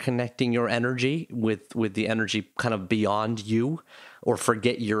 shifting, or connecting your energy with the energy kind of beyond you, or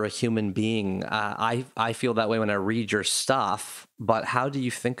forget you're a human being? I feel that way when I read your stuff, but how do you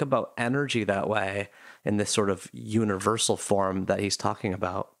think about energy that way in this sort of universal form that he's talking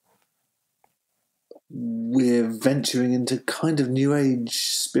about? We're venturing into kind of new age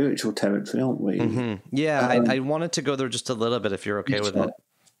spiritual territory, aren't we? Mm-hmm. Yeah, I wanted to go there just a little bit, if you're okay with it.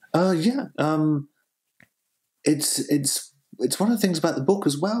 Yeah. It's one of the things about the book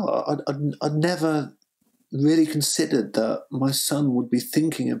as well. I'd never really considered that my son would be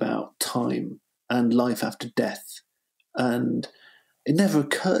thinking about time and life after death, and it never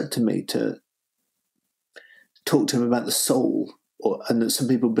occurred to me to talk to him about the soul. And that some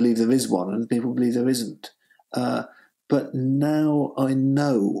people believe there is one, and people believe there isn't. But now I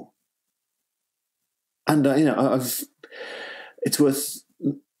know, and it's worth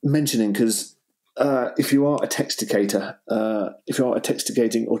mentioning because if you are a texticator, if you are a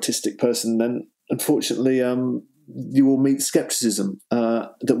texticating autistic person, then unfortunately you will meet skepticism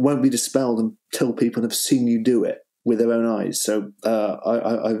that won't be dispelled until people have seen you do it with their own eyes. So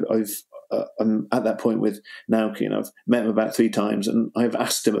I'm at that point with Naoki, and I've met him about 3 times, and I've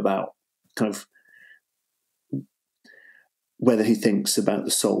asked him about kind of whether he thinks about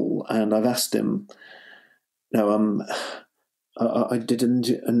the soul, and I've asked him. I did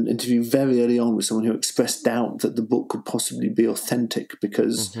an interview very early on with someone who expressed doubt that the book could possibly be authentic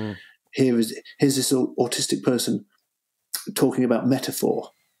because here's this autistic person talking about metaphor,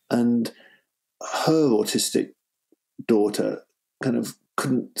 and her autistic daughter kind of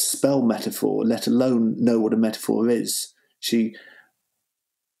couldn't spell metaphor, let alone know what a metaphor is. She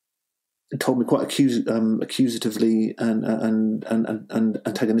told me quite accusatively and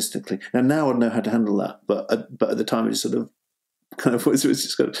antagonistically. Now I know how to handle that, but at the time it was sort of kind of was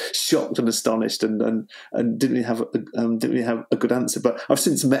just kind of shocked and astonished and didn't really have a good answer. But I've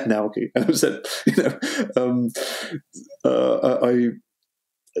since met Naoki, and I've said,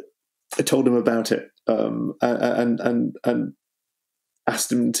 I told him about it and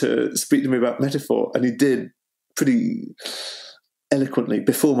asked him to speak to me about metaphor, and he did pretty eloquently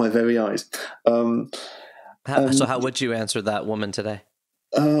before my very eyes. So how would you answer that woman today?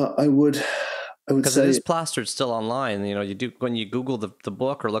 I would because say it is plastered still online. You do when you Google the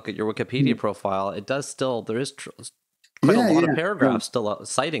book or look at your Wikipedia profile, it does still there is quite a lot of paragraphs still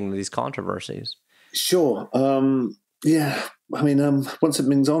citing these controversies. Sure. Yeah. I mean, once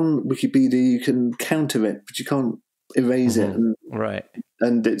something's on Wikipedia, you can counter it, but you can't erase it. And, right.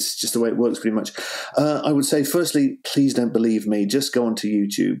 And it's just the way it works pretty much. I would say, firstly, please don't believe me. Just go onto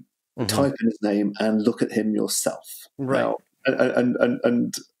YouTube, type in his name, and look at him yourself. Right. Now,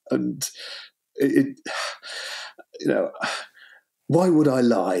 and it, you know, why would I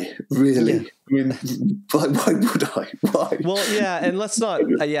lie? Really? Yeah. I mean, why would I? Why? Well, yeah, and let's not.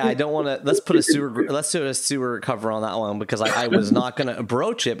 I don't want to. Let's do a sewer cover on that one, because I was not going to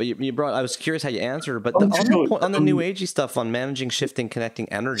broach it, but you brought. I was curious how you answered, but on the new agey stuff on managing, shifting, connecting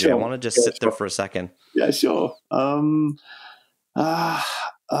energy, I want to just sit there for a second. Yeah, sure. I'm probably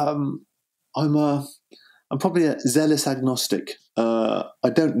a zealous agnostic. I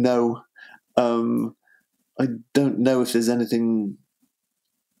don't know. I don't know if there's anything.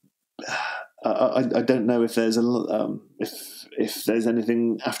 I don't know if there's if there's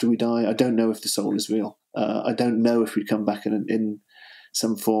anything after we die. I don't know if the soul is real. I don't know if we come back in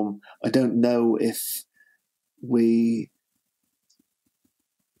some form. I don't know if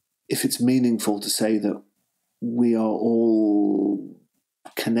it's meaningful to say that we are all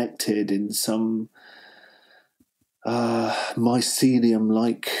connected in some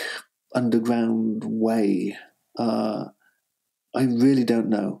mycelium-like underground way. I really don't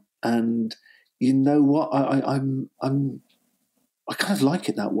know, and you know what? I kind of like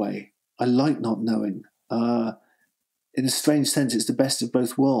it that way. I like not knowing. In a strange sense, it's the best of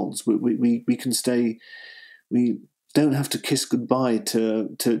both worlds. We can stay. We don't have to kiss goodbye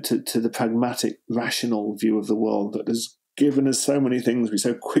to the pragmatic, rational view of the world that has given us so many things we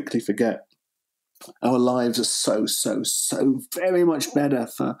so quickly forget. Our lives are so very much better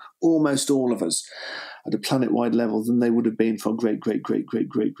for almost all of us at a planet-wide level than they would have been for great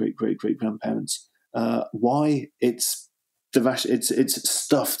grandparents. Why? It's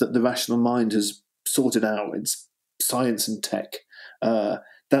stuff that the rational mind has sorted out. It's science and tech.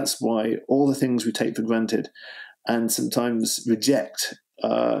 That's why all the things we take for granted and sometimes reject,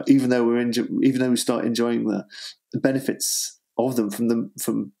 even though we start enjoying the benefits of them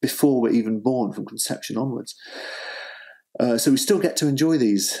from before we're even born, from conception onwards. So we still get to enjoy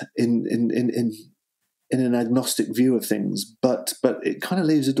these in an agnostic view of things, but it kind of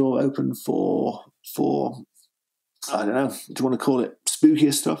leaves the door open for I don't know. Do you want to call it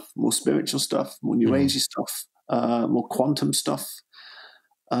spookier stuff, more spiritual stuff, more new agey stuff, more quantum stuff?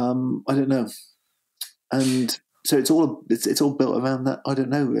 I don't know. And so it's all built around that. I don't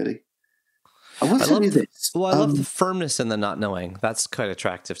know really. I love the firmness in the not knowing. That's quite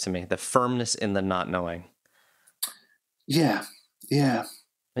attractive to me. The firmness in the not knowing. Yeah.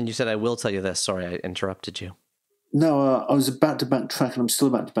 And you said, I will tell you this. Sorry, I interrupted you. No, I was about to backtrack, and I'm still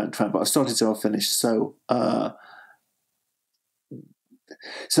about to backtrack, but I started, so I'll finish. So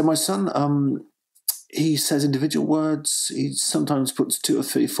my son, he says individual words. He sometimes puts 2 or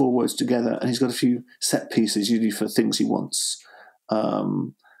 3, 4 words together, and he's got a few set pieces, usually for things he wants.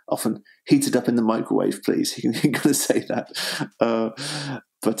 Often heated up in the microwave, please. He can kind of say that.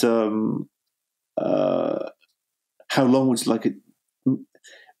 But how long would you like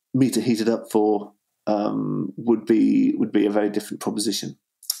me to heat it up for? Would be a very different proposition.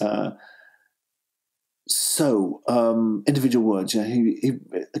 So individual words. Yeah, he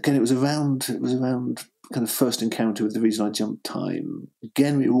again. It was around kind of first encounter with the reason I jumped time.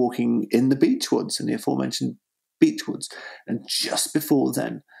 Again, we were walking in the beechwoods, in the aforementioned beechwoods, and just before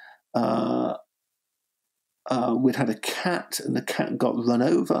then, we'd had a cat, and the cat got run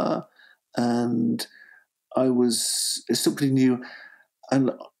over, and it's somebody new,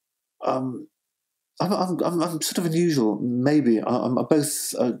 and I'm sort of unusual. Maybe I'm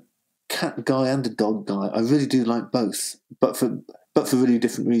both a cat guy and a dog guy. I really do like both, but for really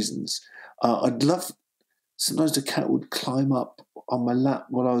different reasons. I'd love. Sometimes the cat would climb up on my lap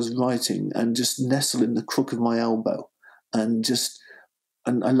while I was writing and just nestle in the crook of my elbow, and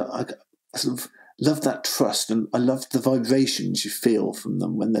I sort of love that trust, and I love the vibrations you feel from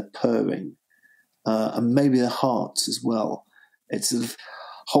them when they're purring, and maybe their hearts as well. It's sort of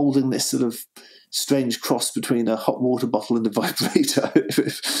holding this sort of strange cross between a hot water bottle and a vibrator,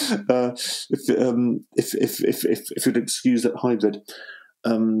 if you'd excuse that hybrid.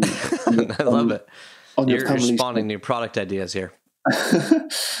 I love it. You're spawning new product ideas here.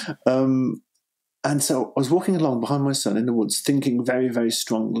 And so I was walking along behind my son in the woods, thinking very, very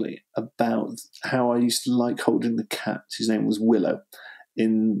strongly about how I used to like holding the cat. His name was Willow,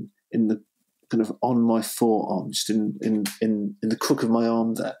 in the kind of on my forearm, just in the crook of my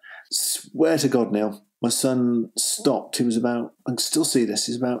arm there. Swear to God, Neil, my son stopped. He was about, I can still see this,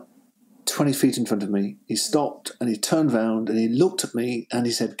 he's about 20 feet in front of me. He stopped and he turned round and he looked at me and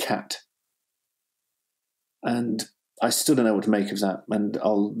he said, "Cat." And I still don't know what to make of that, and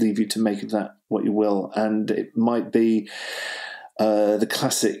I'll leave you to make of that what you will. And it might be the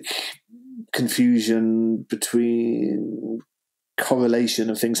classic confusion between correlation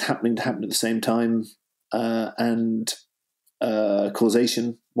of things happening to happen at the same time and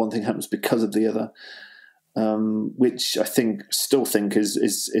causation. One thing happens because of the other, which I still think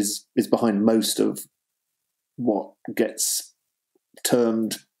is behind most of what gets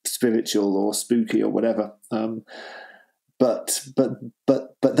termed spiritual or spooky or whatever. But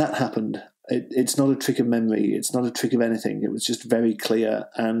that happened. It's not a trick of memory. It's not a trick of anything. It was just very clear.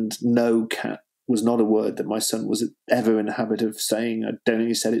 And no, cat was not a word that my son was ever in the habit of saying. I don't think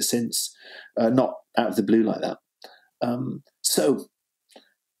he said it since. Not out of the blue like that. So,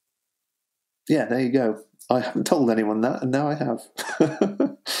 yeah, there you go. I haven't told anyone that, and now I have.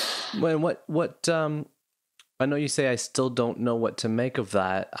 Well, I know you say I still don't know what to make of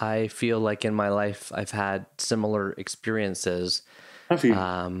that. I feel like in my life I've had similar experiences. Have you?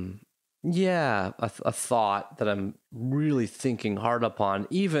 Yeah, a thought that I'm really thinking hard upon,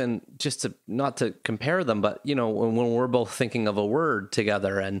 even just to not to compare them, but when we're both thinking of a word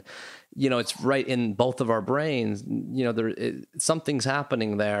together, and it's right in both of our brains. Something's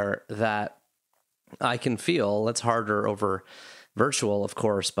happening there that I can feel. It's harder over virtual, of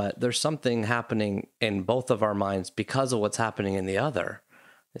course, but there's something happening in both of our minds because of what's happening in the other.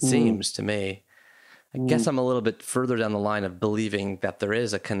 It seems to me. I guess I'm a little bit further down the line of believing that there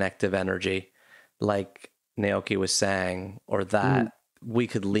is a connective energy, like Naoki was saying, or that we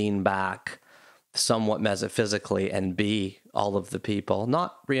could lean back somewhat metaphysically and be all of the people,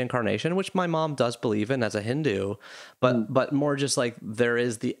 not reincarnation, which my mom does believe in as a Hindu, but more just like there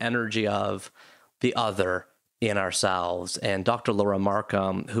is the energy of the other in ourselves. And Dr. Laura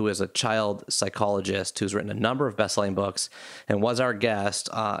Markham, who is a child psychologist who's written a number of best-selling books and was our guest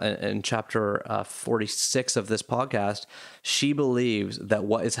in chapter 46 of this podcast, she believes that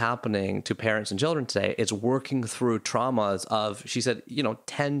what is happening to parents and children today is working through traumas of, she said,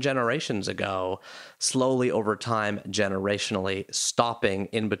 10 generations ago, slowly over time, generationally, stopping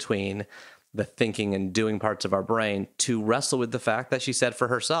in between the thinking and doing parts of our brain to wrestle with the fact that she said for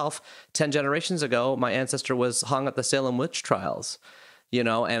herself, 10 generations ago, my ancestor was hung at the Salem witch trials, and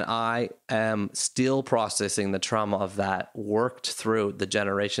I am still processing the trauma of that, worked through the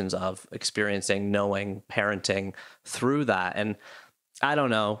generations of experiencing, knowing, parenting through that. And I don't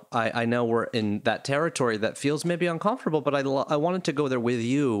know. I know we're in that territory that feels maybe uncomfortable, but I wanted to go there with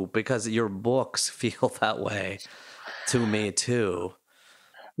you because your books feel that way to me too.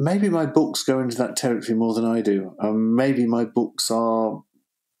 Maybe my books go into that territory more than I do. Maybe my books are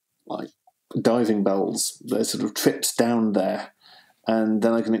like diving bells. They're sort of trips down there, and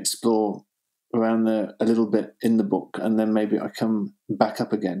then I can explore around there a little bit in the book, and then maybe I come back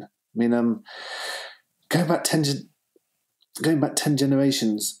up again. I mean, going back 10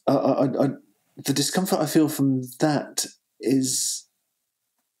 generations, the discomfort I feel from that is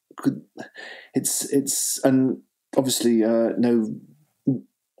good. It's and obviously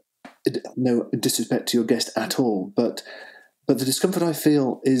no disrespect to your guest at all, but the discomfort I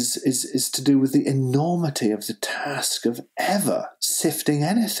feel is to do with the enormity of the task of ever sifting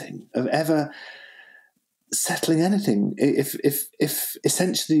anything, of ever settling anything. If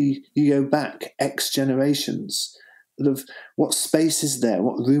essentially you go back X generations, of what space is there,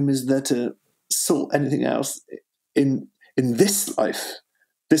 what room is there to sort anything else in this life,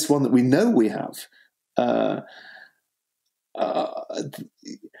 this one that we know we have.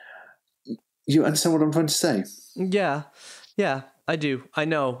 You understand what I'm trying to say? Yeah, I do. I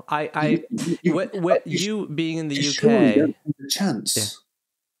know. You being in the UK, surely don't have a chance.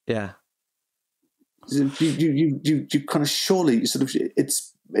 Yeah. You kind of surely sort of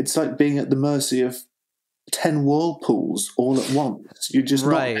it's like being at the mercy of 10 whirlpools all at once. You're just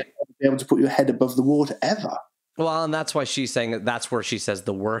not be able to put your head above the water ever. Well, and that's why she's saying that's where she says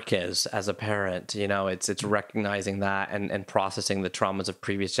the work is as a parent. It's recognizing that and processing the traumas of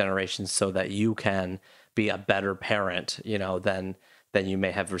previous generations so that you can be a better parent, than you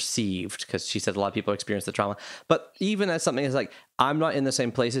may have received. Because she said a lot of people experience the trauma. But even as something is like, I'm not in the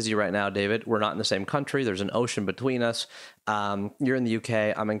same place as you right now, David. We're not in the same country. There's an ocean between us. You're in the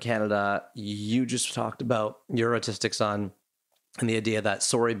UK. I'm in Canada. You just talked about your autistic son and the idea that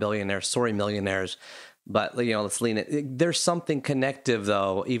sorry billionaires, sorry millionaires. But, let's lean it. There's something connective,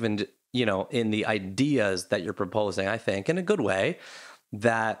 though, even, in the ideas that you're proposing, I think, in a good way,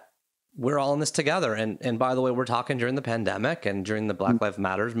 that we're all in this together. And by the way, we're talking during the pandemic and during the Black Lives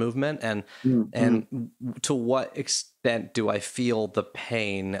Matters movement. And to what extent do I feel the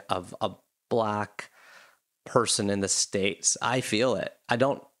pain of a Black person in the States? I feel it. I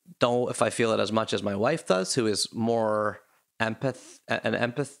don't know if I feel it as much as my wife does, who is more an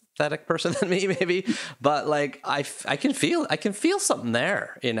empathetic person than me, maybe. But like, I can feel something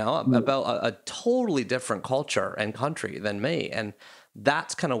there, you know, about a totally different culture and country than me. And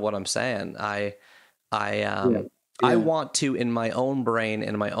that's kind of what I'm saying. I want to, in my own brain,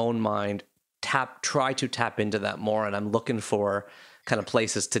 in my own mind, try to tap into that more. And I'm looking for kind of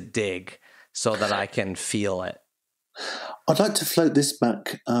places to dig so that I can feel it. I'd like to float this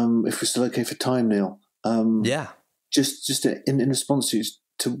back, if we're still okay for time, Neil. Yeah. Just in response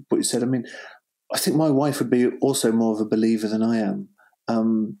to what you said. I mean, I think my wife would be also more of a believer than I am.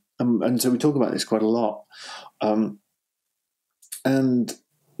 And so we talk about this quite a lot. And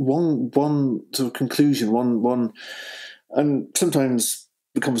one sort of conclusion, one, and sometimes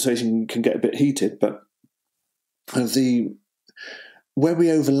the conversation can get a bit heated, but where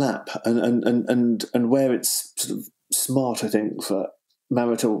we overlap and where it's sort of smart, I think, for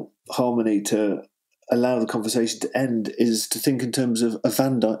marital harmony to allow the conversation to end is to think in terms of a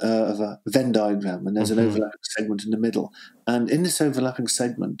Venn diagram, and there's an overlapping segment in the middle. And in this overlapping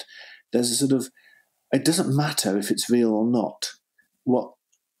segment, there's a sort of, it doesn't matter if it's real or not. What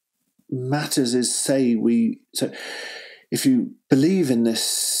matters is, so if you believe in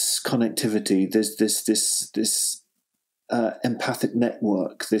this connectivity, there's this empathic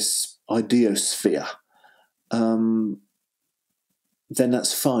network, this ideosphere, then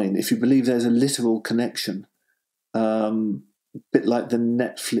that's fine. If you believe there's a literal connection, a bit like the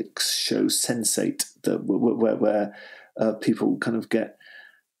Netflix show Sense8, where people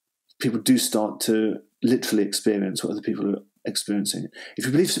do start to literally experience what other people are experiencing. If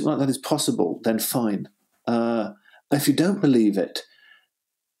you believe something like that is possible, then fine. If you don't believe it,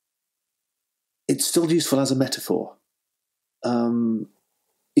 it's still useful as a metaphor.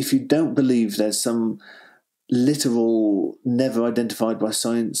 If you don't believe there's some literal, never identified by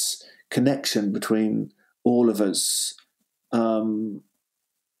science connection between all of us, that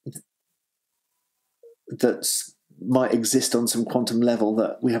might exist on some quantum level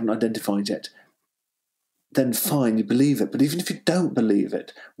that we haven't identified yet, then fine, you believe it. But even if you don't believe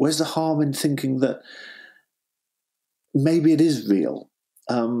it, where's the harm in thinking that maybe it is real?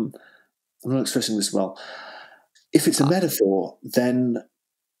 I'm not expressing this well. If it's a metaphor, then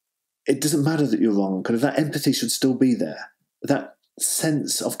it doesn't matter that you're wrong. Kind of that empathy should still be there. That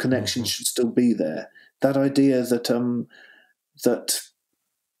sense of connection should still be there. That idea that that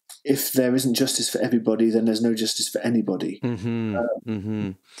if there isn't justice for everybody, then there's no justice for anybody. And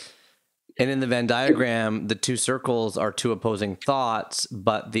in the Venn diagram, the two circles are two opposing thoughts,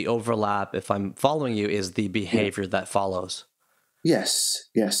 but the overlap, if I'm following you, is the behavior that follows. Yes.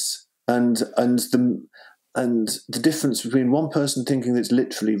 And the difference between one person thinking that it's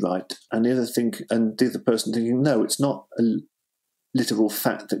literally right and the other person thinking, no, it's not a literal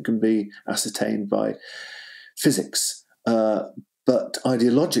fact that can be ascertained by physics. But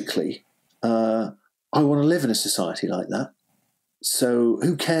ideologically, I want to live in a society like that. So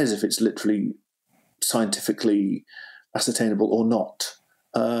who cares if it's literally scientifically ascertainable or not?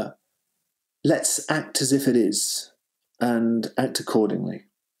 Let's act as if it is and act accordingly.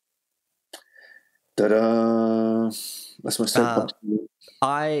 Ta-da! That's my soapbox.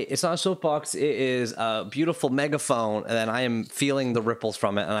 It's not a soapbox. It is a beautiful megaphone, and I am feeling the ripples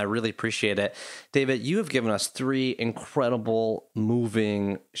from it, and I really appreciate it. David, you have given us 3 incredible,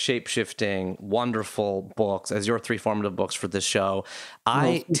 moving, shape-shifting, wonderful books as your 3 formative books for this show.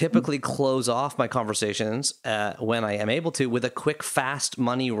 I typically close off my conversations when I am able to with a quick, fast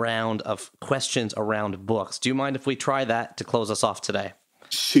money round of questions around books. Do you mind if we try that to close us off today?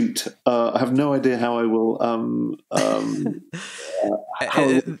 Shoot, I have no idea how I will.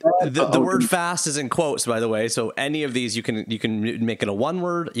 The word "fast" is in quotes, by the way. So any of these, you can make it a 1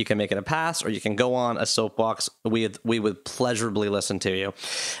 word, you can make it a pass, or you can go on a soapbox. We would pleasurably listen to you.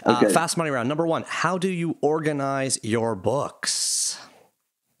 Okay. Fast money round. Number 1: how do you organize your books?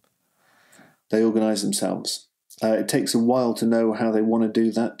 They organize themselves. It takes a while to know how they want to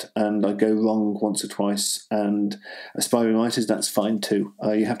do that, and I go wrong once or twice. And aspiring writers, that's fine too.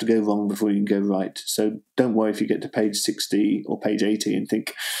 You have to go wrong before you can go right. So don't worry if you get to page 60 or page 80 and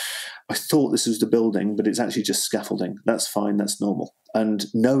think, I thought this was the building, but it's actually just scaffolding. That's fine, that's normal. And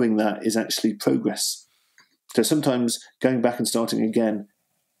knowing that is actually progress. So sometimes going back and starting again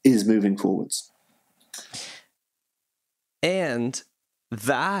is moving forwards. And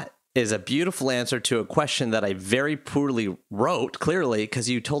that is a beautiful answer to a question that I very poorly wrote, clearly, because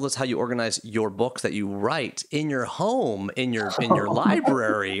you told us how you organize your books that you write in your home, in your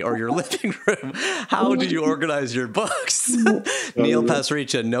library or your living room. How do you organize your books? Neil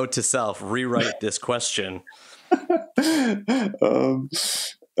Pasricha, note to self, rewrite this question.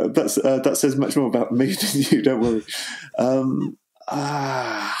 that says much more about me than you. Don't worry.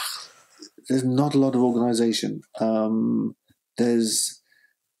 There's not a lot of organisation. There's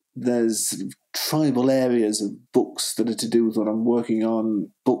tribal areas of books that are to do with what I'm working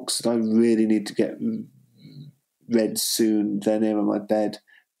on. Books that I really need to get read soon. They're near my bed.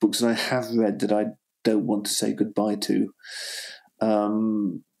 Books that I have read that I don't want to say goodbye to.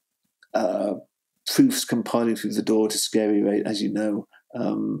 Proofs compiling through the door to scary rate, as you know.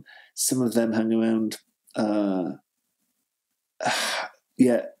 Some of them hang around.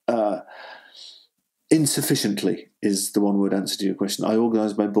 Insufficiently is the one-word answer to your question. I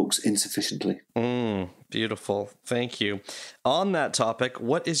organise my books insufficiently. Beautiful. Thank you. On that topic,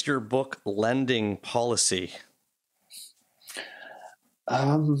 what is your book lending policy?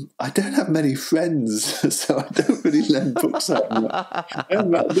 I don't have many friends, so I don't really lend books out. I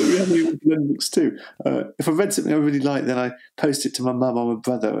don't really lend books too. If I read something I really like, then I post it to my mum or my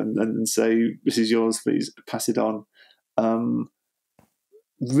brother and say, "This is yours, please pass it on."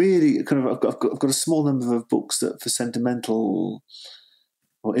 Really, kind of, I've got a small number of books that, for sentimental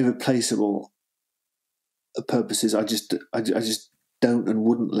or irreplaceable purposes, I just don't and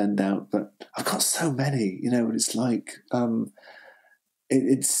wouldn't lend out. But I've got so many, you know what it's like.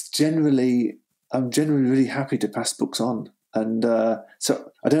 It's generally, I'm generally really happy to pass books on, and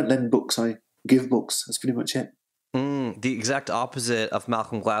so I don't lend books, I give books. That's pretty much it. The exact opposite of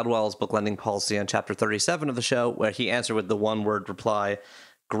Malcolm Gladwell's book lending policy on chapter 37 of the show, where he answered with the one-word reply,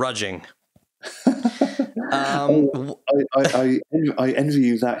 grudging. I envy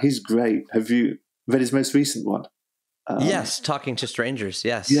you that. He's great. Have you read his most recent one? Yes, Talking to Strangers,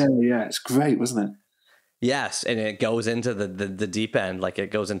 yes. Yeah, it's great, wasn't it? Yes, and it goes into the deep end, like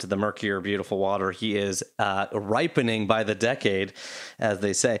it goes into the murkier, beautiful water. He is ripening by the decade, as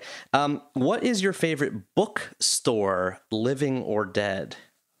they say. What is your favorite bookstore, living or dead?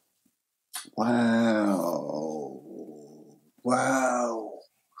 Wow.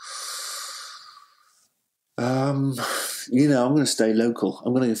 I'm going to stay local.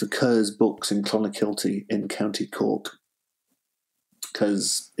 I'm going to go for Kerr's Books in Clonakilty in County Cork,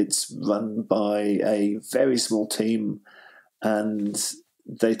 because it's run by a very small team and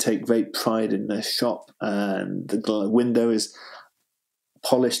they take great pride in their shop, and the window is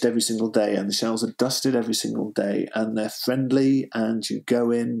polished every single day and the shelves are dusted every single day, and they're friendly, and you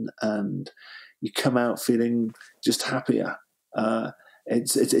go in and you come out feeling just happier.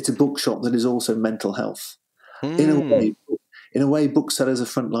 It's a bookshop that is also mental health. In a way, booksellers are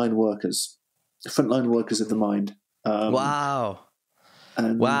frontline workers of the mind. Wow.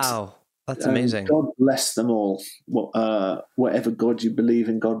 That's amazing. God bless them all. Whatever God you believe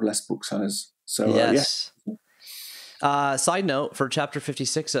in, God bless booksellers. So yes. Side note, for chapter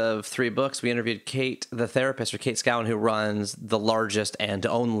 56 of 3 books, we interviewed Kate, the therapist, or Kate Scowen, who runs the largest and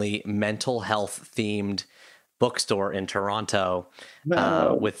only mental health themed bookstore in Toronto,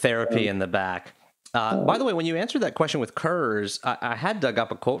 with therapy in the back. By the way, when you answered that question with Kurz, I had dug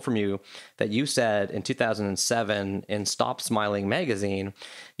up a quote from you that you said in 2007 in Stop Smiling magazine.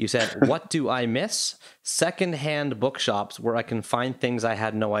 You said, "What do I miss? Secondhand bookshops where I can find things I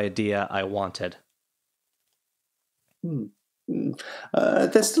had no idea I wanted."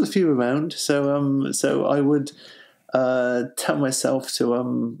 There's still a few around, so I would tell myself to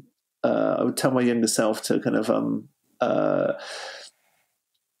I would tell my younger self to kind of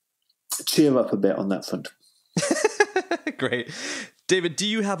cheer up a bit on that front. Great. David, do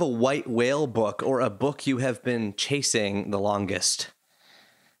you have a white whale book, or a book you have been chasing the longest?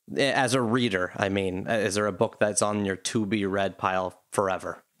 As a reader, I mean, is there a book that's on your to-be-read pile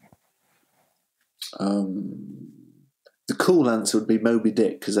forever? The cool answer would be Moby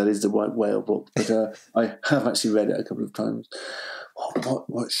Dick, because that is the white whale book. But I have actually read it a couple of times.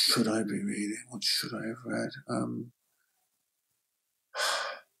 What should I be reading? What should I have read?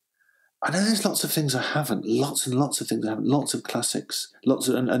 I know there's lots of things I haven't. Lots and lots of things I haven't. Lots of classics.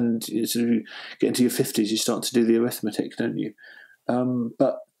 And sort of get into your 50s, you start to do the arithmetic, don't you?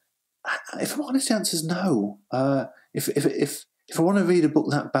 But if I'm honest, the answer is no. If I want to read a book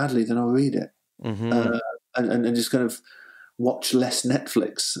that badly, then I'll read it. Mm-hmm. And just kind of watch less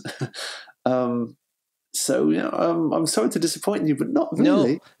Netflix. So, I'm sorry to disappoint you, but not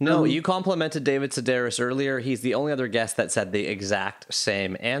really. No, you complimented David Sedaris earlier. He's the only other guest that said the exact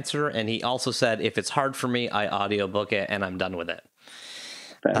same answer. And he also said, if it's hard for me, I audiobook it and I'm done with it.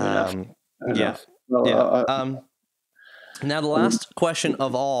 Fair enough. Well, now, the last question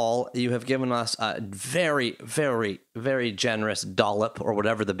of all, you have given us a very, very, very generous dollop, or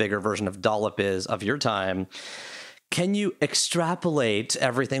whatever the bigger version of dollop is, of your time. Can you extrapolate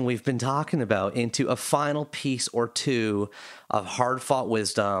everything we've been talking about into a final piece or two of hard-fought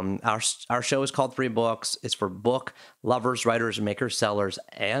wisdom? Our show is called Three Books. It's for book lovers, writers, makers, sellers,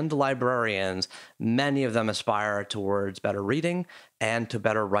 and librarians. Many of them aspire towards better reading and to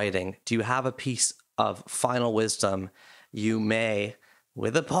better writing. Do you have a piece of final wisdom you may,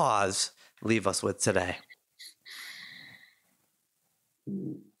 with a pause, leave us with today?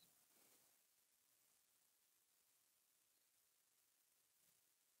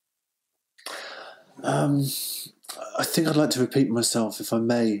 I think I'd like to repeat myself, if I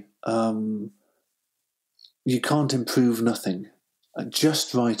may. You can't improve nothing.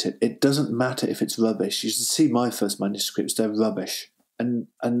 Just write it. It doesn't matter if it's rubbish. You should see my first manuscripts; they're rubbish,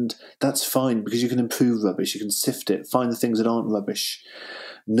 and that's fine because you can improve rubbish. You can sift it, find the things that aren't rubbish,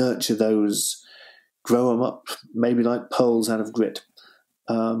 nurture those, grow them up, maybe like pearls out of grit,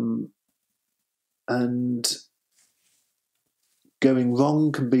 and going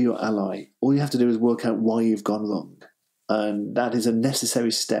wrong can be your ally. All you have to do is work out why you've gone wrong. And that is a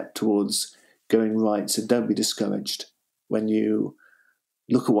necessary step towards going right. So don't be discouraged when you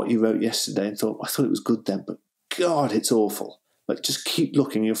look at what you wrote yesterday and thought, I thought it was good then, but God, it's awful. But just keep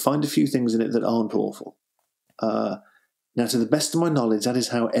looking. You'll find a few things in it that aren't awful. Now, to the best of my knowledge, that is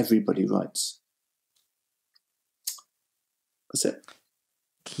how everybody writes. That's it.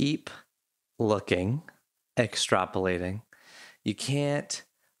 Keep looking, extrapolating. You can't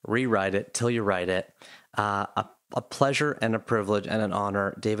rewrite it till you write it. A pleasure and a privilege and an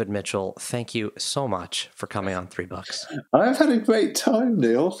honor. David Mitchell, thank you so much for coming on Three Books. I've had a great time,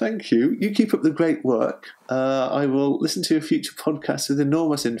 Neil. Thank you. You keep up the great work. I will listen to your future podcasts with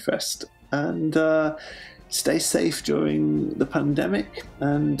enormous interest. And stay safe during the pandemic.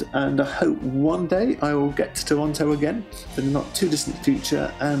 And I hope one day I will get to Toronto again in the not too distant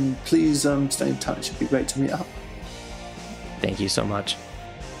future. And please stay in touch. It'd be great to meet up. Thank you so much.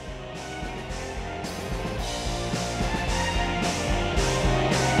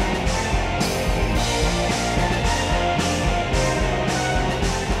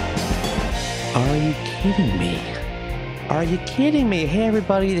 Are you kidding me? Are you kidding me? Hey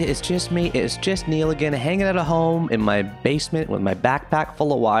everybody, it's just me. It's just Neil again, hanging out at home in my basement with my backpack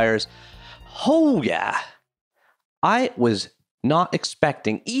full of wires. Oh yeah. I was not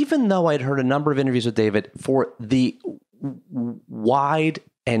expecting, even though I'd heard a number of interviews with David, for the wide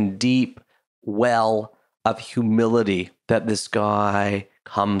and deep well of humility that this guy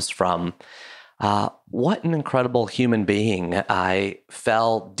comes from. What an incredible human being. I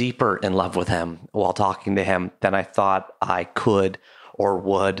fell deeper in love with him while talking to him than I thought I could or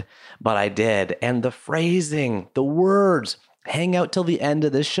would, but I did. And the phrasing, the words, hang out till the end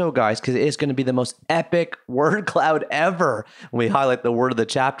of this show, guys, because it is going to be the most epic word cloud ever. We highlight the word of the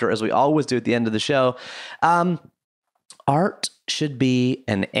chapter, as we always do at the end of the show. Art should be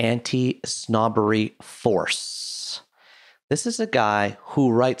an anti-snobbery force. This is a guy who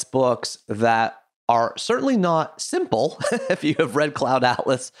writes books that are certainly not simple. If you have read Cloud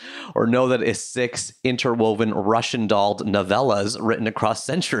Atlas or know that it's 6 interwoven Russian-dolled novellas written across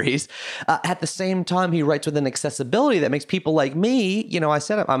centuries, at the same time, he writes with an accessibility that makes people like me. I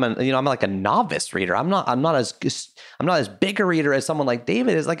said I'm like a novice reader. I'm not as big a reader as someone like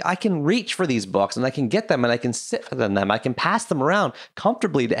David is. Like, I can reach for these books and I can get them and I can sit within them. I can pass them around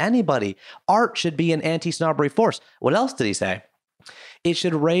comfortably to anybody. Art should be an anti-snobbery force. What else did he say? It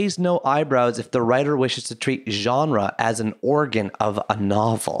should raise no eyebrows if the writer wishes to treat genre as an organ of a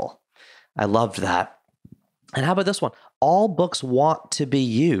novel. I loved that. And how about this one? All books want to be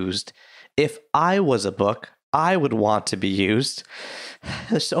used. If I was a book, I would want to be used.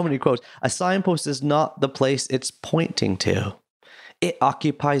 There's so many quotes. A signpost is not the place it's pointing to. It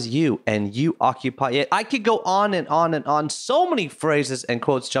occupies you and you occupy it. I could go on and on and on. So many phrases and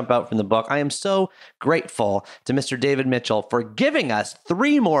quotes jump out from the book. I am so grateful to Mr. David Mitchell for giving us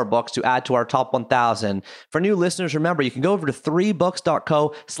 3 more books to add to our top 1,000. For new listeners, remember, you can go over to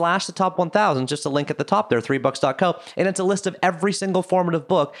 3books.co/the top 1,000, just a link at the top there, 3books.co, and it's a list of every single formative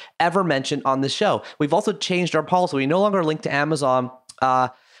book ever mentioned on this show. We've also changed our policy. We no longer link to Amazon.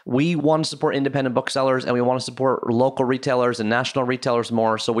 We want to support independent booksellers and we want to support local retailers and national retailers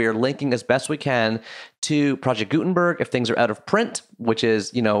more. So we are linking as best we can to Project Gutenberg if things are out of print, which is,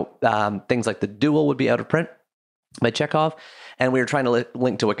 things like The Duel would be out of print by Chekhov. And we were trying to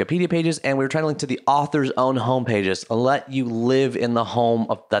link to Wikipedia pages, and we were trying to link to the author's own home pages, let you live in the home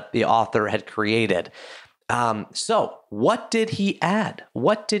that the author had created. So what did he add?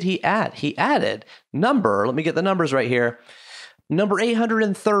 He added let me get the numbers right here. Number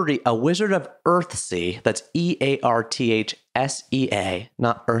 830, A Wizard of Earthsea. That's Earthsea,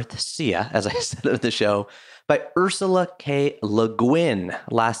 not Earthsea, as I said in the show, by Ursula K. Le Guin.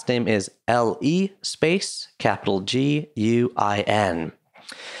 Last name is L-E space, capital G-U-I-N.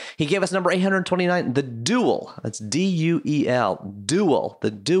 He gave us number 829, The Duel. That's D-U-E-L, Duel,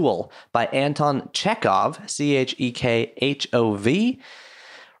 The Duel by Anton Chekhov, C-H-E-K-H-O-V,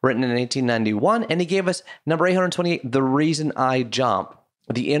 written in 1891. And he gave us number 828, The Reason I Jump,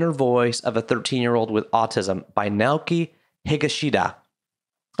 The Inner Voice of a 13-Year-Old with Autism by Naoki Higashida.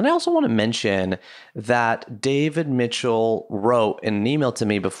 And I also want to mention that David Mitchell wrote in an email to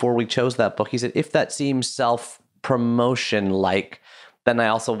me before we chose that book. He said, if that seems self-promotion-like, then I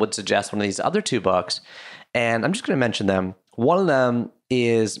also would suggest one of these other two books. And I'm just going to mention them. One of them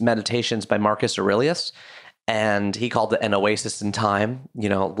is Meditations by Marcus Aurelius. And he called it An Oasis in Time,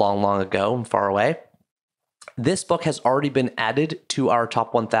 long, long ago and far away. This book has already been added to our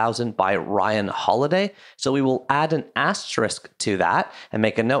top 1000 by Ryan Holiday. So we will add an asterisk to that and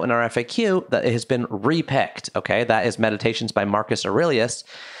make a note in our FAQ that it has been repicked. Okay, that is Meditations by Marcus Aurelius.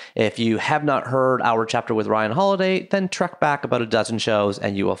 If you have not heard our chapter with Ryan Holiday, then trek back about a dozen shows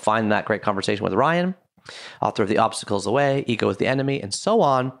and you will find that great conversation with Ryan, author of The Obstacles Away, Ego is the Enemy, and so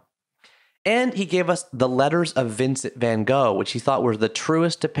on. And he gave us The Letters of Vincent van Gogh, which he thought were the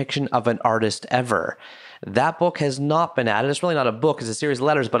truest depiction of an artist ever. That book has not been added. It's really not a book. It's a series of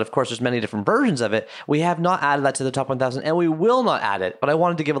letters, but of course there's many different versions of it. We have not added that to the top 1000, and we will not add it. But I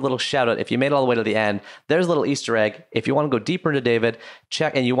wanted to give a little shout out. If you made it all the way to the end, there's a little Easter egg. If you want to go deeper into David,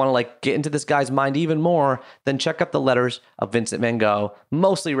 and you want to get into this guy's mind even more, then check out The Letters of Vincent van Gogh,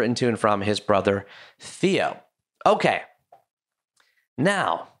 mostly written to and from his brother Theo. Okay.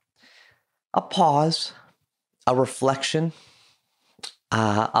 Now, a pause, a reflection,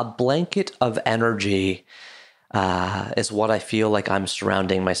 a blanket of energy is what I feel like I'm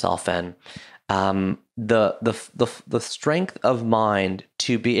surrounding myself in. The strength of mind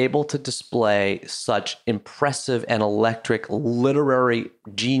to be able to display such impressive and electric literary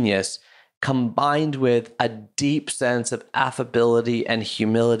genius combined with a deep sense of affability and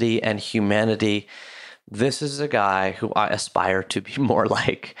humility and humanity. This is a guy who I aspire to be more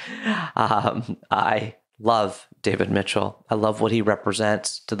like. I love David Mitchell. I love what he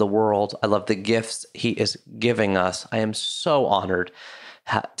represents to the world. I love the gifts he is giving us. I am so honored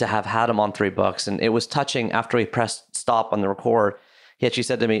to have had him on 3 books. And it was touching after we pressed stop on the record. He actually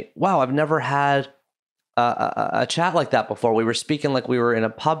said to me, wow, I've never had a chat like that before. We were speaking like we were in a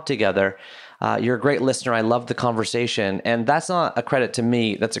pub together. You're a great listener. I love the conversation. And that's not a credit to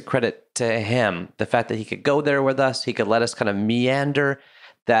me. That's a credit to him. The fact that he could go there with us. He could let us kind of meander.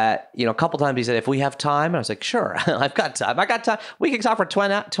 That, a couple times he said, if we have time, and I was like, sure, I've got time. I got time. We can talk for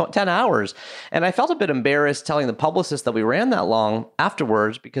 10 hours. And I felt a bit embarrassed telling the publicist that we ran that long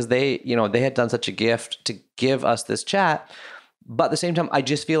afterwards because they had done such a gift to give us this chat. But at the same time, I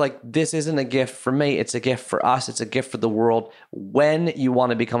just feel like this isn't a gift for me. It's a gift for us. It's a gift for the world. When you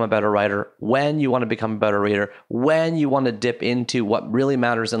want to become a better writer, when you want to become a better reader, when you want to dip into what really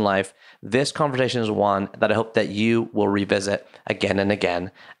matters in life, this conversation is one that I hope that you will revisit again and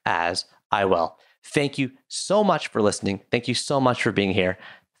again, as I will. Thank you so much for listening. Thank you so much for being here.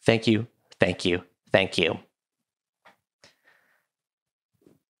 Thank you. Thank you. Thank you.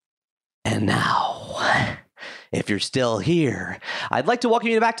 And now, if you're still here, I'd like to welcome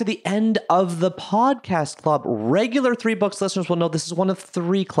you back to the end of the podcast club. Regular 3 Books listeners will know this is one of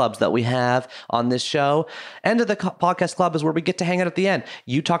 3 clubs that we have on this show. End of the podcast club is where we get to hang out at the end.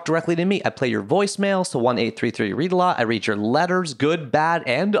 You talk directly to me. I play your voicemails to 1-833-READ-A-LOT. I read your letters, good, bad,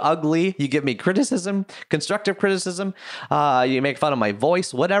 and ugly. You give me criticism, constructive criticism. You make fun of my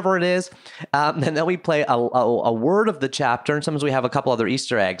voice, whatever it is. And then we play a word of the chapter, and sometimes we have a couple other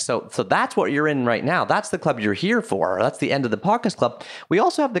Easter eggs. So that's what you're in right now. That's the club you're here for. That's the end of the podcast club. We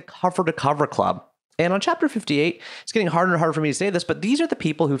also have the cover to cover club. And on chapter 58, it's getting harder and harder for me to say this, but these are the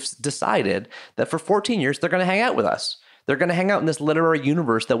people who've decided that for 14 years, they're going to hang out with us. They're going to hang out in this literary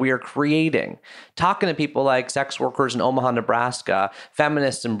universe that we are creating, talking to people like sex workers in Omaha, Nebraska,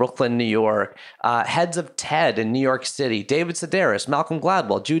 feminists in Brooklyn, New York, heads of TED in New York City, David Sedaris, Malcolm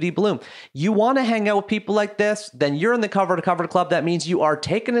Gladwell, Judy Blume. You want to hang out with people like this? Then you're in the cover to cover club. That means you are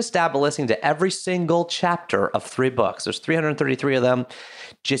taking a stab at listening to every single chapter of 3 books. There's 333 of them.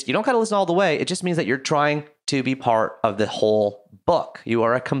 You don't got to listen all the way. It just means that you're trying to be part of the whole book. You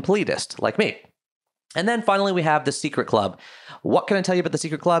are a completist like me. And then finally, we have the Secret Club. What can I tell you about the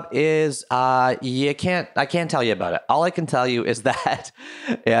Secret Club is I can't tell you about it. All I can tell you is that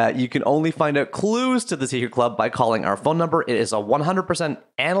you can only find out clues to the Secret Club by calling our phone number. It is a 100%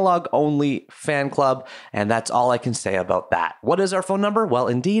 analog only fan club. And that's all I can say about that. What is our phone number? Well,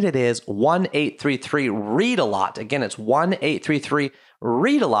 indeed, it is 1-833-READ-A-LOT. Again, it's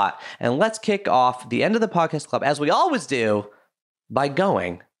 1-833-READ-A-LOT. And let's kick off the end of the podcast club, as we always do, by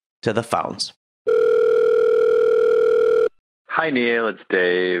going to the phones. Hi, Neil. It's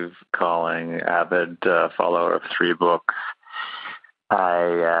Dave calling, avid follower of 3 books.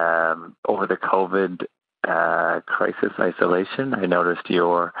 I, over the COVID crisis isolation, I noticed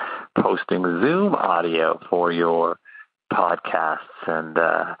you're posting Zoom audio for your podcasts. And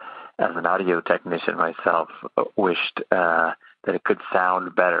as an audio technician myself, wished that it could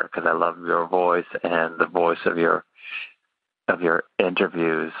sound better because I love your voice and the voice of your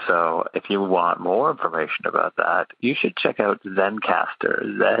interviews. So if you want more information about that, you should check out Zencastr,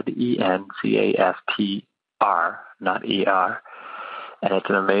 Zencastr, not ER. And it's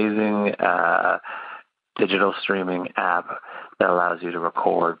an amazing digital streaming app that allows you to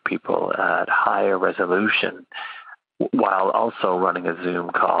record people at higher resolution while also running a Zoom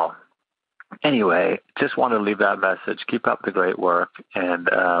call. Anyway, just want to leave that message. Keep up the great work and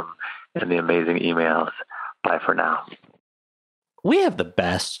the amazing emails. Bye for now. We have the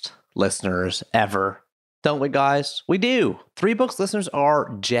best listeners ever, don't we, guys? We do. 3 Books listeners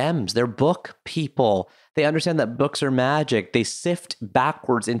are gems. They're book people. They understand that books are magic. They sift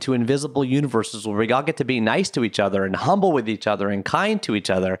backwards into invisible universes where we all get to be nice to each other and humble with each other and kind to each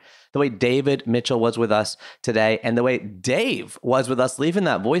other. The way David Mitchell was with us today and the way Dave was with us leaving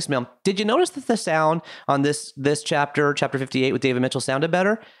that voicemail. Did you notice that the sound on this chapter 58 with David Mitchell sounded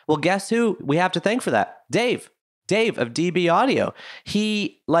better? Well, guess who we have to thank for that? Dave of DB Audio.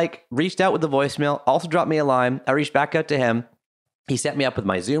 He reached out with the voicemail, also dropped me a line. I reached back out to him. He set me up with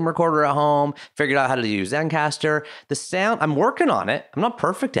my Zoom recorder at home, figured out how to use Zencastr. The sound, I'm working on it. I'm not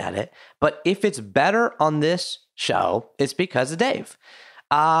perfect at it, but if it's better on this show, it's because of Dave.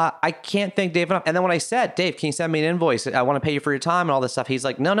 I can't thank Dave enough. And then when I said, Dave, can you send me an invoice? I want to pay you for your time and all this stuff. He's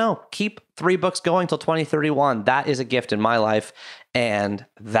like, no, keep 3 books going till 2031. That is a gift in my life. And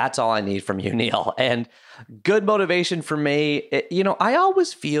that's all I need from you, Neil. And good motivation for me. I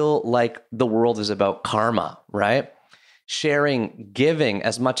always feel like the world is about karma, right? Sharing, giving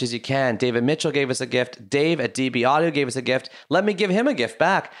as much as you can. David Mitchell gave us a gift. Dave at DB Audio gave us a gift. Let me give him a gift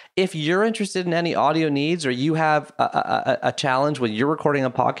back. If you're interested in any audio needs or you have a challenge when you're recording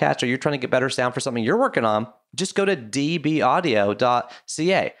a podcast or you're trying to get better sound for something you're working on, just go to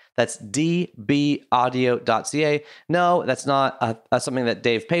dbaudio.ca. That's dbaudio.ca. No, that's not something that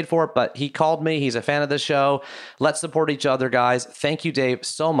Dave paid for, but he called me. He's a fan of the show. Let's support each other, guys. Thank you, Dave,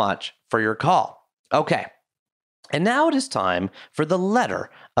 so much for your call. Okay. And now it is time for the letter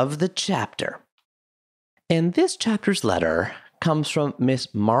of the chapter. And this chapter's letter comes from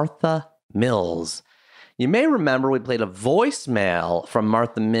Miss Martha Mills. You may remember we played a voicemail from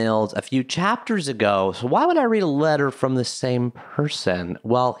Martha Mills a few chapters ago, so why would I read a letter from the same person?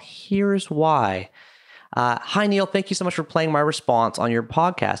 Well, here's why. Hi, Neil. Thank you so much for playing my response on your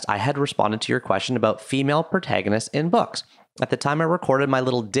podcast. I had responded to your question about female protagonists in books. At the time I recorded my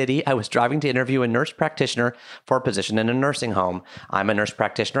little ditty, I was driving to interview a nurse practitioner for a position in a nursing home. I'm a nurse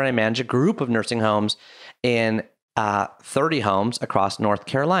practitioner and I manage a group of nursing homes in 30 homes across North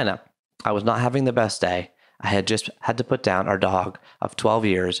Carolina. I was not having the best day. I had just had to put down our dog of 12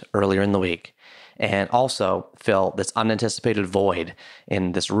 years earlier in the week and also fill this unanticipated void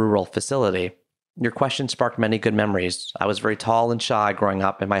in this rural facility. Your question sparked many good memories. I was very tall and shy growing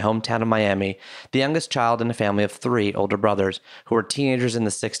up in my hometown of Miami, the youngest child in a family of 3 older brothers who were teenagers in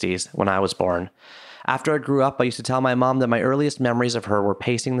the 60s when I was born. After I grew up, I used to tell my mom that my earliest memories of her were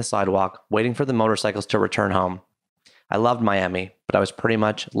pacing the sidewalk, waiting for the motorcycles to return home. I loved Miami, but I was pretty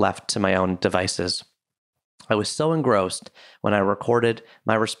much left to my own devices. I was so engrossed when I recorded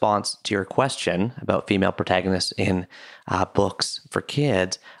my response to your question about female protagonists in books for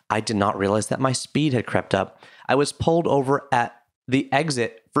kids, I did not realize that my speed had crept up. I was pulled over at the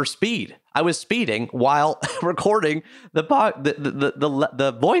exit for speed. I was speeding while recording the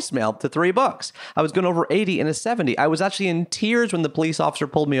voicemail to 3 books. I was going over 80 in a 70. I was actually in tears when the police officer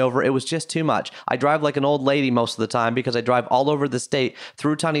pulled me over. It was just too much. I drive like an old lady most of the time because I drive all over the state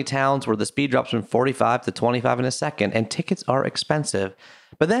through tiny towns where the speed drops from 45 to 25 in a second, and tickets are expensive.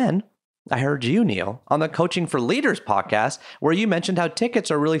 But then I heard you, Neil, on the Coaching for Leaders podcast, where you mentioned how tickets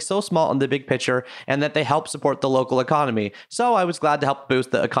are really so small in the big picture and that they help support the local economy. So I was glad to help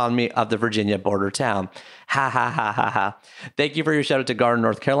boost the economy of the Virginia border town. Ha ha ha ha ha. Thank you for your shout out to Garden,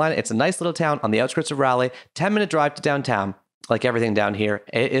 North Carolina. It's a nice little town on the outskirts of Raleigh, 10-minute drive to downtown. Like everything down here,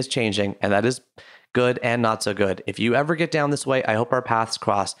 it is changing, and that is good and not so good. If you ever get down this way, I hope our paths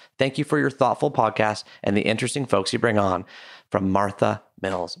cross. Thank you for your thoughtful podcast and the interesting folks you bring on. From Martha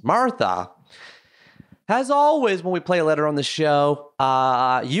Mills. Martha, as always, when we play a letter on the show,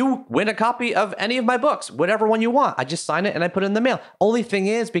 you win a copy of any of my books, whatever one you want. I just sign it and I put it in the mail. Only thing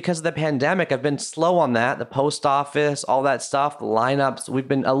is, because of the pandemic, I've been slow on that. The post office, all that stuff, the lineups, we've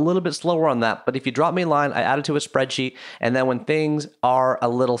been a little bit slower on that. But if you drop me a line, I add it to a spreadsheet. And then when things are a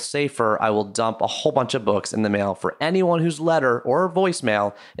little safer, I will dump a whole bunch of books in the mail for anyone whose letter or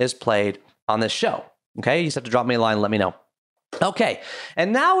voicemail is played on this show. Okay, you just have to drop me a line and let me know. Okay,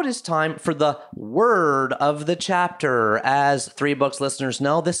 and now it is time for the word of the chapter. As 3 Books listeners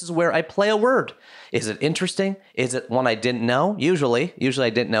know, this is where I play a word. Is it interesting? Is it one I didn't know? Usually I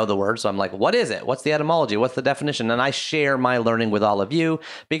didn't know the word, so I'm like, what is it? What's the etymology? What's the definition? And I share my learning with all of you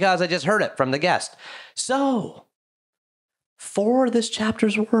because I just heard it from the guest. So, for this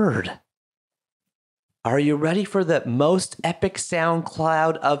chapter's word, are you ready for the most epic sound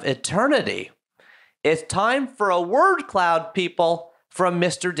cloud of eternity? It's time for a word cloud, people, from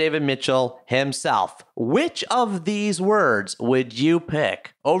Mr. David Mitchell himself. Which of these words would you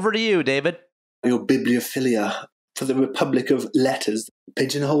pick? Over to you, David. Your bibliophilia for the Republic of Letters,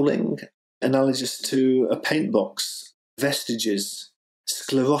 pigeonholing, analogous to a paint box, vestiges,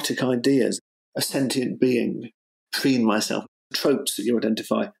 sclerotic ideas, a sentient being, preen myself, tropes that you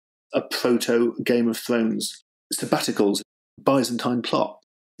identify, a proto-Game of Thrones, sabbaticals, Byzantine plot,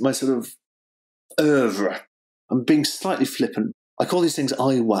 my sort of oeuvre. I'm being slightly flippant. I call these things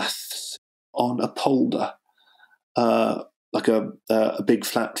eye-waths on a polder, like a big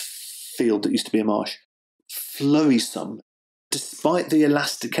flat field that used to be a marsh. Flurrysome, despite the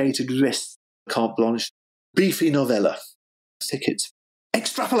elasticated wrist, carte blanche. Beefy novella. Thickets.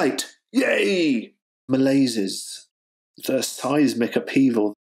 Extrapolate! Yay! Malaises. The seismic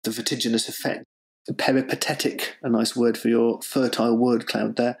upheaval, the vertiginous effect. Peripatetic, a nice word for your fertile word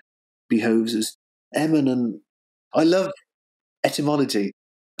cloud there, behoves as eminent. I love etymology.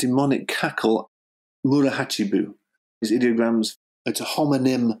 Demonic cackle, murahachibu. His ideograms, it's a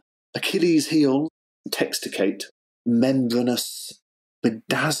homonym, Achilles' heel, texticate, membranous,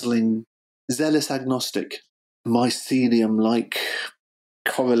 bedazzling, zealous agnostic, mycelium-like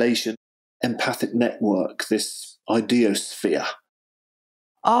correlation, empathic network, this ideosphere.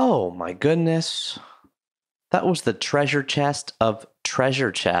 Oh my goodness. That was the treasure chest of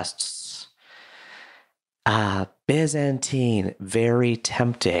treasure chests. Byzantine, very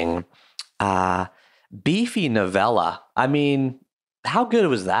tempting. Beefy novella. I mean, how good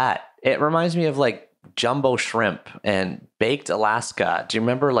was that? It reminds me of like jumbo shrimp and baked Alaska. Do you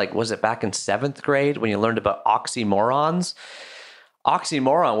remember, like, was it back in 7th grade when you learned about oxymorons?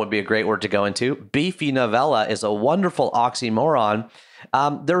 Oxymoron would be a great word to go into. Beefy novella is a wonderful oxymoron.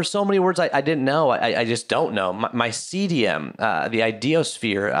 There are so many words I didn't know. I just don't know. Mycelium, the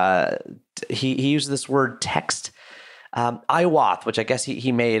ideosphere. He used this word text. Iwath, which I guess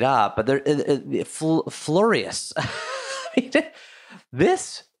he made up. But Flurious.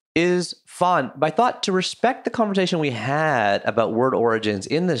 This is fun. But I thought to respect the conversation we had about word origins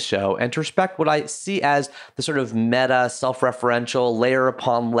in this show and to respect what I see as the sort of meta, self-referential, layer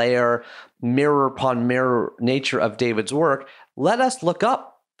upon layer, mirror upon mirror nature of David's work, let us look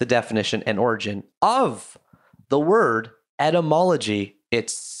up the definition and origin of the word etymology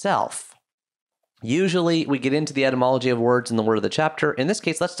itself. Usually we get into the etymology of words in the word of the chapter. In this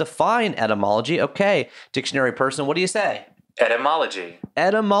case, let's define etymology. Okay, dictionary person, what do you say? Etymology.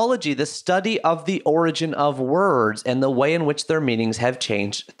 Etymology, the study of the origin of words and the way in which their meanings have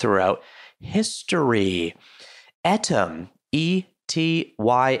changed throughout history. Etym,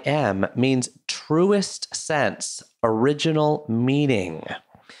 E-T-Y-M, means truest sense, original meaning.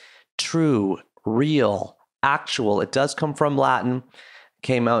 True, real, actual. It does come from Latin,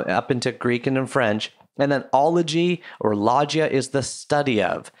 came out up into Greek and in French. And then ology or logia is the study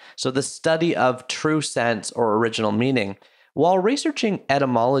of. So the study of true sense or original meaning. While researching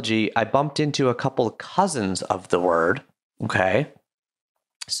etymology, I bumped into a couple of cousins of the word. Okay.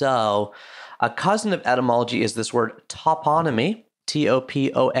 So a cousin of etymology is this word toponymy,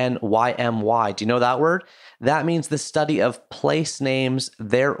 T-O-P-O-N-Y-M-Y. Do you know that word? That means the study of place names,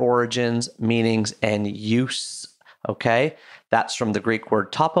 their origins, meanings, and use. Okay. That's from the Greek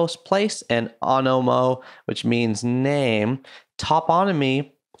word topos, place, and onomo, which means name.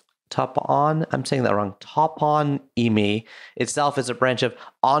 Toponymy I'm saying that wrong. Toponymy itself is a branch of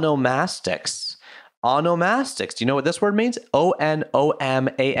onomastics. Onomastics. Do you know what this word means? Onomastic.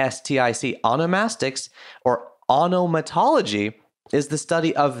 Onomastics or onomatology is the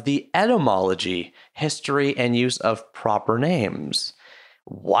study of the etymology, history, and use of proper names.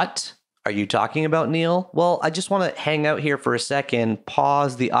 What are you talking about, Neil? Well, I just want to hang out here for a second,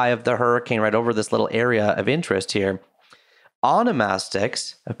 pause the eye of the hurricane right over this little area of interest here.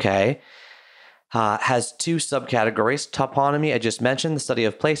 Onomastics, okay, has two subcategories. Toponymy, I just mentioned, the study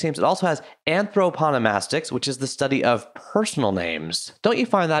of place names. It also has anthroponymastics, which is the study of personal names. Don't you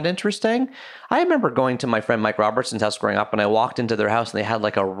find that interesting? I remember going to my friend Mike Robertson's house growing up, and I walked into their house, and they had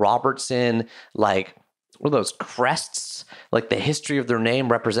like a Robertson, like, what are those crests? Like the history of their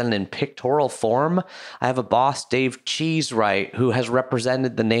name represented in pictorial form. I have a boss, Dave Cheesewright, who has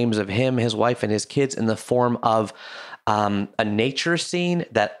represented the names of him, his wife, and his kids in the form of a nature scene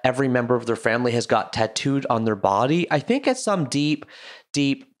that every member of their family has got tattooed on their body. I think at some deep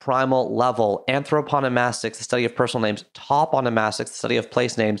primal level, anthroponymastics, the study of personal names, toponymastics, the study of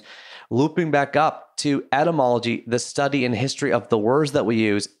place names, looping back up to etymology, the study and history of the words that we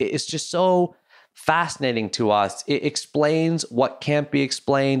use, it's just so fascinating to us. It explains what can't be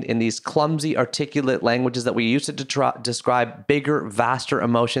explained in these clumsy, articulate languages that we use to describe bigger, vaster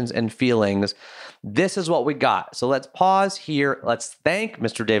emotions and feelings. This is what we got. So let's pause here. Let's thank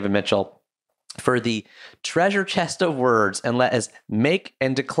Mr. David Mitchell for the treasure chest of words, and let us make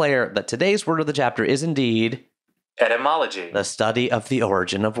and declare that today's word of the chapter is indeed etymology, the study of the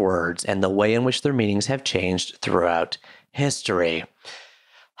origin of words and the way in which their meanings have changed throughout history.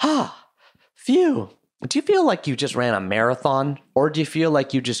 Phew. Do you feel like you just ran a marathon, or do you feel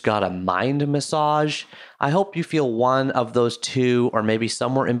like you just got a mind massage? I hope you feel one of those two, or maybe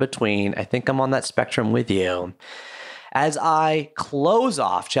somewhere in between. I think I'm on that spectrum with you. As I close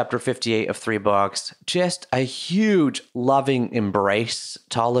off chapter 58 of 3 books, just a huge loving embrace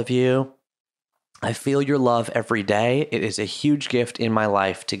to all of you. I feel your love every day. It is a huge gift in my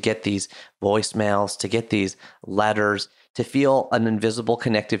life to get these voicemails, to get these letters, to feel an invisible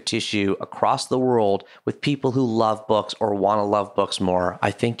connective tissue across the world with people who love books or want to love books more.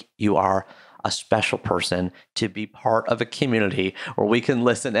 I think you are a special person to be part of a community where we can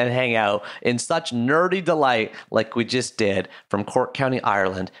listen and hang out in such nerdy delight like we just did from Cork County,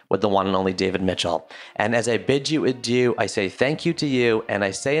 Ireland with the one and only David Mitchell. And as I bid you adieu, I say thank you to you, and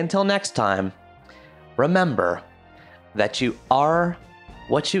I say until next time, remember that you are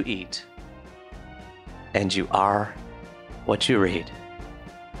what you eat, and you are what you read.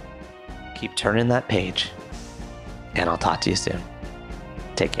 Keep turning that page, and I'll talk to you soon.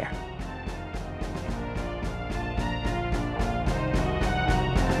 Take care.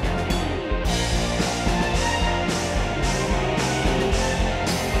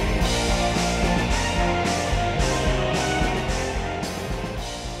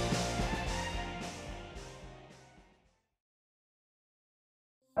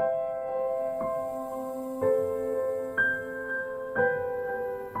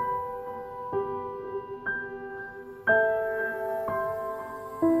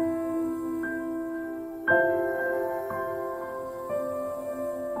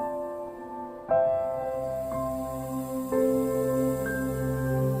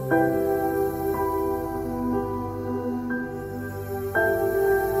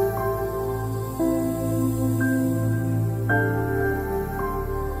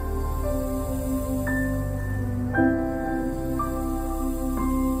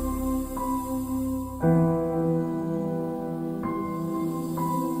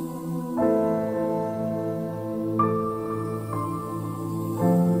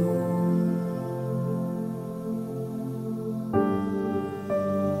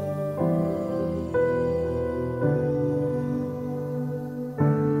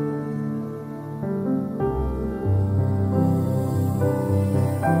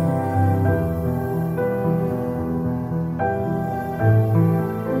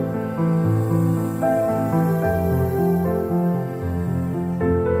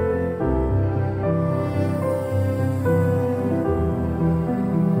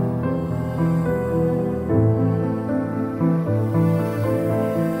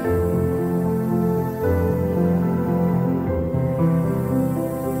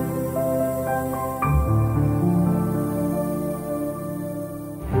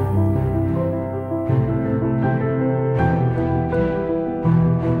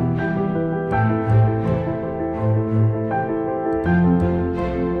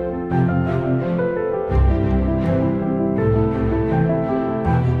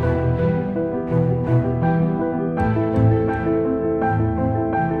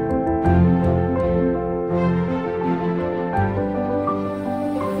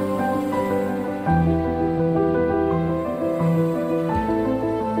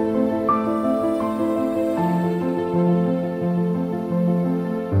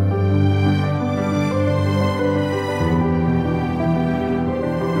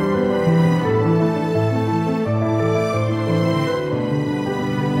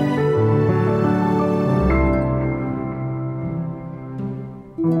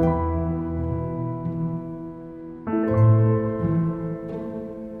 you.